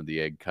showed some of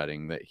the egg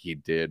cutting that he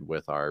did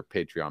with our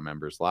Patreon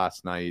members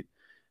last night.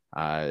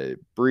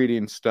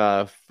 Breeding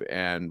stuff,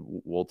 and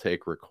we'll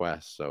take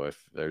requests. So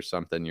if there's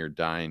something you're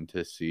dying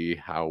to see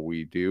how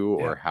we do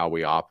or how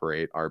we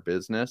operate our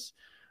business,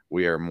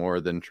 we are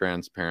more than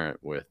transparent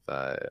with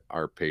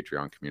our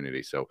Patreon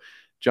community. So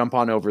jump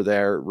on over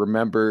there.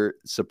 Remember,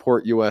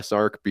 support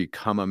USARK,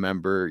 become a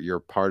member. You're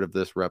part of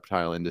this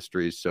reptile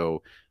industry.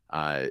 So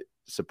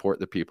support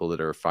the people that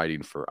are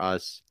fighting for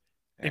us.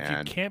 If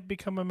you can't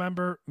become a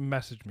member,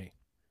 message me.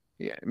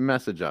 Yeah,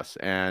 message us.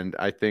 And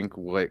I think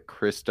what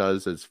Chris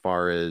does as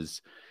far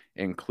as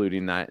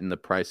including that in the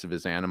price of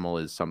his animal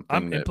is something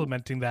I'm that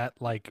implementing that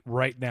like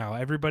right now.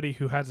 Everybody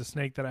who has a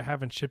snake that I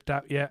haven't shipped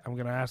out yet, I'm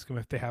going to ask them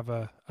if they have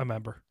a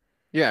member.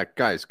 yeah,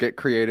 guys, get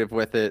creative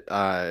with it.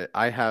 I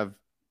have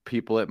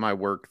people at my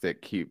work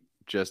that keep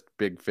just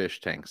big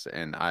fish tanks,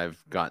 and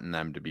I've gotten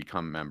them to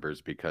become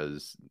members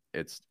because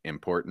it's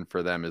important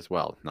for them as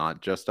well,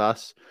 not just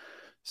us.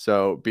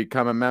 So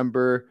become a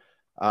member.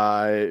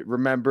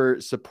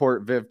 Remember,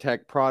 support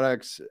VivTech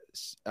products,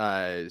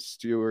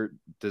 Stewart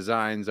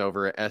Designs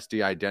over at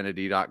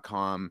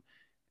sdidentity.com.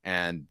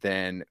 And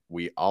then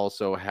we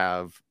also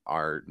have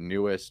our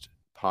newest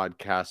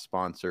podcast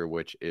sponsor,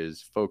 which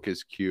is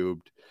Focus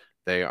Cubed.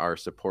 They are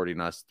supporting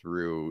us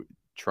through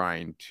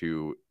trying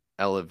to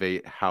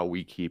elevate how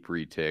we keep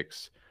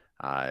retics,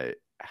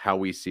 how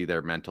we see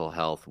their mental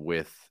health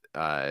with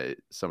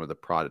some of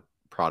the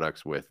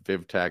products with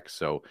VivTech.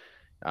 So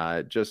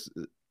just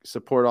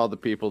support all the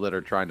people that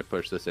are trying to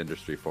push this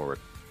industry forward.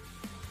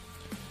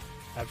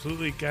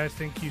 Absolutely, guys.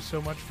 Thank you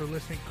so much for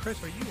listening.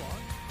 Chris, are you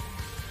on?